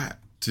flat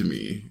to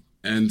me.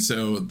 And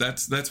so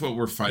that's what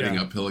we're fighting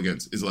uphill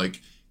against, is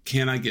like,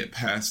 can I get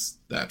past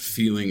that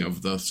feeling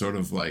of the sort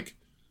of like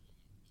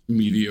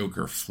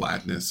mediocre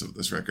flatness of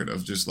this record,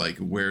 of just like,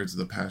 where's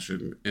the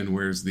passion and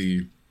where's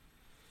the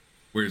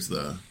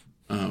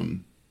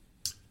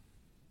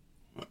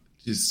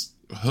just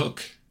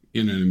hook,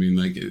 you know what I mean?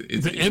 Like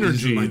it's the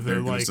energy, like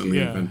they're like,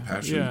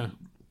 passion.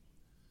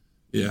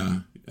 Yeah.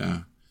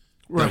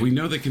 Right. That we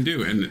know they can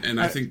do, and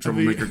I think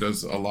Troublemaker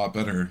does a lot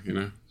better,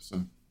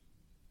 so.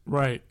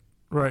 Right,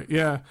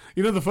 yeah.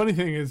 The funny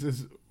thing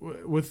is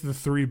with the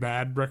 3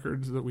 bad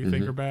records that we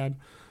think are bad,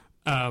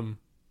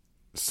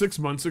 6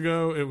 months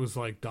ago, it was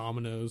like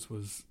Dominoes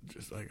was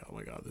just like, oh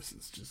my God, this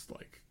is just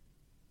like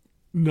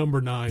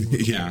number 9.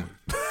 Yeah.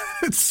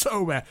 It's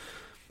so bad.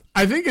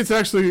 I think it's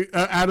actually,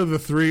 out of the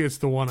 3, it's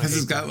the one I hate.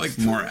 Because it's got like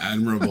more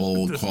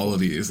admirable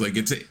qualities. Like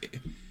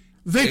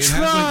they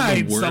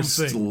tried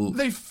something.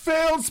 They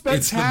failed spectacularly.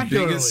 It's the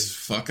biggest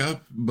fuck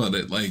up, but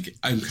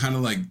I'm kind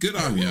of like, good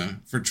on you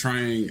for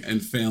trying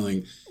and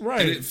failing.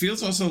 Right. And it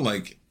feels also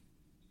like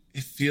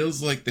it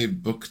feels like they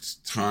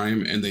booked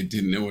time and they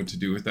didn't know what to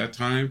do with that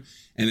time.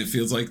 And it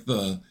feels like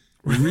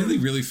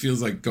really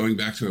feels like going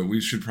back to it.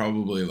 We should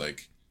probably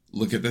like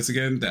look at this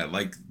again, that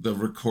like the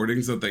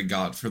recordings that they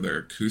got for their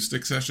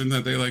acoustic session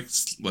that they like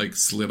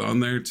slid on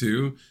there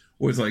too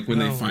was like when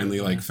they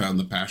finally like found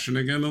the passion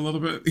again a little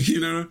bit, you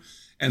know,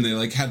 and they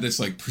like had this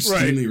like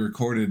pristinely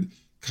recorded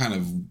kind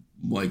of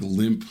like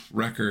limp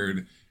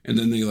record. And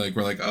then they like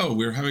were like, oh,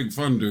 we're having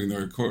fun doing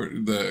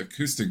the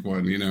acoustic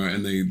one, you know,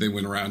 and they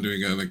went around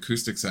doing an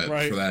acoustic set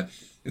for that.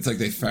 It's like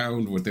they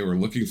found what they were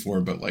looking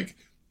for, but like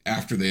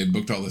after they had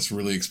booked all this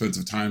really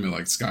expensive time at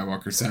like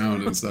Skywalker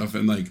Sound and stuff,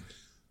 and like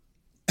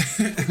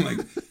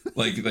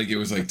like it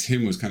was like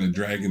Tim was kind of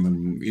dragging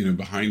them, you know,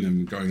 behind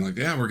them, going like,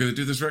 yeah, we're gonna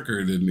do this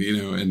record, and you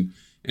know, and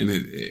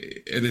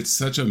it's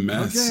such a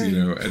mess, you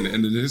know,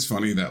 and it is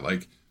funny that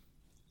like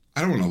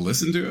I don't want to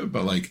listen to it,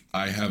 but like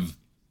I have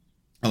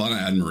a lot of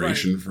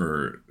admiration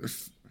for.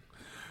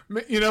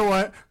 You know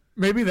what?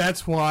 Maybe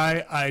that's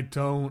why I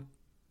don't.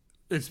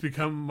 It's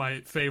become my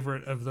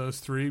favorite of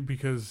those three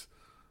because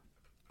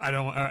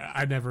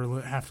I never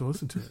have to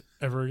listen to it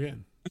ever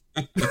again.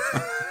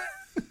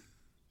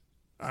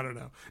 I don't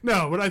know.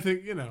 No, but I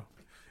think, you know,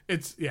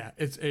 it's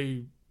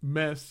a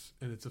mess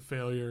and it's a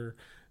failure,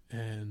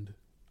 and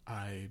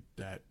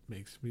that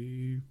makes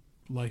me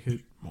like it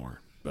more.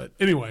 But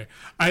anyway,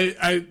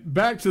 I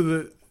back to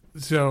the.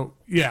 So,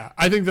 yeah,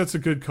 I think that's a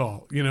good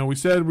call. You know, we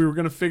said we were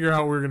going to figure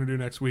out what we were going to do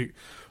next week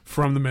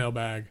from the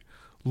mailbag.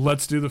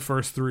 Let's do the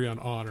first three on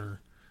Honor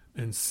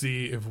and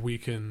see if we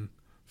can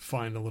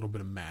find a little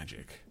bit of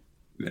magic.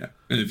 Yeah.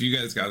 And if you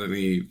guys got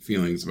any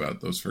feelings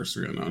about those first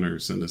three on Honor,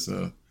 send us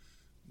a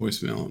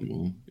voicemail and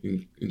we'll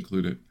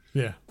include it.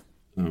 Yeah.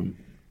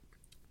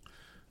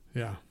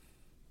 Yeah.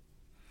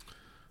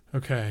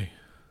 Okay.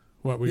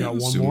 What, we got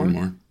one more? One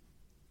more.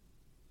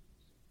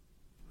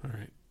 All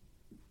right.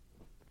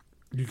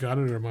 You got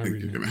it, or am I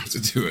reading? You're gonna have to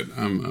do it.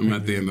 I'm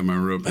at the end of my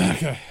rope.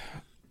 Okay.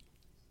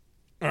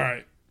 All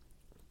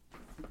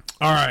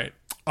right.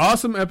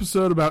 Awesome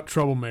episode about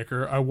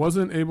Troublemaker. I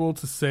wasn't able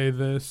to say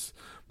this,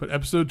 but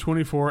episode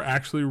 24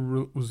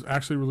 was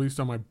actually released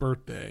on my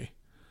birthday.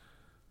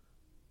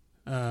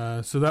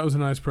 So that was a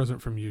nice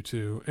present from you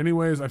too.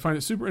 Anyways, I find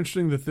it super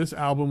interesting that this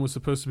album was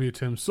supposed to be a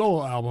Tim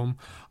solo album.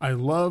 I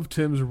love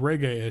Tim's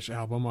reggae-ish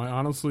album. I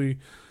honestly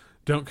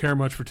don't care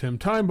much for Tim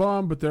Time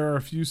Bomb, but there are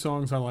a few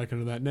songs I like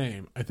under that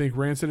name. I think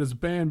Rancid as a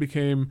band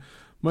became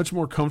much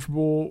more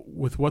comfortable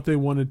with what they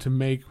wanted to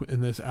make in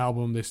this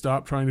album. They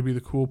stopped trying to be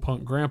the cool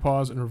punk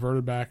grandpas and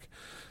reverted back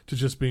to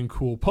just being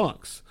cool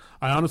punks.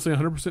 I honestly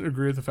 100%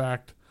 agree with the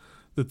fact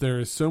that there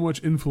is so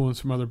much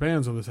influence from other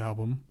bands on this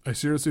album. I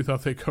seriously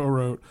thought they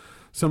co-wrote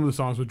some of the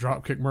songs with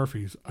Dropkick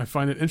Murphys. I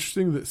find it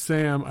interesting that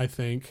Sam, I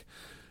think,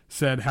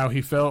 said how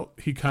he felt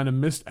he kind of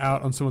missed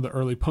out on some of the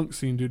early punk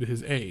scene due to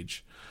his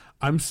age.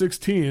 I'm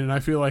 16, and I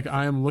feel like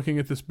I am looking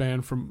at this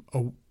band from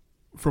a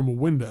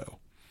window.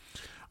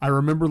 I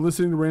remember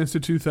listening to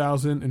Rancid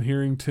 2000 and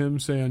hearing Tim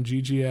say on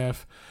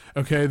GGF,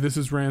 okay, this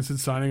is Rancid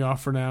signing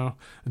off for now.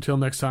 Until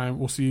next time,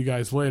 we'll see you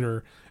guys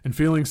later. And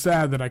feeling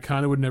sad that I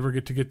kind of would never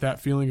get to get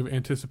that feeling of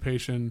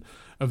anticipation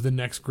of the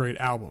next great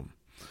album.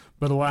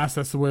 But alas,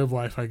 that's the way of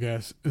life, I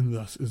guess, and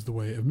thus is the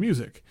way of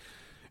music.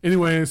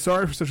 Anyway,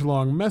 sorry for such a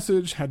long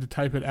message. Had to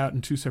type it out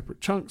in 2 separate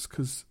chunks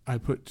because I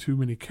put too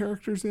many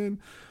characters in.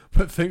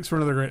 But thanks for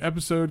another great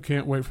episode.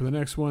 Can't wait for the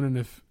next one. And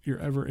if you're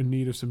ever in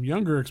need of some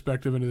younger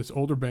perspective into this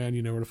older band,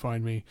 you know where to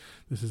find me.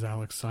 This is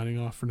Alex signing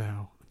off for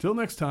now. Until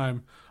next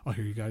time, I'll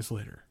hear you guys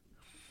later.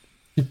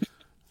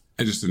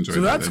 I just enjoyed that.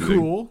 So that's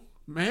cool.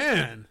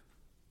 Man.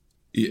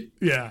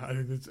 Yeah.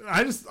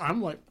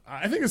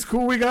 I think it's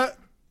cool we got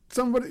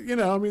somebody, you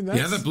know, I mean,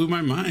 that blew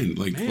my mind.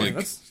 Like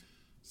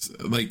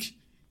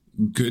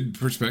good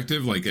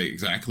perspective. Like,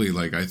 exactly.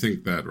 Like, I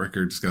think that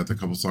record's got a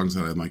couple songs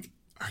that I'm like,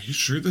 are you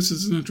sure this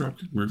isn't a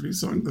Dropkick Murphys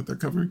song that they're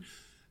covering?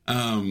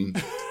 In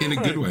a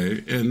good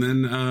way. And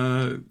then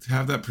to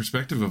have that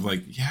perspective of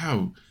like,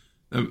 yeah,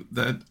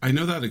 that I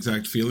know that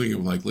exact feeling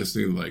of like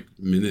listening to like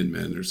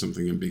Minutemen or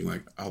something and being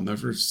like, I'll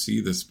never see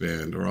this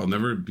band or I'll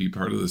never be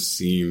part of the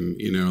scene,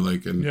 you know,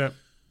 like, and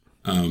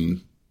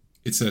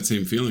it's that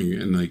same feeling.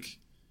 And like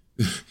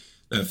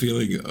that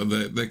feeling of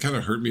that kind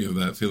of hurt me, of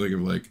that feeling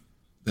of like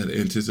that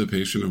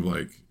anticipation of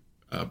like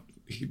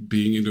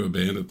being into a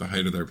band at the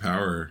height of their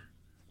power,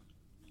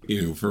 you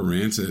know, for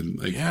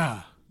Rancid. Like,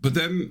 yeah. But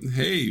then,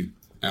 hey,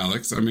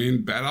 Alex, I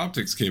mean, Bad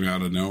Optics came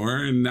out of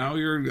nowhere, and now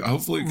you're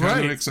hopefully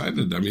kind of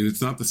excited. I mean,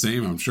 it's not the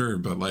same, I'm sure,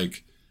 but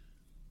like,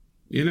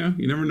 you know,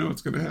 you never know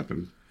what's going to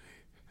happen.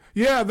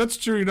 Yeah, that's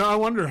true. You know, I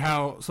wonder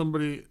how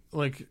somebody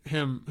like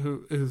him,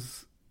 who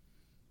is,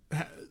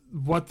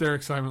 what their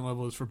excitement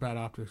level is for Bad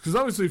Optics. Because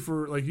obviously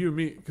for like you and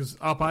me, because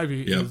Op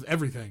Ivy is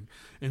everything.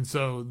 And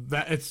so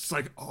that it's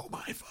like, oh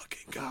my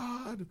fucking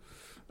God.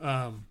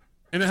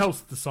 And it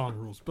helps the song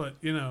rules, but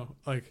you know,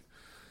 like,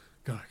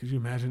 God, could you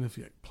imagine if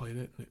you played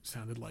it and it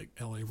sounded like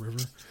L.A.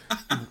 River?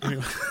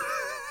 Anyway.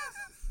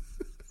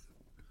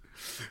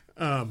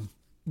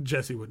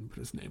 Jesse wouldn't put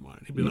his name on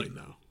it. He'd be like,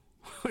 no.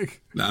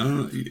 Like, I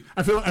don't know.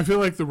 I feel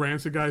like the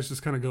Rancid guys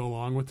just kind of go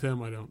along with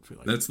him. I don't feel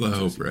like that's the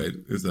hope, right?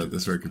 Is that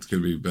this record's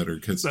going to be better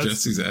because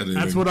Jesse's editing.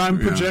 That's what I'm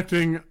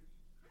projecting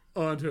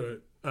onto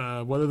it.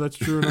 Whether that's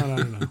true or not, I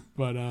don't know.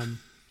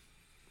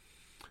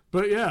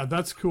 But yeah,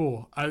 that's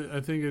cool. I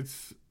think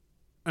it's.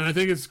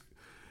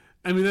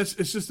 I mean, it's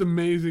just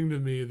amazing to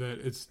me that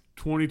it's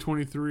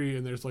 2023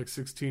 and there's like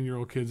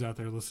 16-year-old kids out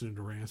there listening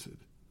to Rancid.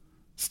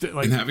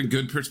 And having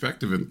good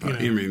perspective. And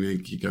I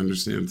mean, he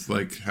understands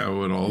like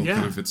how it all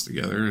kind of fits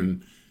together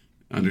and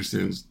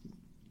understands,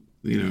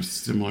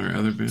 similar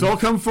other bands. It's all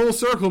come full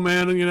circle,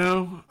 man. And,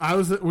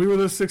 we were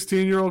those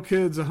 16-year-old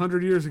kids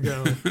 100 years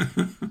ago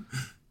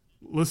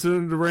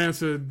listening to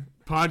Rancid.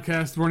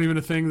 Podcasts weren't even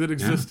a thing that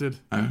existed.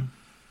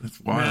 That's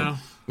wild.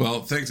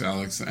 Well, thanks,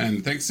 Alex.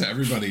 And thanks to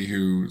everybody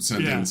who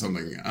sent in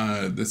something.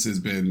 This has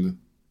been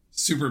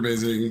super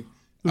amazing.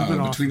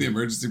 Between the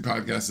emergency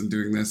podcast and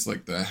doing this,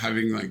 like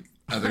having like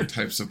other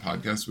types of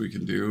podcasts we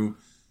can do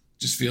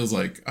just feels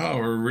like,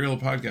 we're a real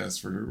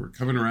podcast. We're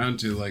coming around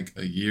to like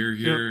a year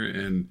here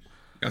and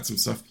got some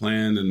stuff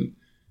planned. And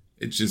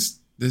this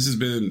has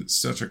been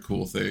such a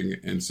cool thing.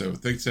 And so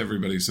thanks to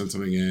everybody who sent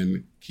something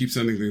in. Keep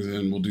sending things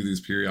in. We'll do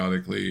these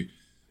periodically.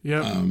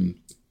 Yeah.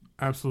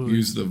 Absolutely.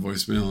 Use the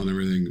voicemail and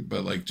everything,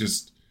 but like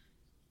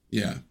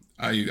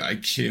I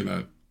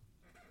cannot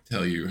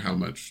tell you how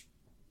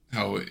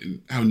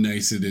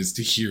nice it is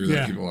to hear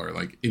that people are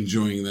like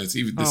enjoying this.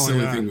 Even the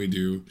silly thing we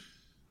do,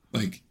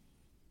 like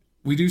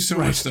we do so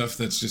much stuff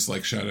that's just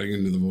like shouting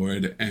into the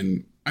void,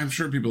 and I'm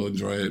sure people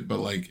enjoy it, but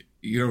like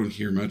you don't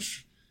hear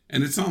much,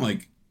 and it's not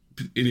like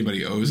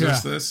anybody owes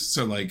us this.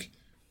 So like,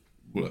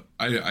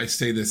 I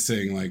say this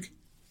saying like,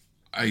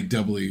 I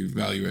doubly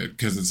value it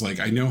because it's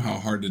like I know how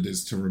hard it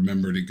is to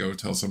remember to go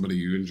tell somebody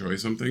you enjoy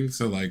something.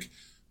 So like,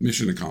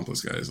 mission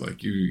accomplished, guys.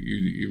 Like you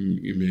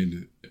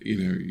made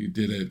you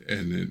did it,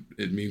 and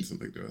it means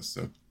something to us.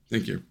 So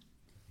thank you.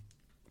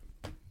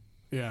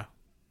 Yeah,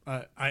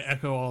 I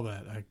echo all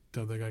that. I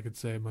don't think I could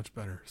say it much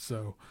better.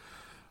 So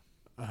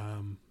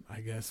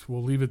I guess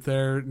we'll leave it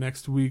there.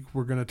 Next week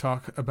we're going to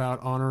talk about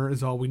Honor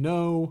Is All We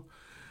Know,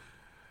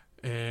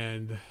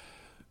 and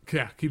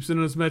keep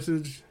sending us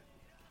message.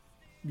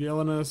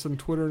 Yelling at us on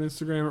Twitter and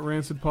Instagram at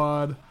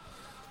RancidPod.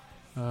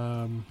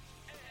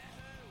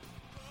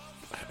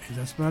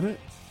 That's about it.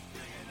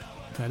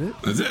 Is that it?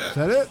 That's it. Is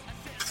that it?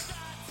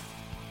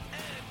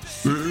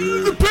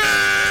 The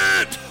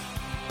pit!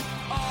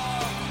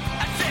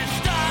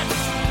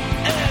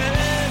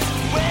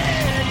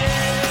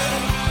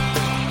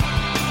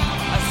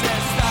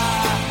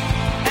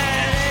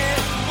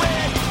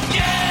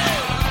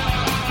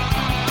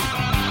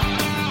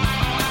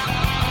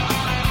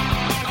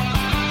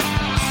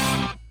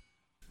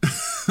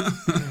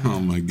 Oh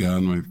my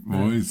God, my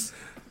voice.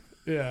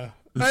 Yeah.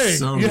 Hey,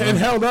 it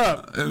held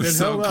up. It was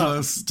so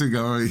close to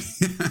going.